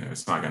 You know,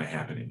 it's not going to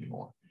happen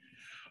anymore.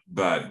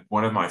 But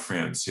one of my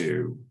friends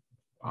who,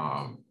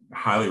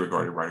 highly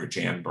regarded writer,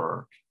 Jan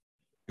Burke,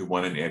 who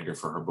won an Edgar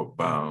for her book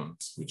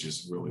Bones, which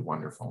is really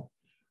wonderful.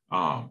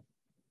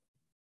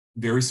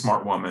 Very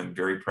smart woman,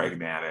 very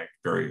pragmatic,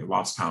 very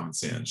lots of common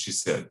sense. She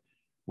said,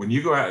 when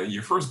you go out,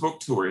 your first book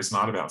tour is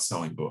not about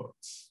selling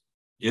books.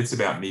 It's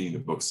about meeting the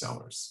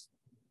booksellers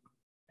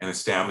and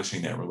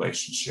establishing that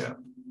relationship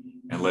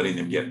and letting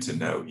them get to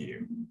know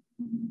you,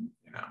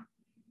 you know.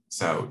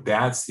 So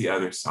that's the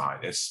other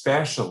side,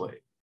 especially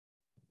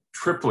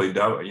triply,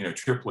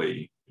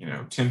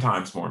 10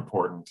 times more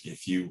important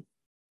if you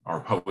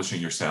are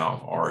publishing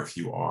yourself or if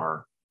you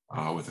are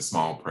with a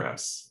small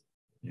press,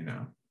 you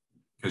know,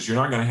 because you're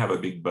not going to have a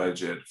big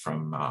budget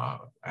from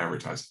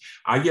advertising.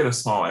 I get a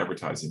small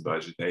advertising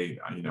budget. They,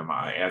 you know,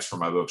 my ads for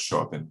my books show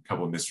up in a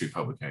couple of mystery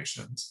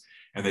publications,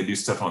 and they do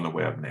stuff on the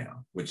web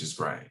now, which is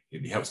great.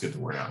 It helps get the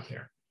word out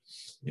there,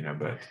 you know,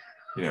 but,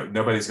 you know,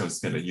 nobody's going to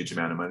spend a huge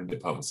amount of money to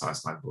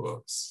publicize my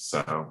books.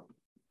 So,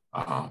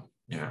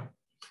 you know,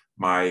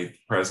 my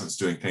presence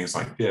doing things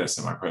like this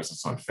and my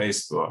presence on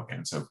Facebook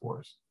and so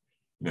forth,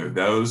 you know,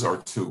 those are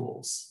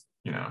tools,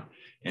 you know.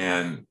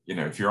 And, you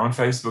know, if you're on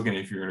Facebook and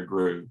if you're in a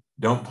group,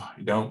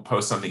 don't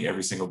post something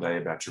every single day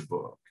about your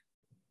book,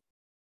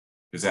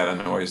 because that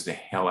annoys the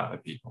hell out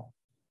of people.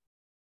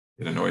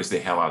 It annoys the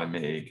hell out of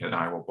me, and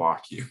I will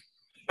block you.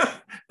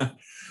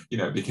 You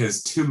know,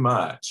 because too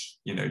much,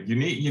 you know, you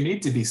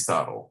need to be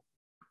subtle,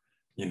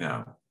 you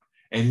know,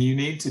 and you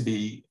need to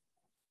be,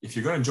 if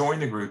you're going to join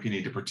the group, you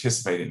need to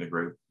participate in the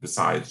group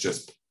besides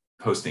just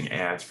posting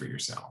ads for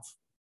yourself.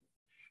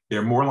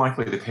 They're more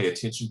likely to pay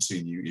attention to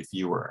you if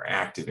you are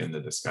active in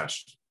the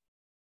discussion.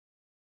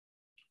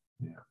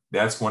 Yeah,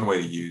 that's one way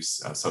to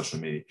use social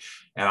media.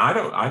 And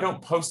I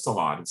don't post a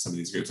lot in some of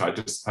these groups. I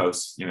just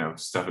post, you know,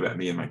 stuff about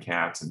me and my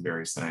cats and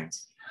various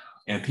things.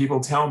 And people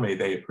tell me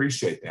they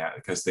appreciate that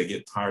because they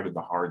get tired of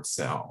the hard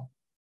sell.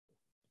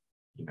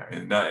 You know,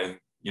 and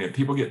you know,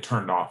 people get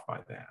turned off by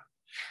that.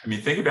 I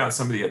mean, think about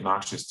some of the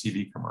obnoxious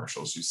TV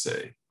commercials you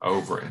see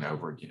over and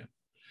over again.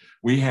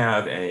 We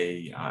have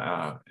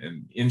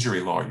an injury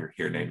lawyer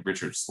here named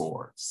Richard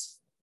Swartz,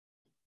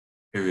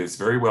 who is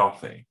very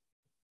wealthy.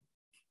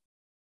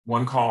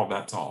 One call,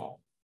 that's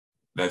all.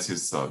 That's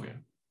his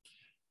slogan,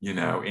 you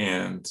know,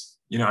 and,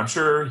 you know, I'm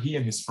sure he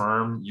and his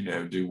firm, you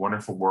know, do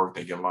wonderful work.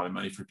 They get a lot of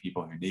money for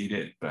people who need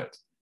it, but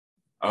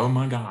oh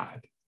my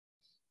God,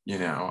 you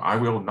know, I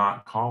will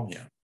not call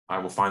him. I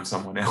will find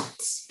someone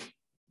else.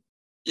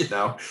 You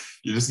know,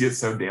 you just get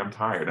so damn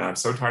tired. And I'm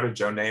so tired of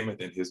Joe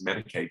Namath and his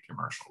Medicare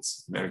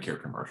commercials.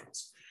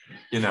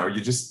 You know,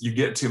 you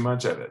get too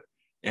much of it.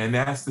 And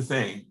that's the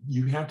thing.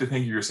 You have to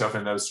think of yourself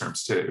in those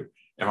terms too.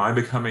 Am I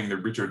becoming the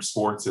Richard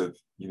Swartz of,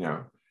 you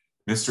know,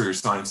 mystery or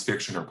science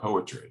fiction or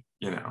poetry?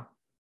 You know,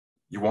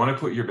 you want to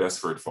put your best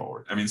foot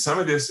forward. I mean, some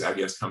of this, I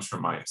guess, comes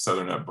from my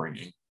Southern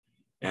upbringing,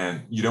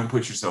 and you don't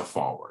put yourself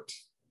forward.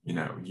 You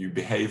know, you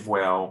behave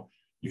well.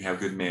 You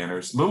have good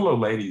manners. Little old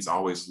ladies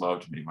always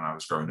loved me when I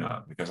was growing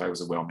up because I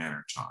was a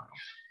well-mannered child.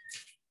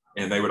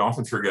 And they would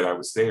often forget I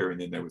was there, and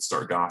then they would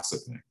start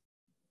gossiping.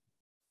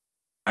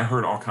 I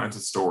heard all kinds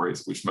of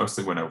stories, which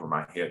mostly went over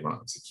my head when I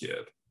was a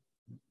kid,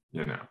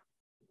 you know.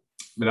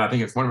 But I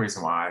think it's one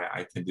reason why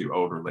I can do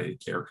older lady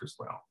characters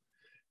well,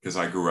 because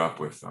I grew up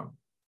with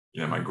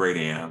you know, my great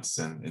aunts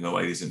and the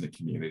ladies in the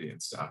community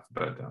and stuff,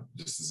 but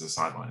just as a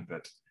sideline.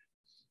 But,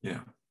 you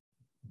know,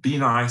 be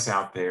nice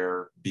out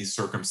there, be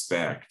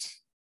circumspect.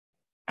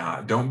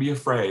 Don't be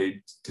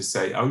afraid to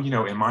say, oh, you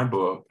know, in my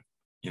book,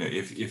 you know,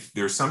 if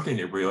there's something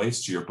that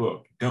relates to your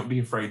book, don't be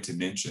afraid to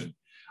mention,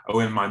 oh,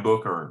 in my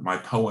book or my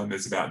poem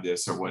is about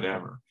this or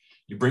whatever.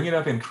 You bring it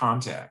up in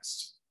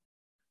context,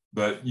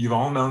 but you've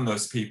all known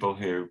those people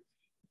who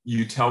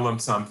you tell them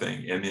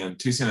something and then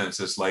 2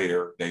 sentences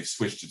later, they've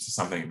switched it to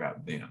something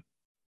about them.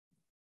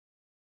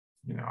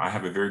 You know, I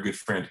have a very good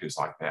friend who's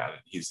like that.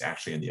 And he's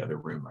actually in the other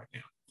room right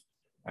now.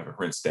 I have a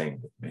friend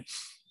staying with me.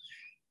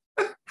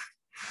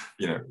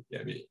 You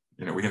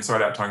know, we can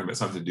start out talking about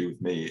something to do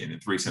with me, and in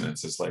 3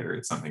 sentences later,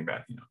 it's something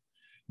about, you know,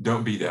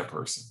 don't be that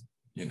person,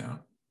 you know.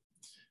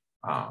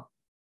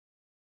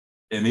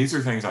 And these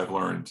are things I've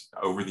learned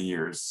over the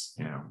years,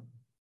 you know,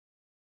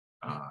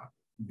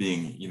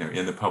 being, you know,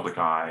 in the public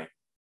eye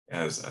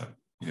as a,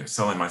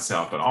 selling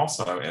myself, but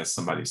also as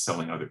somebody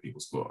selling other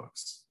people's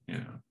books.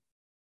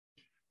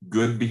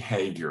 Good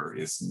behavior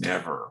is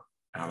never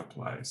out of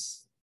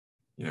place.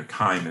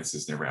 Kindness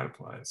is never out of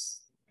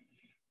place.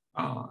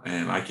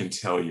 And I can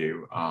tell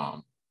you,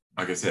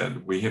 like I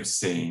said, we have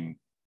seen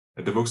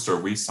at the bookstore,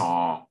 we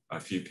saw a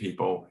few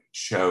people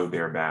show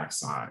their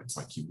backsides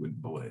like you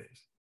wouldn't believe.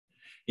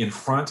 In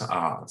front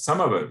of,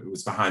 some of it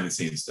was behind the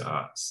scenes to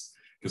us,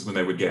 because when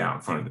they would get out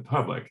in front of the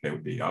public, they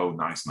would be, oh,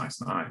 nice,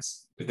 nice,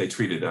 nice. But they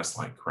treated us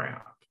like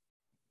crap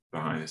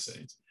behind the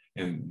scenes.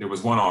 And there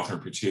was one author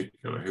in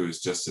particular who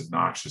was just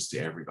obnoxious to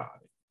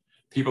everybody.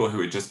 People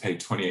who had just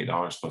paid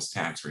 $28 plus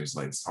tax for his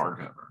latest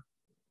hardcover.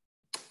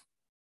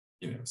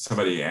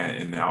 Somebody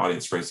in the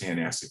audience raised a hand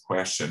and asked a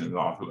question, and the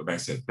author looked back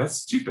and said, that's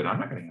stupid, I'm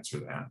not going to answer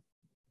that.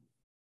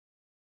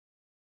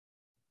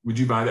 Would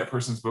you buy that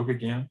person's book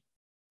again?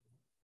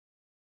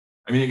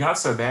 I mean, it got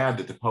so bad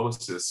that the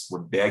publicists were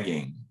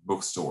begging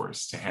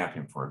bookstores to have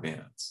him for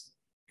events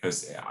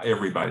because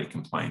everybody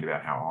complained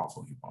about how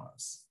awful he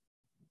was.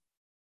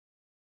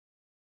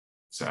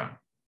 So,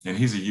 and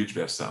he's a huge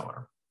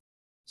bestseller.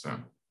 So,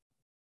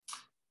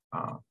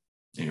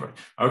 anyway,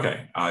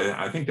 okay,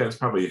 I think that's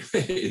probably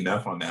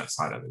enough on that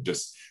side of it.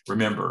 Just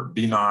remember,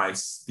 be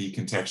nice, be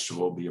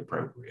contextual, be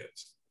appropriate,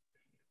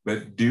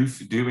 but do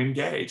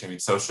engage. I mean,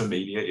 social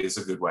media is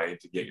a good way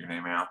to get your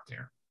name out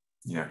there,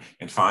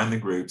 and find the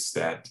groups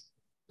that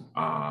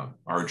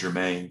are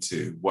germane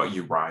to what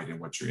you write and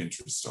what your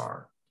interests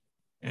are,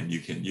 and you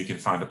can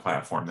find a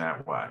platform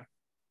that way.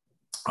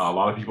 A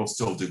lot of people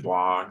still do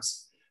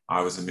blogs.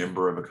 I was a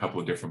member of a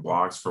couple of different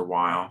blogs for a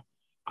while.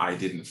 I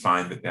didn't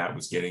find that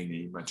was getting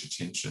me much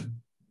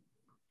attention.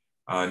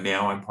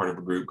 Now I'm part of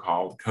a group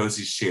called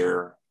Cozy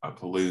Mystery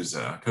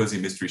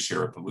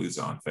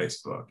Share-a-Palooza on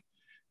Facebook.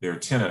 There are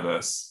 10 of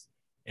us,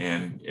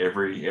 and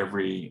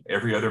every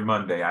other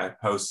Monday I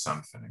post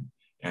something,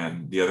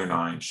 and the other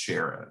 9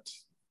 share it.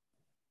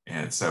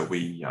 And so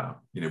we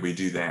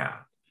do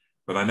that.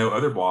 But I know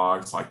other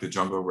blogs like the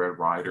Jungle Red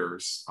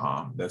Writers.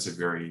 That's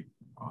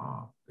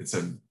it's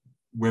a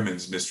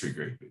women's mystery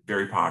group,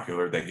 very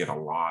popular. They get a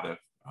lot of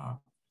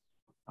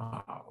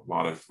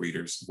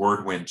readers.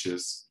 Word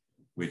Wenches,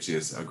 which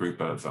is a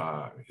group of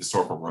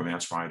historical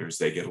romance writers,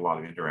 they get a lot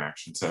of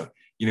interaction. So,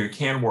 it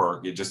can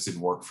work. It just didn't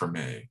work for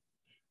me.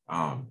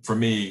 For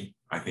me,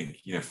 I think,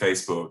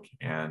 Facebook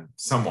and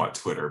somewhat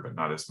Twitter, but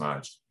not as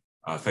much.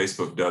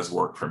 Facebook does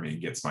work for me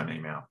and gets my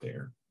name out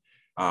there.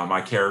 My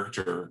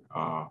character,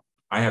 I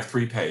have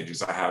 3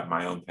 pages. I have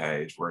my own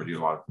page where I do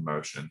a lot of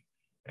promotion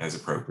as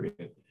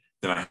appropriate.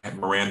 Then I have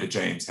Miranda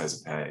James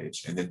has a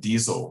page, and then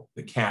Diesel,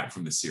 the cat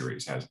from the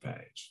series, has a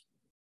page.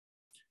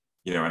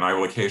 And I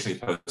will occasionally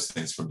post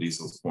things from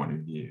Diesel's point of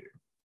view,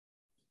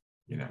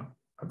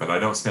 but I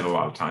don't spend a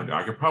lot of time there.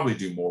 I could probably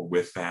do more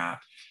with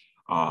that.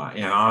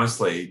 And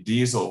honestly,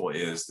 Diesel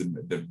is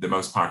the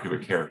most popular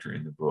character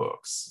in the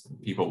books.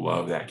 People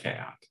love that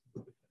cat,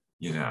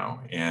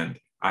 and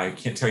I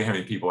can't tell you how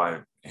many people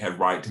I had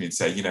write to me and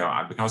say,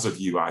 because of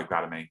you, I've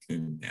got a Maine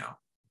Coon now,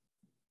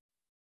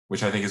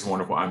 which I think is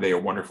wonderful. They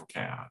are wonderful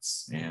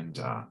cats. And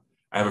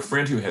I have a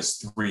friend who has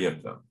 3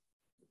 of them,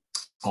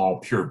 all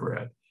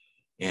purebred.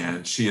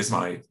 And she is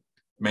my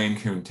Maine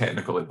Coon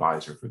technical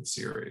advisor for the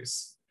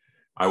series.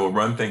 I will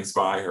run things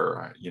by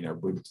her.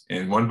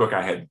 In one book,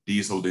 I had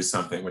Diesel do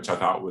something which I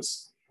thought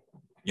was,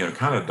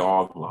 kind of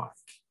dog-like.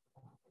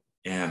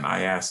 And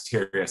I asked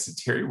Terry, I said,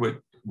 Terry,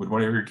 would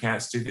one of your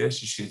cats do this?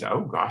 She said,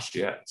 oh gosh,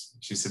 yes.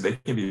 She said, they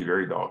can be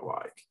very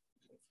dog-like.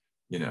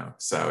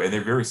 And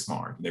they're very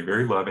smart, and they're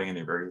very loving, and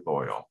they're very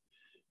loyal.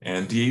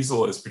 And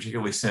Diesel is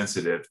particularly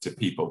sensitive to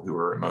people who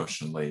are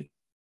emotionally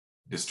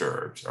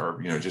disturbed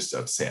or, just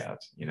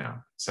upset,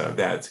 so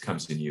that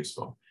comes in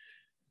useful.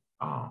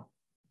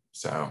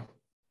 So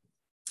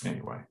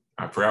anyway,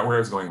 I forgot where I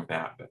was going with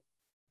that, but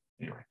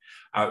anyway,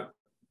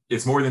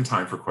 it's more than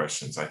time for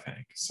questions, I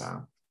think.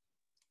 So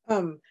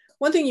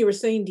one thing you were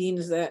saying, Dean,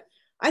 is that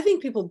I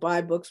think people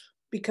buy books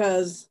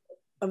because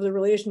of the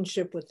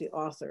relationship with the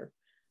author.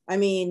 I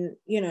mean,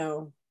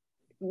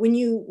 when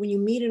you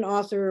meet an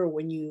author, or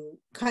when you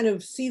kind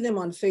of see them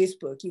on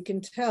Facebook, you can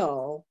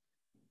tell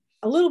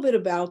a little bit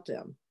about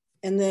them.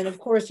 And then, of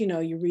course,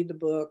 you read the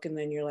book, and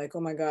then you're like,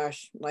 oh my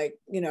gosh, like,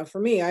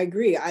 for me, I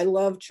agree. I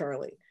love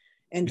Charlie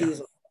and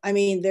Diesel. I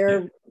mean,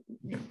 they're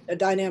a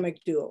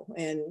dynamic duo,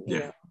 and,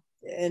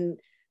 and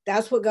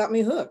that's what got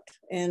me hooked.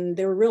 And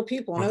they were real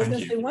people. And I was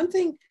going to say one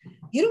thing,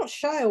 you don't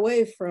shy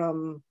away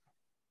from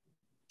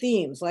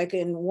themes. Like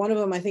in one of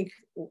them, I think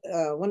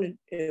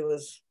it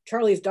was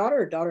Charlie's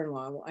daughter or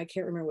daughter-in-law, I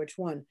can't remember which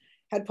one,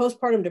 had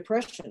postpartum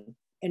depression,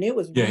 and it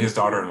was his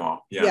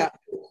daughter-in-law,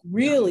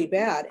 really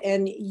bad.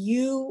 And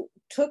you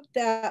took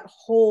that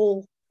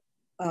whole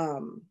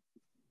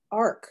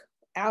arc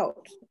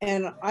out,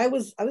 and I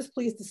was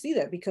pleased to see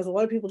that, because a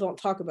lot of people don't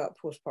talk about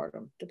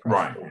postpartum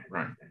depression.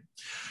 Right.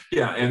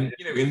 Yeah, and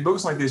in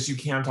books like this, you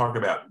can talk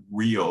about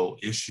real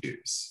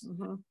issues.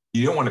 Mm-hmm.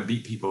 You don't want to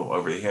beat people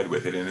over the head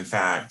with it. And in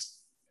fact,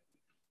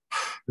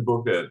 the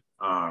book that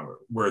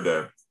where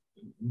the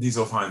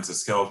Diesel finds a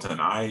skeleton.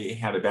 I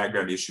had a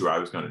background issue I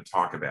was going to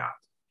talk about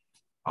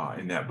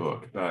in that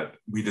book, but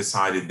we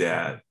decided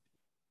that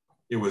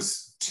it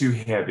was too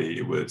heavy.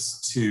 It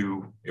was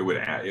too, it would,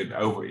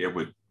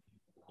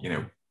 you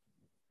know,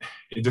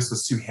 it just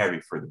was too heavy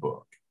for the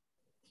book.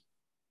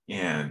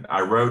 And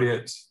I wrote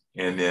it,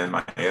 and then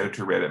my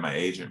editor read it, my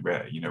agent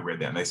read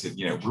that, and they said,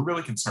 we're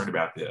really concerned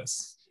about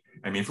this.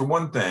 I mean, for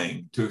one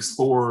thing, to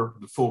explore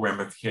the full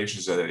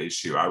ramifications of that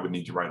issue, I would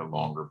need to write a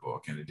longer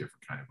book and a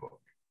different kind of book.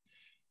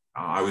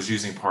 I was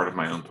using part of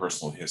my own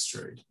personal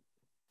history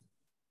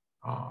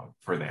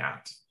for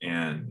that.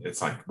 And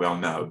it's like, well,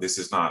 no, this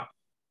is not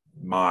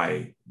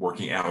my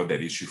working out of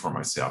that issue for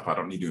myself. I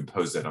don't need to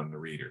impose that on the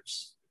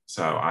readers.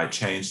 So I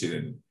changed it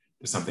into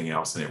something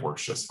else, and it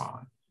works just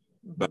fine.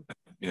 But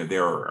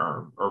there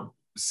are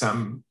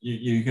some,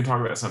 you can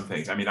talk about some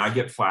things. I mean, I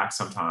get flack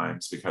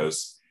sometimes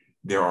because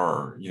there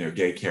are,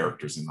 gay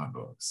characters in my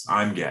books.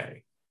 I'm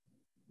gay,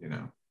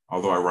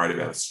 although I write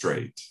about a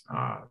straight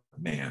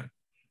man.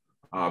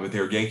 But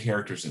there are gay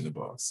characters in the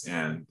books,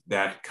 and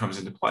that comes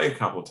into play a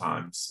couple of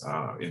times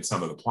in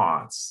some of the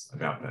plots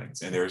about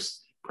things. And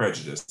there's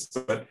prejudice,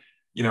 but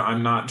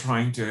I'm not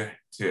trying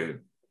to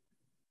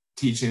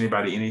teach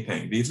anybody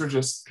anything. These are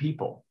just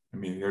people. I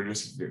mean, they're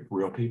just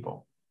real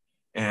people,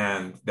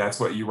 and that's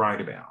what you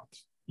write about.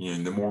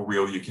 The more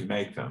real you can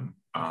make them,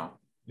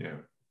 the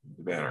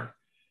better.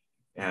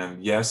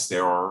 And yes,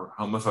 there are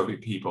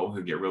homophobic people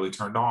who get really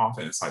turned off,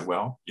 and it's like,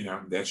 well,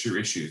 that's your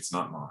issue. It's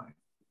not mine.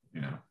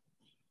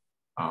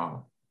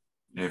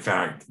 In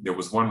fact, there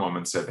was one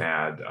woman said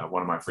that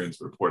one of my friends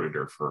reported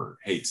her for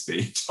hate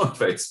speech on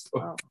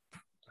Facebook.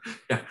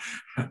 Oh.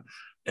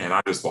 And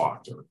I just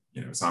blocked her,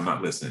 so I'm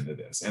not listening to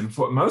this. And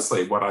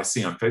mostly what I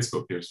see on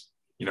Facebook, there's,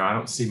 I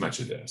don't see much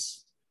of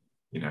this,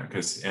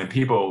 and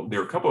people,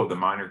 there are a couple of the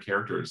minor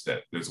characters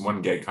that there's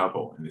one gay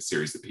couple in the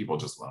series that people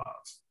just love,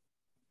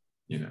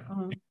 you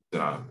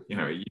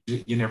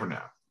never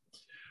know.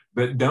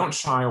 But don't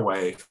shy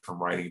away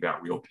from writing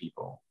about real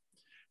people.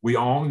 We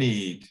all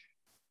need,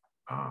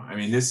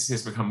 this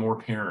has become more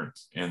apparent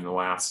in the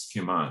last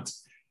few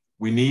months.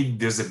 We need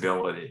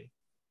visibility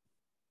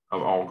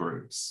of all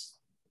groups,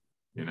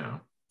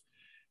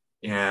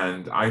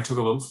 And I took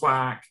a little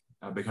flack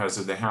because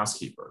of the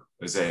housekeeper,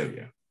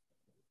 Azalea,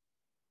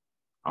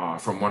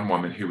 from one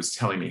woman who was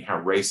telling me how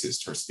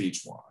racist her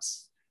speech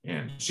was.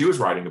 And she was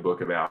writing a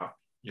book about,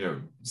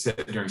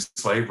 set during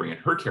slavery, and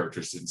her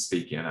characters didn't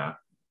speak in a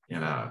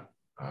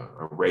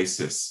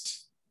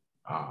racist,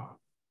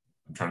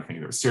 I'm trying to think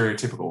of a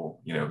stereotypical,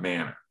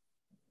 manner.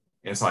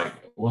 And it's like,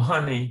 well,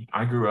 honey,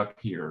 I grew up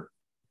here.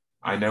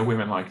 I know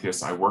women like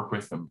this. I work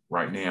with them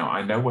right now.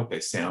 I know what they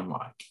sound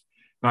like.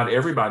 Not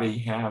everybody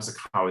has a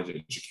college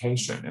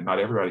education, and not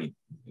everybody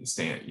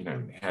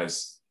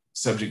has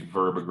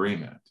subject-verb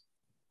agreement,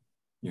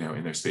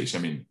 in their speech. I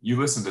mean, you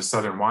listen to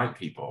Southern white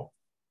people.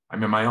 I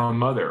mean, my own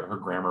mother, her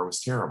grammar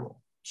was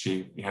terrible.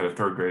 She had a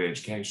third-grade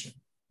education,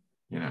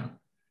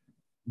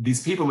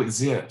 These people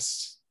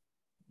exist,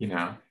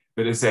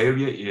 But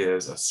Azalea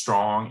is a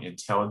strong,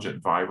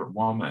 intelligent, vibrant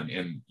woman.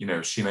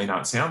 And, she may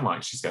not sound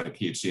like she's got a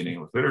PhD in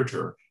English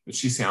literature, but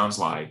she sounds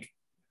like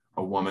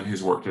a woman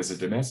who's worked as a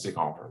domestic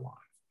all her life.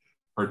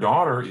 Her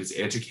daughter is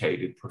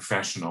educated,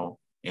 professional,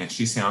 and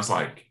she sounds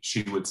like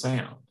she would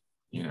sound,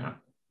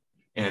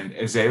 And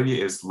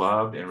Azalea is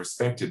loved and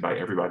respected by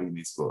everybody in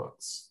these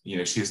books.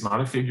 She is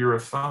not a figure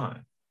of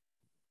fun,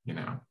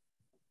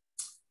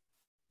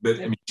 But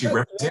she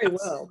represents very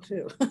well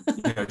too.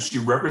 She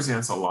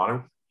represents a lot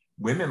of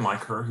women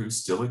like her who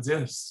still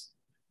exist.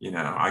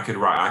 I could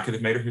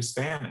have made her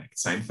Hispanic,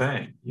 same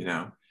thing,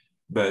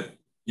 But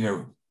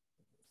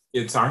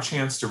it's our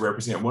chance to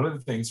represent. One of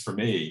the things for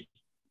me,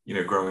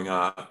 growing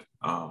up,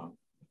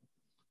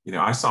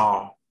 I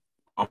saw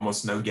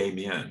almost no gay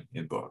men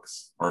in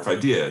books, or if I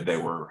did, they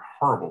were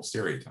horrible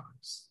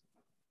stereotypes,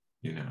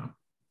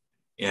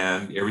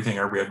 and everything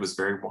I read was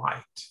very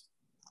white,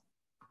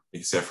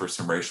 except for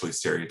some racially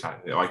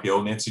stereotyped, like the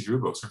old Nancy Drew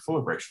books are full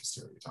of racial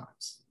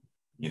stereotypes,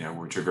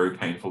 which are very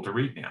painful to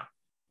read now.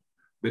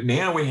 But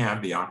now we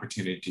have the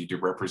opportunity to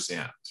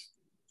represent.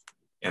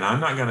 And I'm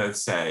not going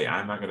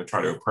to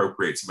try to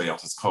appropriate somebody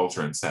else's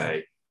culture and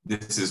say,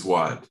 this is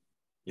what,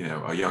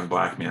 a young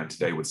Black man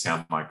today would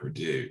sound like or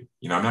do.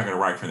 I'm not going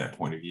to write from that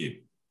point of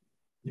view,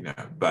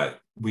 but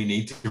we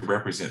need to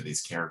represent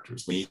these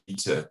characters. We need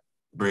to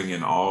bring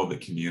in all the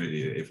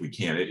community if we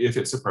can, if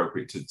it's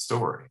appropriate to the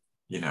story.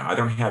 I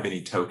don't have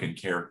any token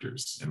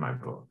characters in my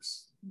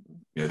books.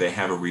 They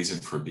have a reason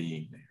for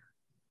being there.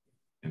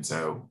 And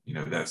so,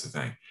 that's the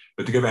thing.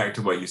 But to go back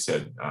to what you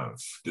said,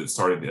 that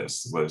started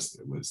this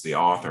was the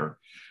author.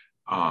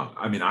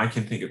 I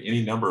can think of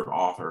any number of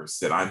authors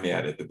that I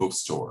met at the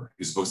bookstore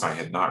whose books I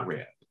had not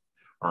read,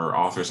 or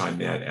authors I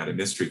met at a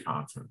mystery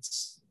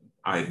conference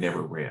I had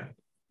never read.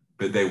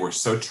 But they were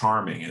so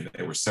charming and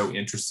they were so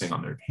interesting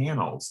on their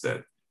panels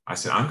that I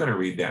said, I'm going to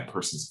read that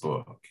person's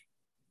book.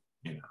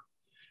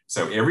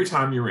 So every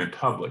time you're in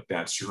public,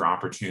 that's your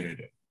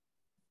opportunity,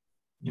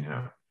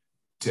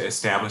 to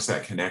establish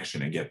that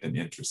connection and get them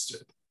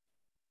interested.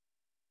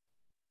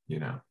 you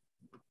know,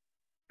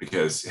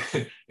 because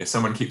if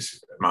someone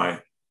keeps,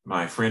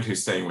 my friend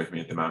who's staying with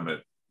me at the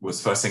moment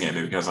was fussing at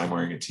me because I'm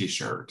wearing a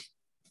t-shirt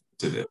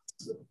to this.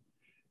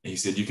 He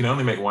said, you can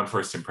only make one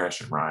first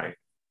impression, right?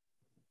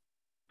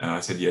 And I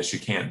said, yes, you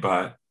can.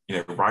 But, you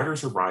know,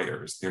 writers are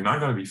writers. They're not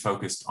going to be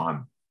focused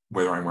on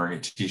whether I'm wearing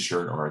a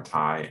t-shirt or a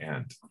tie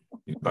and,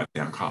 you know,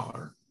 button-down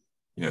collar.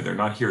 You know, they're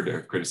not here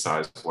to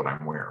criticize what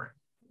I'm wearing.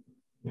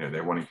 You know,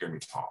 they want to hear me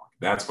talk.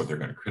 That's what they're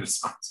going to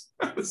criticize.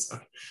 So,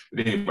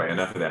 but anyway,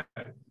 enough of that.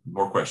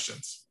 More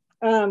questions.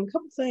 A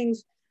couple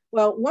things.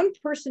 Well, one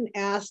person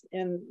asked,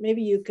 and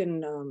maybe you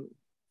can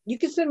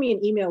send me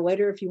an email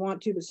later if you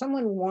want to, but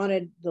someone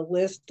wanted the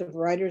list of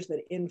writers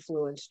that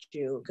influenced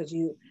you, because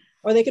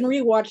or they can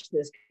rewatch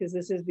this because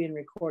this is being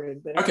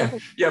recorded. But okay,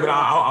 yeah, but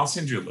I'll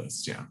send you a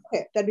list. Yeah.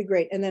 Okay, that'd be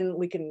great, and then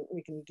we can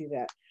do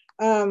that.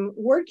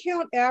 Word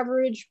count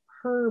average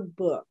per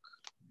book.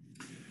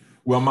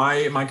 Well,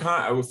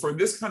 for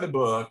this kind of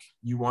book,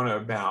 you want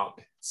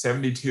about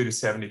 72 to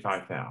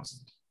 75,000.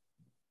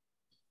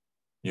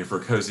 You know,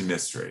 for a cozy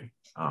mystery.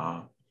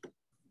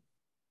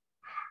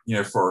 You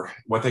know, for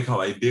what they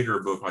call a bigger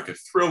book, like a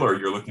thriller,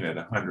 you're looking at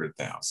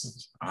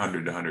 100,000,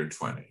 100 to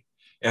 120.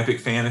 Epic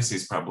fantasy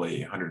is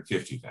probably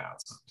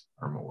 150,000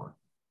 or more.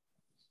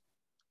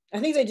 I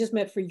think they just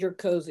meant for your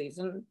cozies,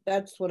 and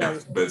that's what I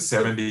was. But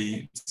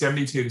 72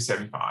 to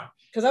 75.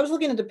 Because I was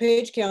looking at the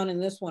page count in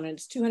this one, and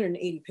it's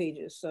 280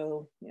 pages.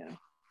 So yeah.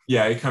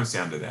 Yeah, it comes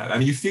down to that. I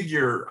mean, you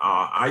figure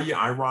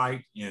I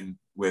write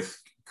with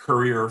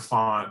Courier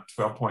font,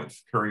 12-point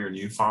Courier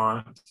new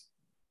font,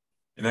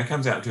 and that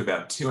comes out to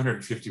about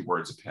 250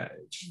 words a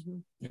page. Mm-hmm.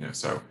 You know,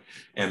 so,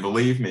 and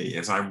believe me,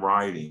 as I'm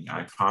writing,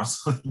 I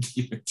constantly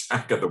keep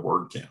track of the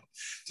word count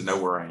to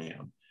know where I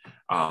am.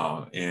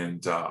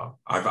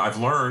 I've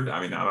learned,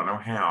 I mean, I don't know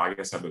how, I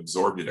guess I've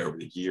absorbed it over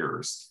the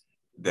years,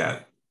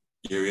 that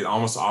it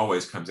almost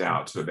always comes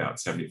out to about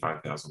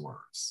 75,000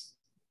 words.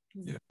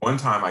 Mm-hmm. You know, one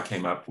time I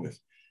came up with,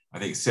 I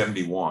think,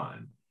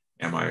 71,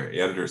 and my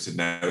editor said,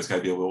 no, it's got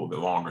to be a little bit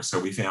longer. So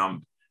we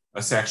found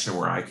a section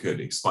where I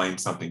could explain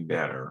something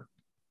better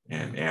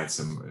and add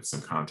some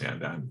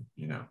content,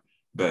 you know.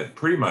 But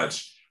pretty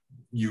much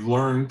you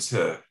learn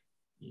to,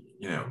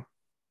 you know,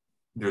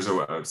 there's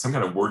some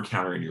kind of word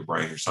counter in your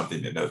brain or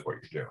something that knows what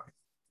you're doing,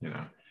 you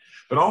know.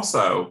 But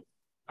also,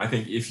 I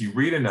think if you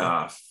read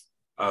enough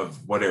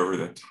of whatever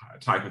the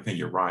type of thing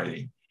you're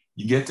writing,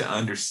 you get to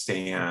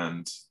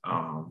understand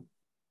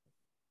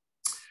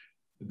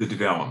the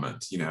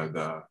development. You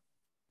know,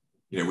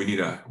 we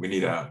need a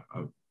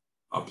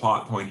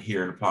plot point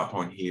here and a plot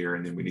point here,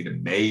 and then we need a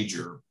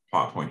major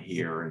plot point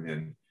here, and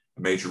then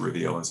a major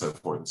reveal, and so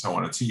forth and so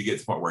on, until you get to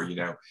the point where you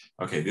know,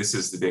 okay, this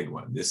is the big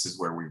one. This is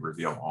where we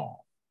reveal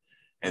all.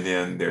 And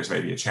then there's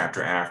maybe a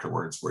chapter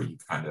afterwards where you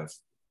kind of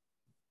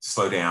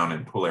slow down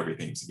and pull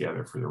everything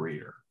together for the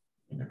reader,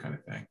 you know, kind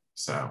of thing.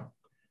 So,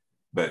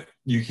 but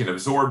you can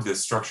absorb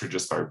this structure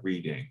just by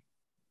reading.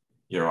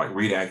 You know, like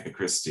read Agatha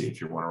Christie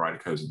if you want to write a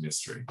cozy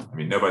mystery. I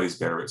mean, nobody's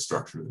better at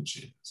structure than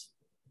she is.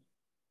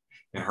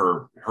 And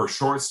her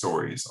short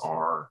stories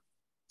are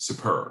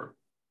superb.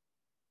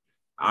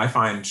 I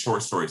find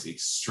short stories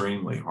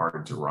extremely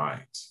hard to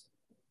write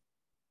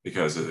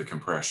because of the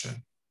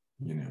compression,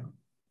 you know,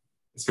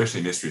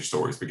 especially mystery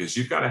stories, because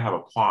you've got to have a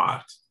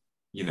plot,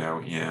 you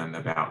know, in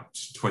about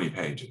 20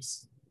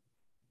 pages,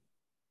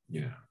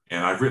 you know.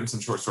 And I've written some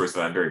short stories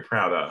that I'm very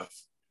proud of,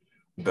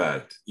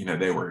 but, you know,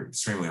 they were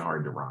extremely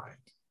hard to write.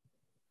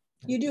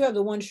 You do have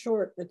the one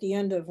short at the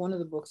end of one of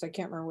the books. I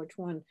can't remember which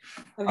one.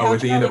 Oh,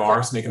 at the end of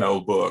Arsenic and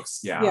Old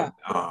Books. Yeah. Yeah.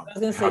 I was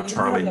going to say, how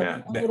Charlie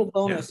met. A little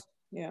bonus.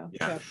 Yeah.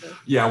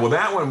 Yeah. Well,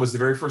 that one was the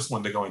very first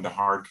one to go into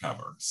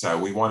hardcover. So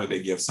we wanted to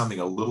give something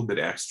a little bit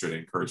extra to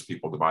encourage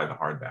people to buy the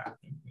hardback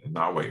and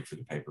not wait for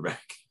the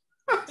paperback.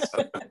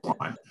 So that's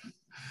why.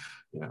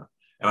 Yeah.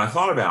 And I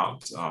thought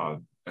about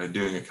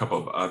doing a couple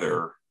of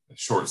other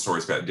short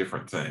stories about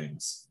different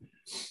things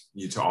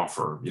to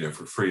offer, you know,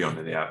 for free on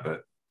the net.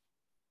 But,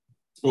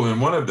 well, in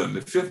one of them,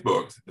 the fifth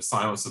book, The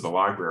Silence of the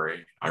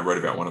Library, I wrote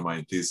about one of my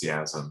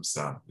enthusiasms,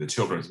 the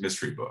children's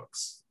mystery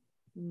books.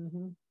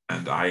 Mm-hmm.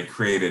 And I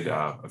created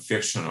a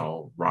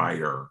fictional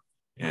writer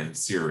and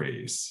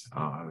series,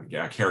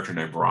 a character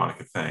named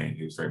Veronica Thane,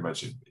 who's very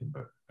much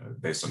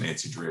based on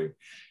Nancy Drew.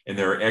 And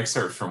there are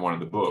excerpts from one of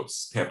the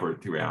books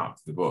peppered throughout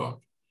the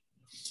book.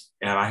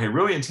 And I had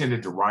really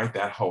intended to write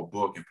that whole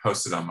book and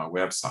post it on my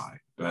website.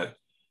 But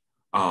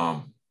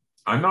I'm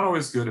not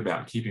always good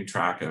about keeping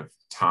track of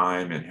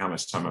time and how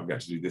much time I've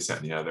got to do this,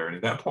 that, and the other. And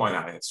at that point,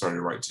 I had started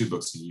to write 2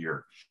 books a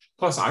year.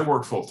 Plus, I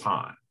work full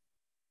time.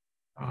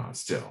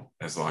 Still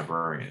as a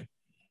librarian,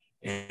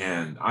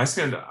 and I'm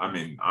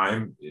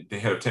the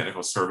head of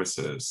technical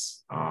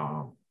services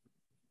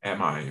at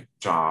my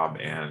job,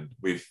 and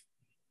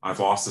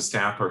I've lost a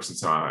staff person,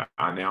 so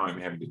I now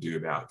I'm having to do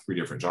about 3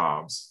 different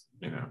jobs,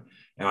 you know,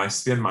 and I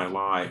spend my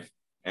life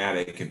at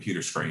a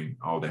computer screen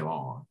all day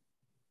long,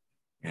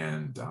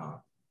 and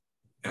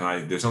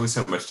there's only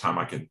so much time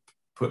I can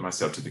put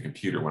myself to the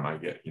computer when I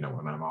get, you know,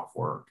 when I'm off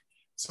work,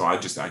 so I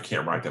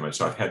can't write that much,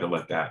 so I've had to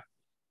let that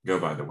go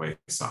by the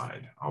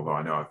wayside, although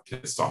I know I've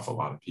pissed off a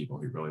lot of people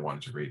who really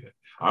wanted to read it.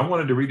 I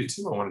wanted to read it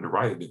too. I wanted to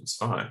write it. It was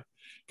fun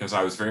because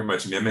I was very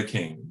much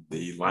mimicking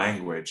the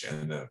language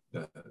and the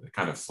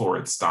kind of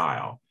florid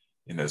style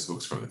in those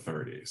books from the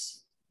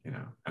 30s, you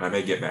know, and I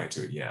may get back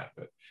to it yet,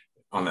 but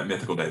on that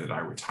mythical day that I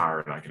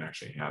retired, I can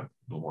actually have a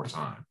little more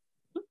time.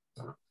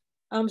 So.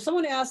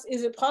 Someone asked,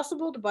 is it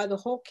possible to buy the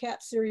whole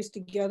cat series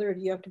together, or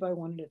do you have to buy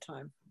one at a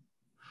time?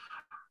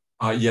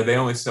 Yeah, they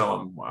only sell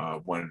them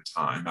one at a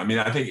time. I mean,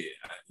 I think,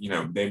 you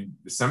know,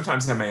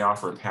 sometimes they may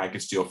offer a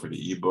package deal for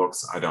the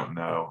ebooks. I don't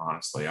know,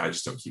 honestly. I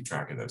just don't keep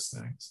track of those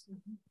things.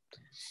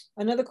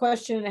 Another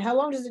question, how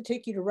long does it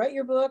take you to write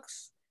your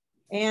books?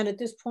 And at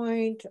this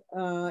point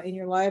in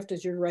your life,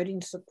 does your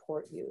writing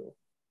support you?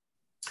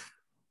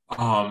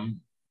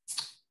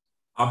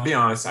 I'll be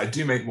honest, I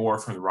do make more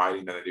from the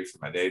writing than I do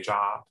from my day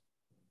job,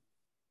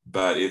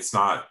 but it's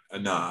not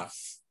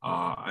enough.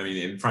 I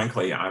mean, and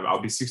frankly,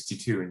 I'll be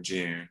 62 in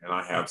June, and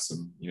I have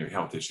some, you know,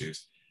 health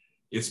issues.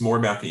 It's more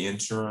about the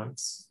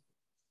insurance,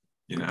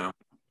 you know.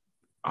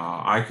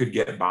 I could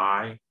get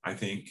by, I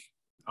think,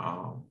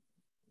 kind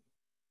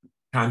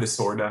of,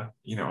 sort of,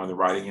 you know, on the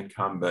writing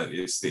income, but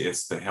it's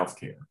the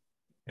healthcare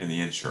and the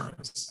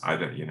insurance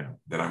you know,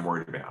 that I'm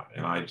worried about,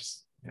 and I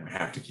just, you know,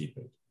 have to keep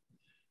it.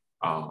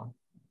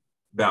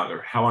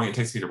 About how long it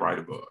takes me to write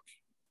a book.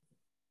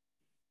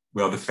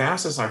 Well, the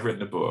fastest I've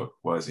written a book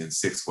was in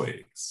 6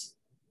 weeks.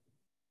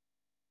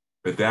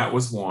 But that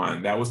was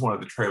one of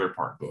the trailer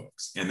park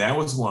books. And that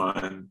was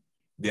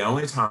the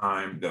only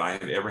time that I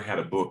had ever had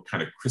a book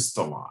kind of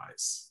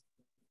crystallize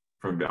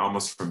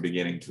almost from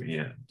beginning to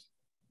end.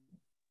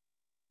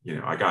 You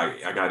know, I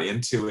got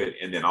into it,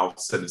 and then all of a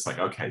sudden it's like,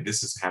 okay,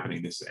 this is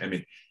happening.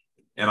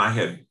 And I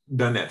had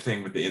done that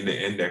thing with the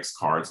index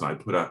cards, and I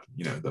put up,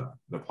 you know,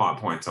 the plot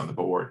points on the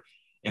board,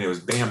 and it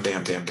was bam,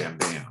 bam, bam, bam,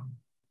 bam.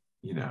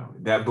 You know,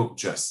 that book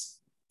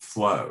just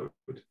flowed,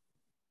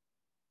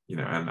 you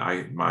know,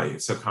 and my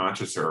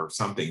subconscious or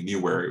something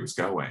knew where it was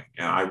going.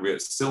 And I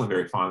still am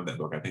very fond of that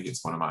book. I think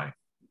it's one of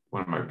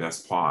my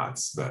best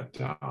plots, but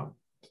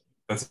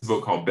that's a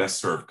book called Best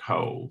Served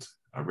Cold,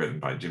 written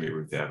by Jimmy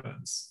Ruth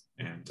Evans.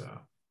 And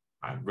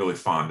I'm really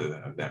fond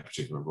of that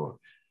particular book.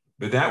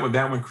 But that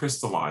one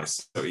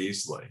crystallized so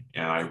easily.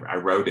 And I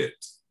wrote it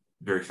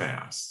very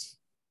fast,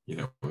 you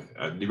know,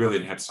 you really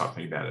didn't have to stop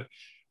thinking about it.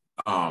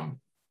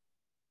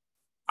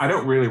 I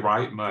don't really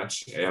write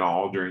much at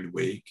all during the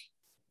week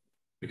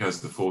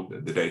because of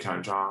the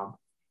daytime job.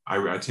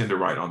 I tend to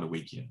write on the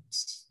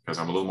weekends because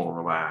I'm a little more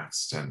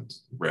relaxed and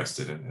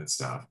rested and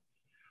stuff.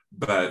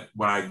 But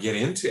when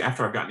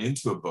after I've gotten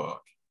into a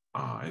book,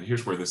 and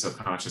here's where the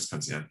subconscious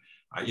comes in,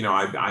 you know,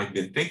 I've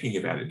been thinking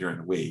about it during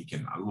the week,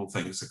 and little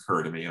things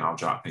occur to me, and I'll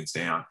jot things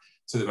down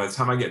so that by the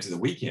time I get to the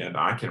weekend,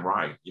 I can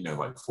write, you know,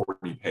 like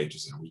 40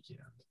 pages in a weekend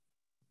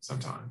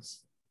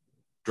sometimes.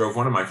 Drove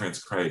one of my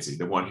friends crazy,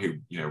 the one who,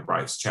 you know,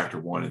 writes chapter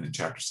 1 and then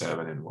chapter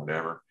 7 and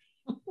whatever.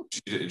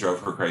 It drove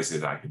her crazy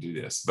that I could do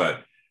this.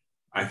 But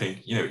I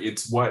think, you know,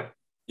 it's what,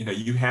 you know,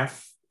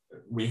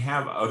 we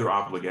have other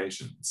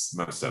obligations,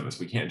 most of us.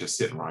 We can't just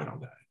sit and write all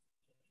day.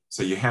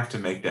 So you have to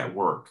make that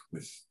work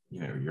with, you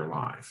know, your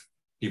life.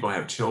 People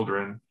have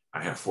children.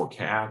 I have 4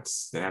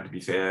 cats that have to be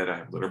fed. I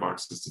have litter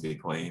boxes to be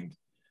cleaned,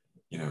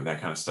 you know,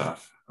 that kind of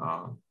stuff.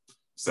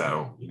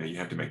 So, you know, you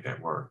have to make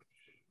that work.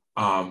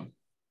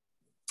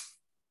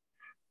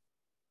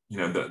 You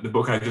know, the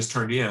book I just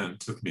turned in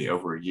took me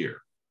over a year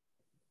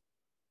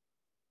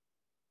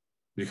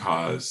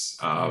because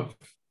of,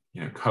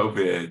 you know,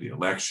 COVID, the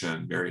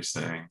election, various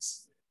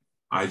things.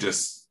 My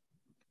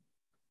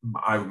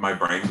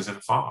brain was in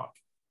a fog.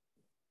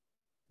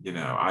 You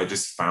know, I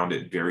just found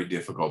it very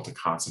difficult to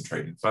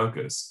concentrate and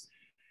focus.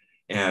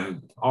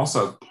 And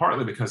also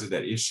partly because of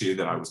that issue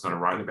that I was going to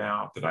write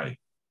about that I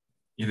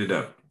ended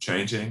up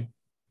changing.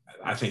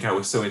 I think I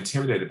was so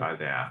intimidated by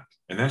that.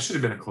 And that should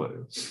have been a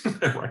clue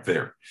right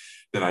there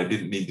that I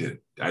didn't need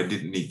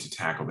to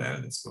tackle that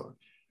in this book.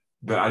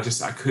 But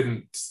I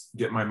couldn't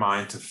get my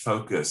mind to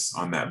focus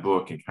on that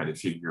book and kind of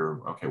figure,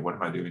 okay, what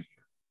am I doing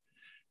here?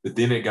 But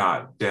then it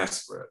got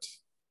desperate.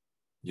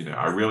 You know,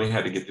 I really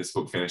had to get this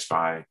book finished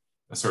by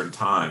a certain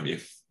time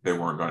if they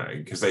weren't going to,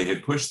 because they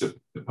had pushed the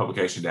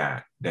publication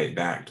date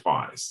back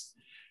twice.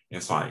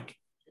 It's like,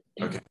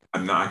 okay,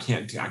 I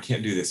can't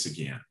do this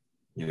again.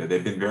 You know,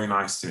 they've been very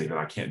nice to me, but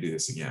I can't do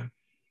this again.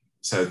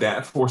 So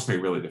that forced me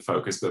really to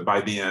focus. But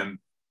by then,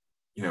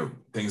 you know,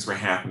 things were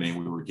happening.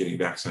 We were getting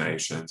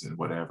vaccinations and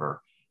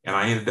whatever. And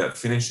I ended up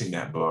finishing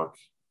that book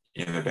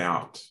in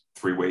about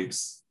 3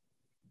 weeks.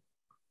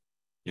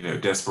 You know,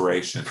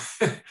 desperation.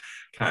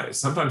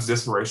 Sometimes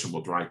desperation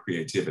will drive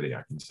creativity,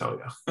 I can tell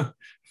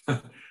you.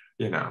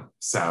 You know,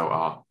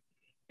 so,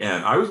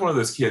 and I was one of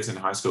those kids in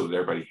high school that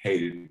everybody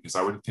hated because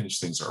I would finish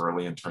things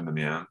early and turn them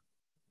in.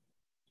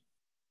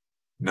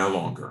 No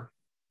longer.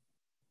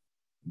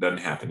 Doesn't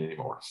happen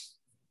anymore.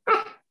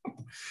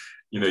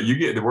 You know,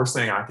 the worst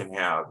thing I can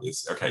have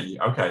is, okay,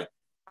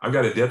 I've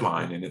got a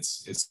deadline and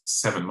it's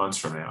 7 months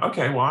from now.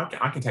 Okay, well,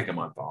 I can take a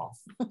month off.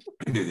 I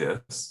can do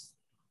this.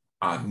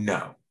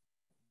 No,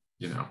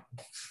 you know.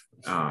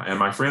 And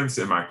my friends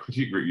in my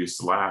critique group used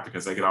to laugh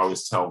because they could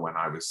always tell when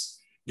I was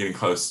getting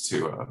close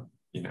to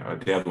a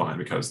deadline,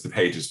 because the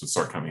pages would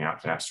start coming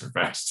out faster and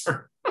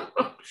faster.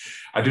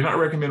 I do not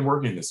recommend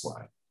working this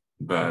way,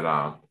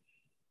 but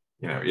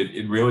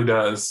it really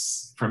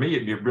does, for me,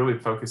 it really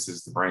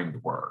focuses the brain to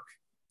work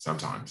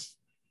sometimes,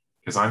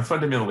 because I'm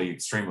fundamentally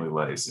extremely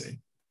lazy,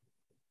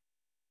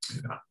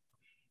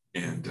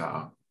 and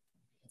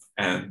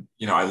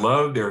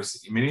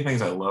there's many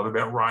things I love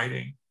about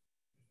writing,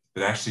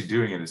 but actually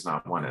doing it is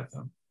not one of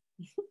them,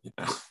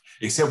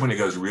 except when it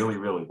goes really,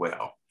 really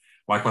well.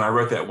 Like when I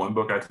wrote that one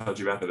book I told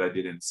you about that I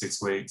did in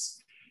 6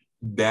 weeks,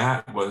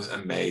 that was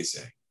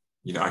amazing.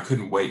 I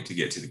couldn't wait to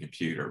get to the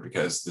computer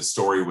because the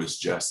story was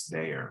just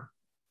there,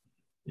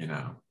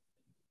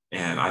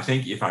 And I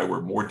think if I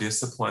were more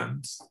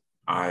disciplined,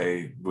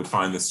 I would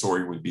find the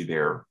story would be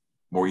there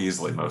more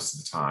easily most of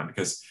the time,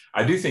 because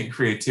I do think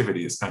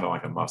creativity is kind of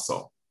like a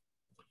muscle.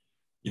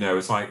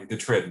 It's like the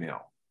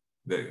treadmill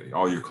that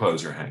all your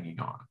clothes are hanging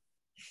on.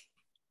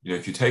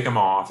 If you take them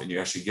off and you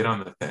actually get on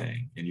the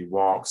thing and you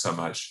walk so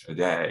much a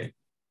day,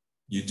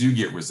 you do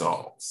get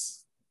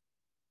results,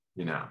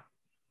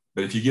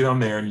 But if you get on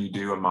there and you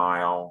do a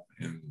mile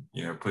and,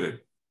 put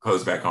it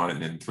clothes back on it,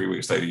 and then 3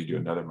 weeks later you do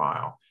another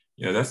mile,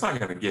 that's not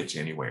going to get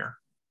you anywhere,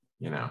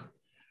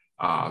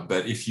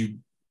 But if you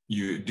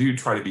do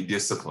try to be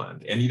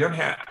disciplined, and you don't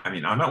have,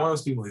 I'm not one of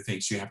those people who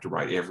thinks you have to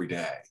write every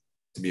day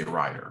to be a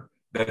writer.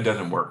 That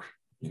doesn't work,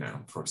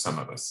 for some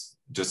of us.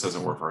 It just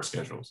doesn't work for our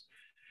schedules.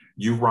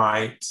 You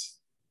write,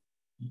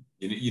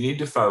 you need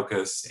to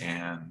focus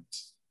and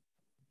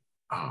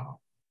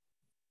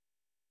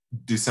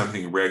do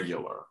something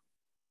regular,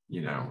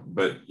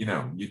 but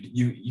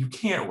you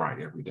can't write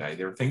every day.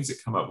 There are things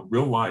that come up.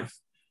 Real life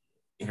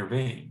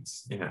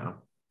intervenes,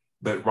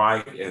 but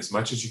write as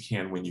much as you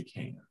can when you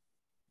can.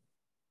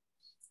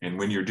 And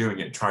when you're doing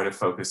it, try to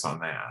focus on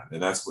that.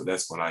 And that's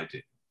what I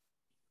do.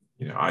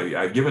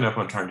 I've given up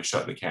on trying to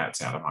shut the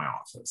cats out of my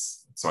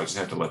office. So I just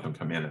have to let them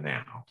come in and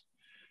out.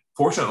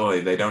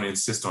 Fortunately, they don't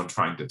insist on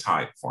trying to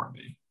type for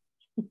me.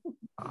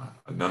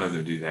 None of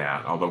them do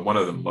that, although one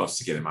of them loves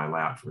to get in my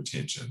lap for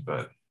attention,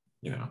 but,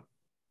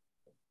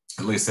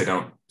 at least they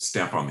don't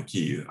step on the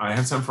key. I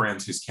have some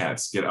friends whose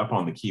cats get up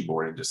on the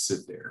keyboard and just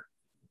sit there.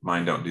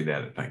 Mine don't do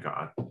that, thank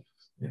God.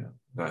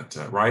 But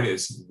write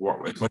as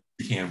much as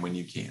you can when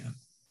you can.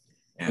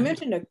 And you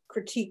mentioned a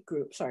critique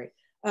group, sorry.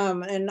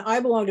 And I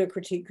belong to a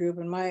critique group,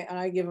 and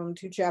I give them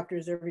 2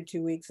 chapters every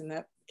 2 weeks, and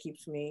that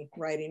keeps me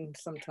writing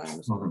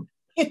sometimes. Mm-hmm.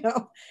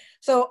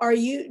 So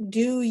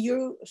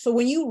so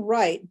when you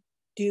write,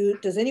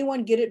 does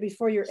anyone get it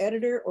before your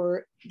editor,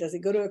 or does it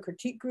go to a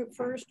critique group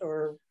first,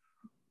 or?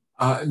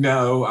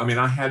 No,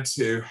 I had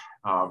to,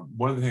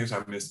 one of the things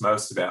I've missed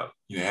most about,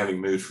 having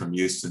moved from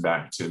Houston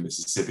back to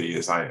Mississippi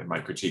is my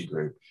critique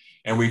group.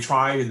 And we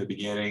tried in the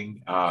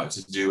beginning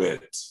to do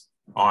it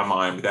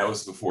online, but that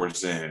was before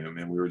Zoom,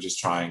 and we were just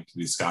trying to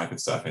do Skype and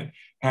stuff. And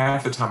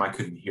half the time I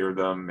couldn't hear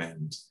them,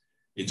 and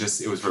it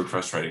was very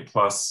frustrating.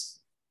 Plus,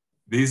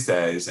 these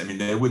days,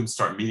 they wouldn't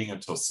start meeting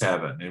until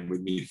 7, and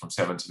we'd meet from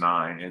 7 to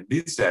 9. And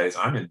these days,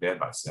 I'm in bed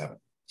by 7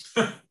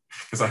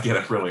 because I get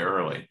up really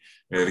early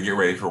to get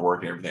ready for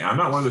work and everything. I'm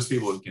not one of those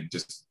people who can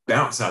just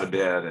bounce out of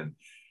bed and,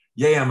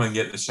 I'm going to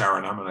get in the shower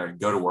and I'm going to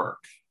go to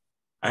work.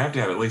 I have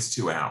to have at least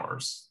 2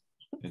 hours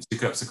and 2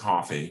 cups of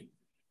coffee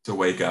to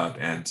wake up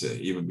and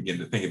to even begin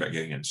to think about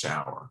getting in the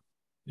shower,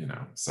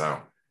 So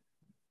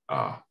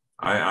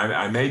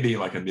I may be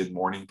like a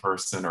mid-morning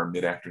person or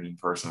mid-afternoon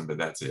person, but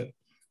that's it.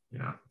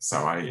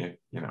 So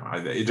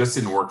it just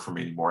didn't work for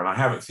me anymore. And I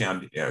haven't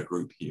found a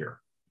group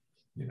here,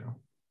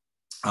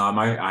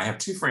 I have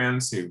 2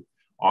 friends who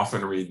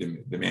often read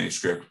the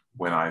manuscript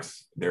when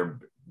they're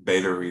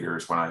beta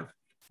readers when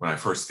I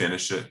first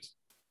finish it.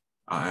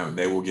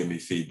 They will give me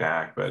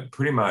feedback, but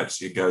pretty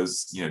much it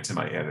goes, to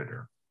my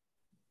editor.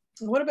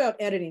 What about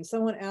editing?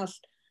 Someone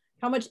asked,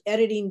 how much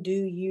editing do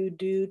you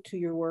do to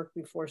your work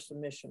before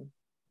submission?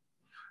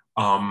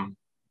 Well,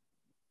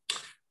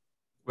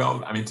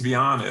 to be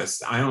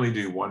honest, I only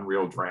do 1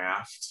 real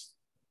draft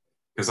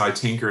because I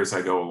tinker as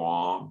I go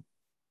along,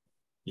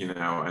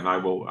 and I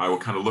will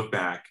kind of look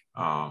back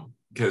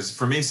because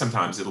for me,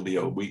 sometimes it'll be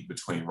a week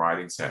between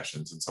writing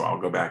sessions. And so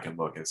I'll go back and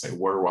look and say,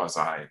 where was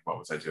I? What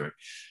was I doing?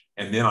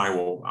 And then I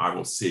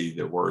will see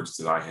the words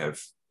that I have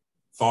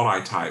thought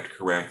I typed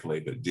correctly,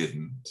 but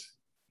didn't.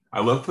 I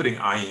love putting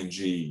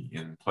ing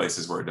in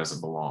places where it doesn't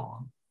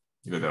belong,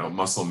 that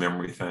muscle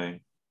memory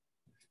thing.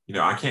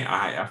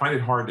 I find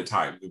it hard to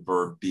type the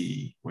verb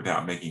be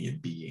without making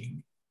it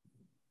being,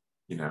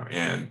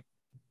 and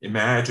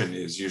imagine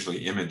is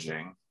usually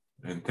imaging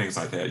and things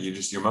like that.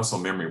 Your muscle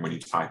memory when you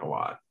type a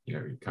lot,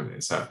 you come in.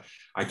 So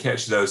I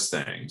catch those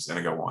things and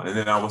I go on, and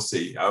then I will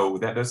see,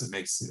 that doesn't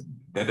make sense.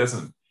 That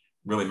doesn't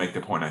really make the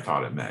point I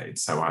thought it made.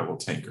 So I will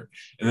tinker.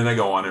 And then I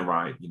go on and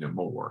write,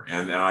 more.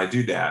 And I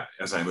do that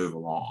as I move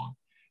along.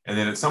 And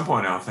then at some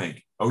point I'll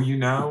think,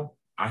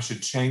 I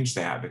should change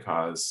that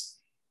because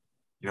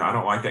I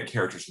don't like that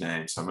character's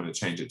name, so I'm going to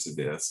change it to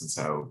this. And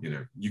so,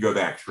 you go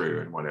back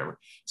through and whatever.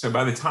 So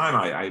by the time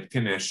I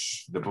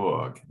finish the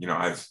book,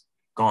 I've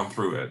gone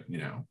through it,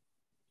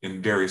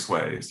 in various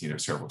ways,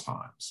 several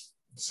times.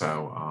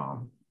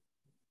 So,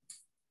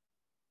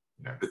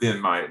 but then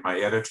my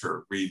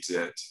editor reads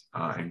it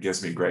and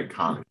gives me great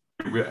comment.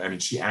 I mean,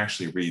 she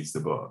actually reads the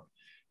book,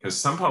 because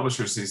some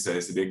publishers these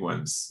days, the big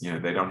ones,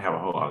 they don't have a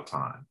whole lot of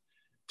time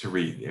to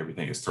read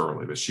everything as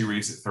thoroughly, but she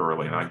reads it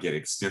thoroughly, and I get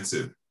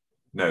extensive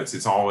notes.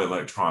 It's all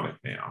electronic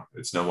now.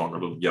 It's no longer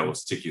little yellow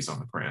stickies on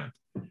the print.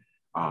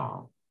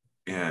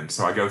 And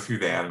so I go through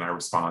that and I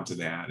respond to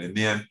that. And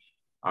then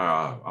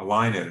a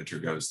line editor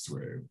goes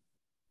through,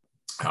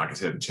 like I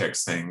said, and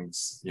checks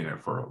things,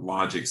 for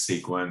logic,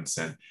 sequence,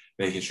 and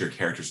making sure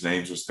characters'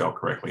 names are spelled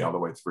correctly all the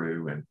way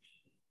through. And,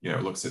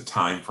 looks at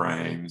time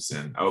frames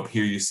and, oh,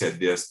 here you said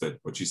this, but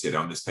what you said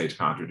on this page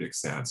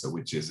contradicts that. So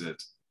which is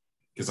it?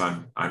 Because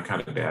I'm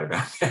kind of bad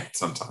about that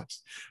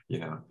sometimes,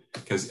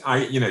 because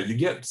you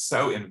get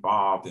so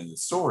involved in the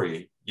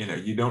story,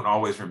 you don't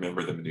always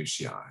remember the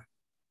minutiae,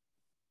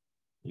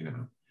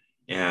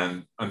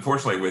 and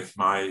unfortunately with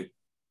my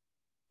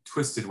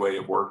twisted way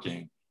of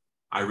working,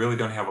 I really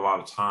don't have a lot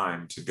of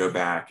time to go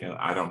back, and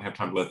I don't have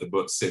time to let the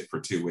book sit for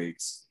 2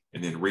 weeks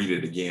and then read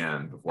it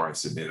again before I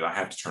submit it. I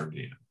have to turn it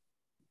in.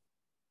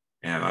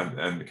 And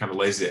I'm kind of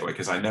lazy that way,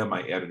 because I know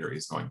my editor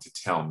is going to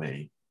tell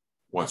me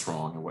what's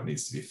wrong and what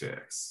needs to be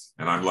fixed.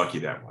 And I'm lucky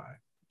that way.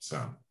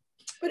 So.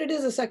 But it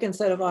is a second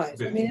set of eyes.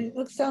 I mean,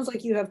 it sounds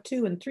like you have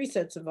 2 and 3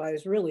 sets of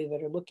eyes really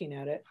that are looking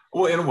at it.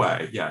 Well, in a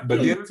way, yeah.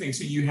 But the other thing,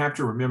 so you have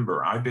to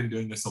remember, I've been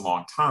doing this a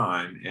long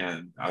time,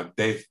 and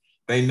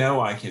they know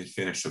I can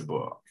finish a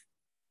book,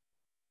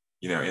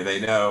 and they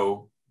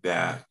know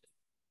that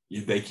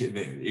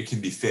it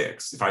can be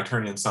fixed. If I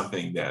turn in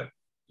something that,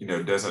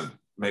 doesn't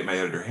make my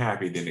editor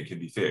happy, then it can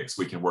be fixed.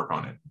 We can work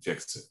on it and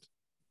fix it,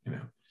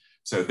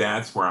 So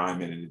that's where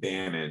I'm at an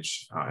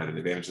advantage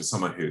of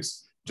someone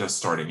who's just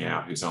starting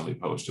out, who's only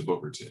published a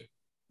book or 2,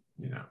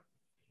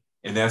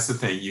 And that's the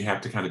thing, you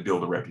have to kind of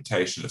build a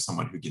reputation of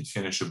someone who can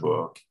finish a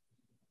book.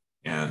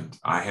 And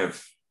I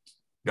have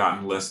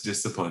gotten less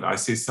disciplined. I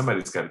see somebody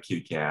that's got a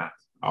cute cat.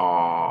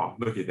 Oh,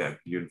 look at that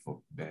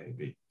beautiful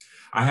baby.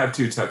 I have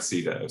 2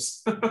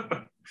 tuxedos.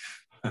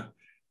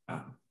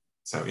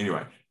 So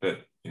anyway,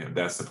 but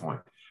that's the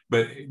point.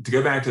 But to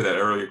go back to that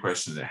earlier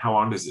question, that how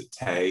long does it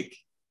take?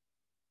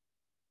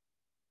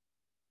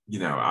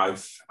 I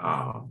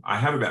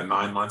have about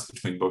 9 months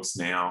between books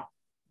now,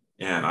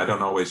 and I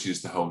don't always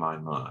use the whole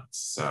 9 months.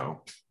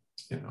 So,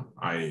 the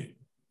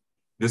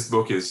next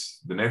book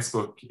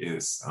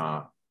is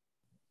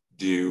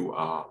due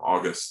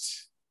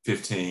August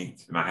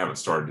 15th, and I haven't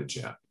started it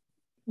yet.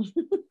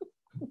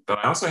 But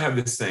I also have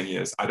this thing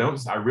is, I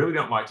really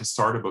don't like to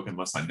start a book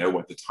unless I know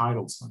what the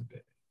title's going to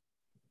be.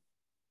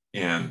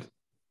 And,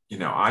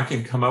 I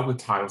can come up with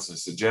titles and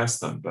suggest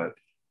them, but,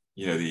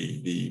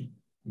 the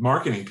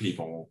marketing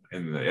people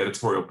and the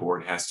editorial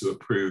board has to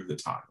approve the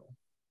title,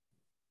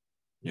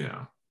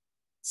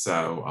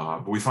 So,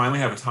 but we finally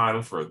have a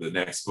title for the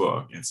next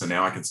book. And so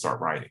now I can start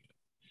writing it.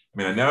 I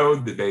mean, I know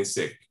the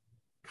basic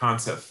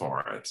concept for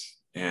it,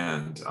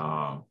 and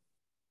who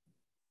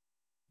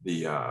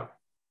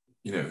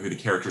the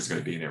character is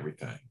going to be and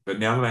everything. But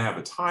now that I have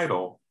a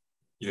title,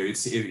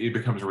 it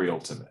becomes real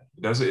to me.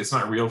 It's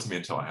not real to me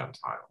until I have a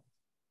title.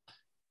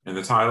 And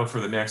the title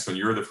for the next one,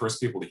 you're the first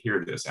people to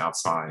hear this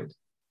outside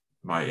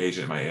my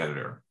agent, my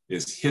editor,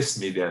 is Hiss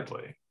Me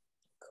Deadly.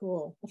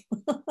 Cool.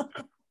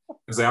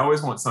 Because I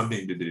always want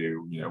something to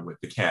do, with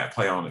the cat,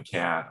 play on the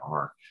cat,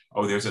 or,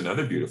 oh, there's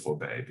another beautiful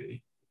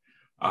baby.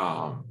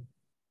 Either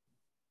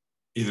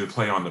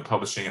play on the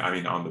publishing,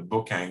 on the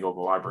book angle,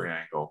 the library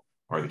angle,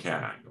 or the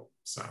cat angle.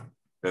 So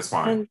that's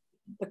why. And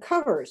the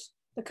covers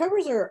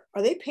are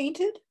they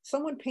painted?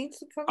 Someone paints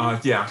the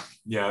covers? Yeah.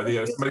 Somebody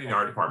in the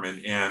art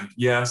department. And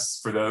yes,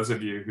 for those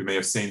of you who may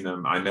have seen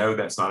them, I know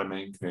that's not a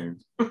Maine Coon.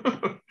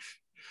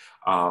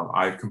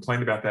 I've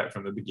complained about that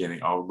from the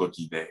beginning. Oh,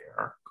 looky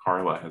there.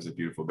 Carla has a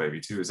beautiful baby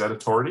too. Is that a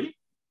tortie?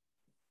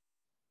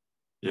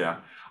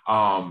 Yeah.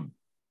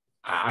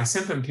 I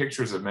sent them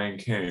pictures of Maine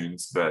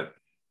Coons, but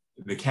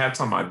the cats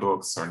on my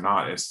books are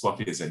not as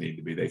fluffy as they need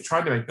to be. They've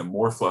tried to make them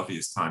more fluffy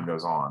as time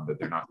goes on, but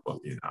they're not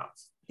fluffy enough.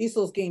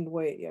 Diesel's gained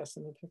weight, yes,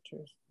 in the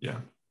pictures.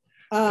 Yeah.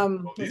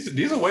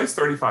 Diesel weighs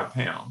 35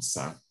 pounds,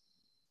 so.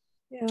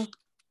 Yeah.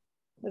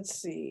 Let's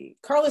see.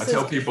 Carla says, I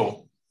tell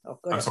people, oh,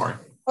 go ahead. I'm sorry.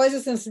 I was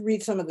just going to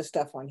read some of the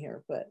stuff on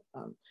here, but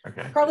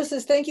okay. Carla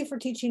says, thank you for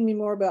teaching me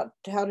more about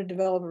how to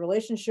develop a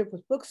relationship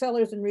with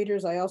booksellers and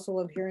readers. I also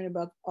love hearing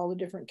about all the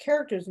different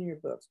characters in your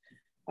books.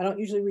 I don't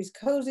usually read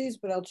cozies,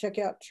 but I'll check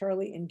out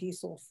Charlie and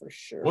Diesel for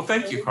sure. Well,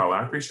 thank you, Carla.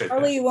 I appreciate that.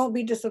 Charlie, you won't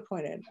be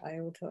disappointed,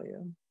 I will tell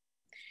you.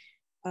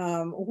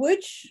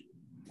 Which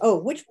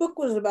book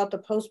was about the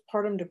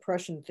postpartum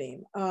depression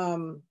theme?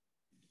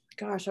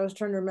 Gosh, I was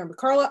trying to remember.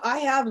 Carla, I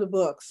have the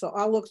book, so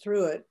I'll look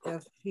through it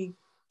if he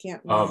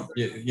can't remember.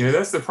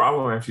 That's the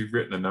problem after you've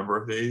written a number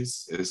of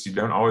these, is you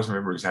don't always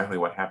remember exactly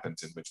what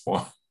happens in which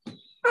one.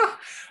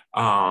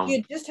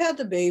 You just had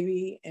the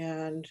baby,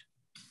 and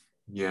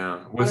Yeah.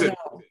 I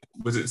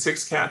Was it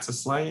Six Cats a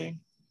Slaying?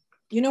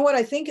 You know what?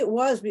 I think it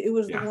was. It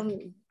was Yeah. the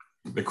one.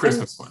 The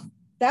Christmas one.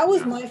 That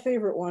was Yeah. my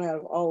favorite one out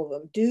of all of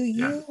them. Do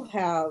you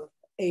have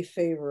a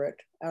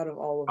favorite out of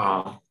all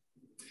of them?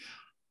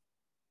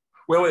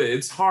 Well,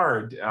 it's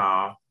hard,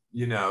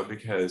 you know,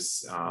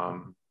 because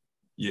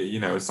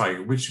you know, it's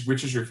like which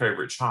is your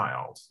favorite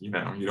child? You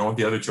know, you don't want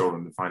the other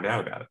children to find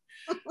out about it.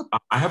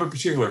 I have a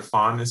particular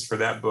fondness for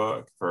that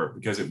book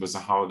because it was a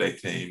holiday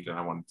themed, and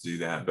I wanted to do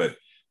that,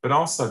 but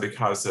also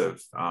because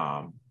of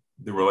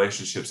the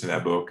relationships in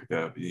that book,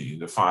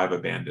 the 5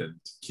 abandoned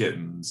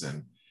kittens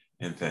and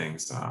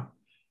things.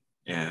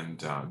 And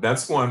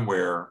that's one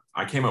where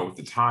I came up with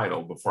the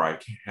title before I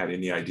had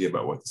any idea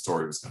about what the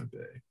story was going to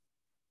be.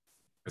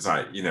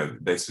 Because you know,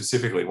 they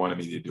specifically wanted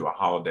me to do a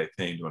holiday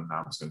themed one, and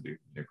I was going to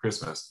do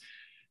Christmas.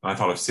 And I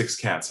thought of Six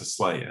Cats a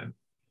Slaying,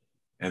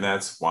 and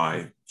that's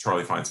why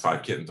Charlie finds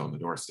 5 kittens on the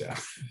doorstep.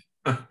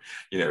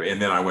 You know, and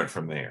then I went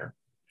from there.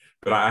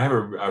 But I have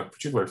a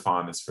particular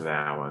fondness for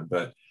that one.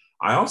 But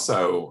I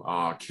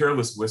also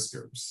Careless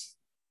Whiskers.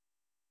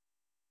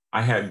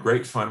 I had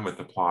great fun with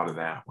the plot of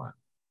that one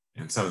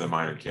and some of the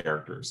minor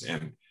characters,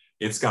 and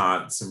it's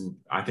got some,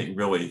 I think,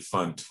 really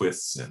fun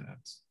twists in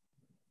it.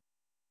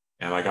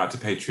 And I got to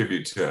pay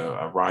tribute to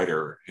a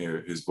writer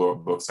whose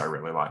books I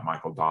really like,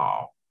 Michael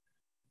Dahl,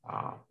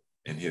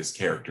 and his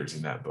characters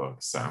in that book.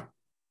 So,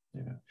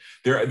 you know,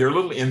 there are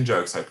little in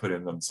jokes I put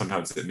in them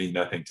sometimes that mean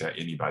nothing to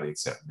anybody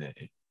except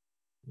me.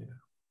 You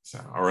know, so,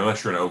 or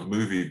unless you're an old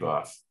movie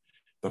buff,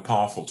 The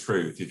Powerful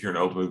Truth. If you're an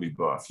old movie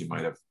buff, you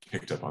might have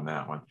picked up on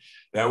that one.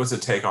 That was a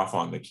takeoff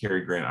on the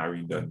Cary Grant,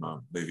 Irene Dunne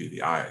movie,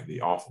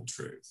 The Awful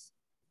Truth.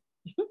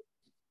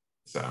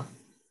 So.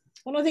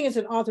 Well, I think it's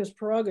an author's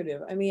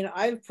prerogative. I mean,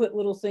 I've put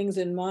little things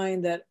in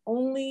mind that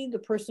only the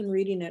person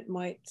reading it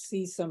might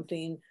see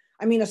something.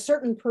 I mean, a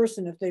certain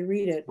person, if they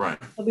read it, right,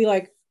 they'll be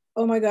like,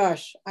 oh my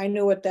gosh, I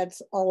know what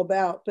that's all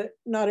about, but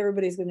not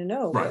everybody's going to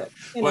know. Right.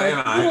 But, well,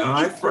 know, and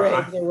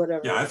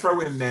I throw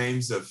in in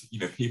names of, you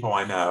know, people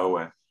I know.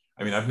 And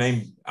I mean, I've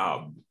named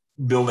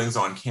buildings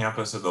on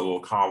campus of the little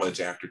college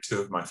after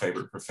 2 of my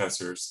favorite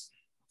professors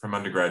from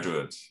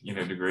undergraduate, you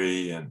know,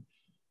 degree. And,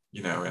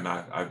 you know, and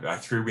I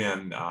threw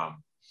in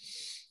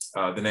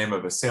the name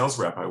of a sales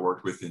rep I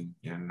worked with in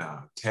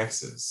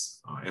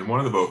Texas. In one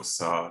of the books,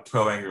 12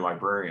 Angry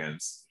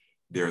Librarians,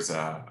 there's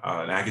an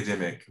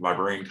academic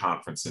librarian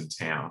conference in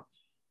town.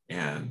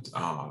 And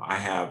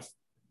her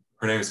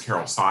name is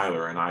Carol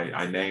Seiler, and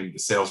I named the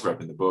sales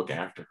rep in the book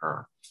after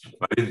her.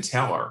 But I didn't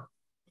tell her.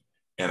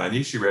 And I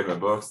knew she read my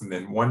books. And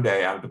then one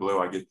day out of the blue,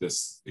 I get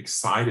this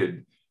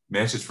excited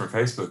message from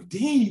Facebook,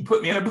 Dean, you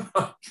put me in a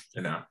book,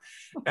 you know.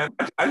 And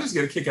I just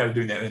get a kick out of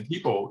doing that. And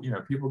people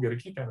get a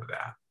kick out of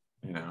that.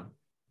 You know,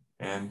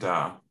 and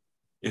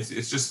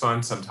it's just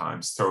fun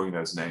sometimes throwing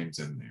those names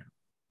in there.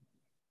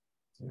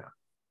 Yeah.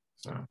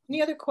 So.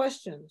 Any other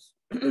questions?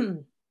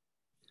 Let's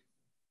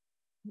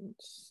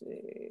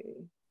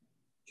see.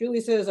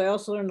 Julie says, I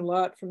also learned a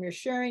lot from your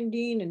sharing,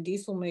 Dean, and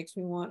Diesel makes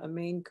me want a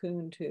Maine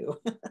Coon too.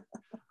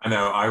 I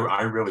know,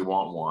 I really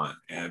want one,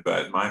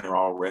 but mine are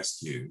all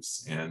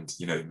rescues, and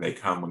you know, they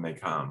come when they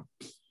come.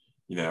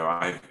 You know,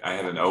 I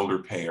had an older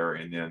pair,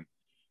 and then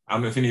I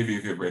don't know if any of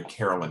you have read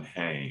Carolyn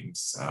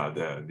Haynes,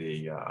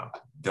 the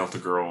Delta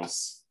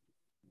Girls,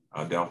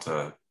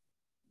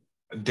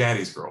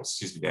 Daddy's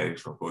Girls.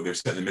 Well, they're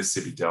set in the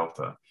Mississippi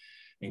Delta.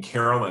 And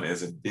Carolyn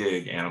is a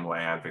big animal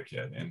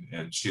advocate,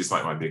 and she's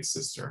like my big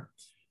sister.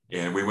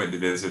 And we went to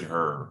visit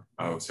her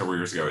several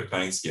years ago at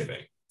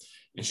Thanksgiving.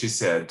 And she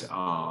said,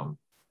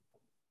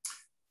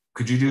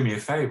 could you do me a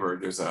favor?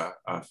 There's a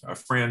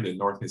friend in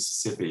North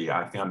Mississippi.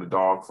 I found a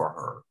dog for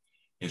her,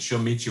 and she'll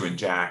meet you in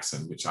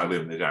Jackson, which I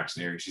live in the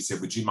Jackson area. She said,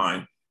 would you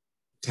mind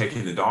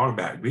taking the dog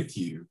back with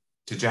you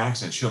to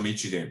Jackson? She'll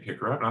meet you there and pick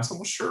her up. And I said,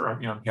 well, sure.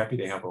 I'm happy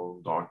to have a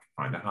little dog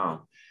find a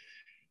home.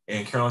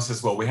 And Carolyn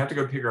says, well, we have to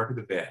go pick her up at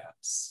the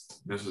vet's.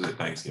 This was at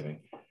Thanksgiving.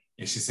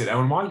 And she said,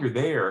 oh, and while you're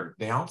there,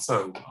 they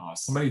also,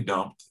 somebody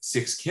dumped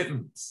 6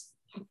 kittens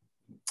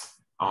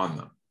on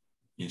them.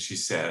 And she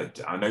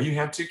said, I know you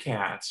have 2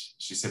 cats.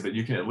 She said, but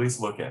you can at least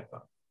look at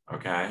them.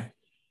 Okay.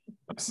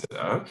 I said,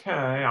 okay,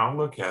 I'll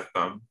look at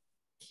them.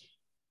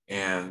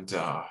 And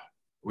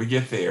we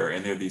get there,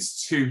 and there are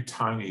these 2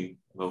 tiny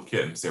little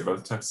kittens. They're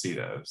both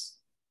tuxedos.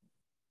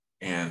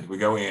 And we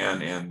go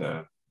in, and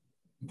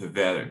the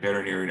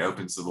veterinarian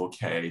opens the little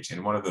cage,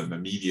 and one of them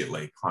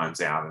immediately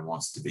climbs out and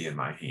wants to be in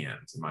my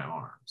hands, in my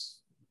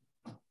arms.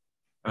 And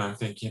I'm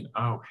thinking,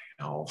 oh,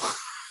 hell,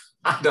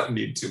 I don't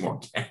need 2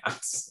 more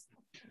cats.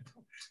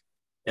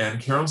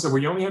 And Carolyn said,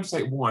 well, you only have to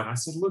take 1. I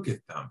said, look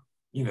at them.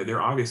 You know,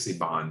 they're obviously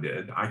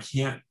bonded. I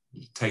can't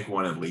take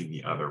 1 and leave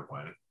the other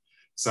one.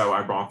 So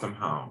I brought them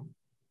home,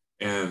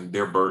 and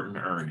they're Bert and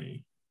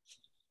Ernie.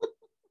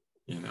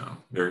 You know,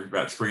 they're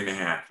about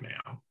 3.5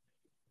 now.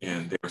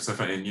 And they're so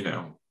fun. And, you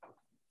know,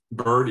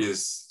 Bert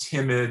is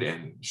timid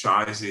and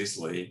shy as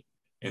easily.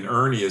 And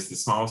Ernie is the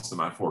smallest of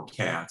my 4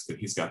 cats, but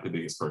he's got the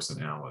biggest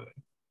personality.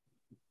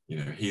 You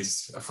know,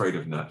 he's afraid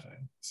of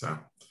nothing. So,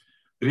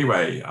 but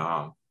anyway,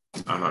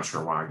 I'm not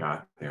sure why I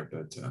got there,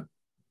 but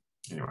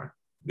anyway,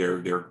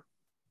 they're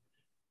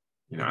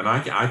you know, and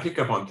I pick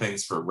up on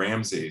things for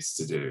Ramses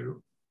to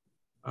do.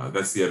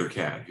 That's the other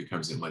cat who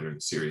comes in later in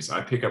the series.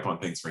 I pick up on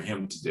things for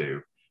him to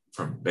do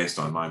based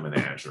on my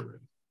menagerie,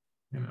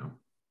 you know.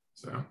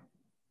 So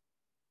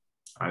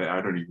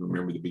I don't even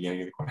remember the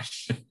beginning of the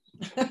question.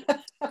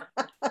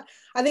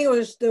 I think it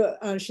was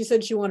she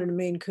said she wanted a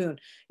Maine Coon.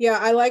 Yeah,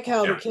 I like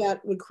how the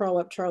cat would crawl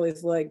up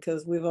Charlie's leg,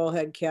 because we've all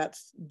had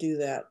cats do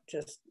that.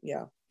 Just,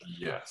 yeah.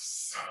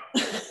 Yes.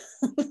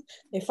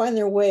 They find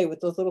their way with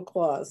those little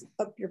claws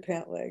up your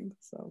pant leg.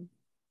 So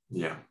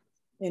yeah.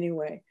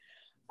 Anyway,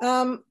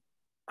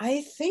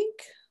 I think,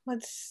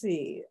 let's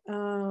see.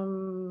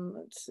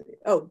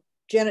 Oh,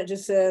 Janet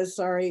just says,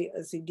 sorry,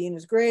 let's see, Dean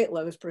is great.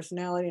 Love his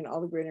personality and all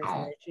the great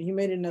information. He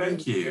made another.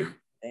 Thank you.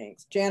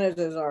 Thanks. Janet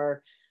is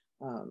our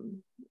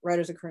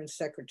Writers of Kern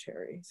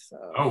secretary. So.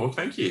 Oh, well,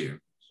 thank you.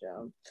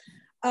 So,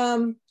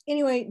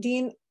 anyway,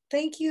 Dean,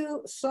 thank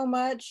you so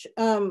much.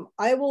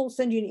 I will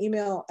send you an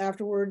email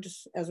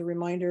afterwards as a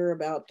reminder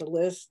about the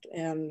list,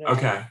 and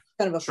okay,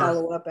 kind of a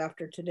follow-up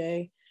after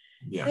today.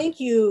 Yeah. Thank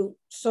you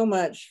so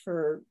much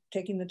for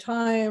taking the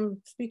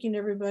time, speaking to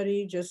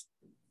everybody, just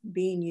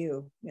being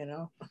you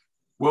know.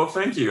 Well,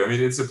 thank you. I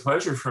mean, it's a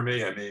pleasure for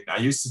me. I mean, I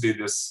used to do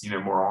this, you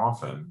know, more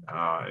often,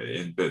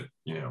 but,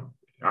 you know,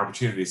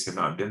 opportunities have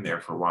not been there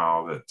for a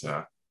while,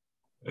 that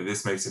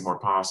this makes it more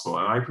possible.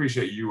 And I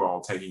appreciate you all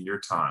taking your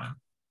time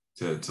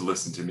to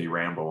listen to me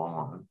ramble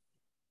on.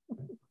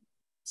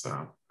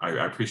 So I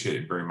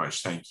appreciate it very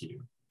much. Thank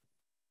you.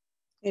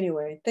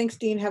 Anyway, thanks,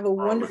 Dean. Have a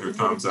wonderful day. With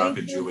her thumbs up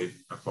and Julie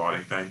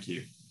applauding. Thank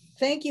you.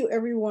 Thank you,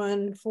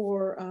 everyone,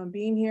 for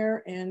being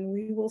here, and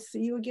we will see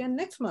you again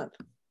next month.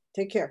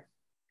 Take care.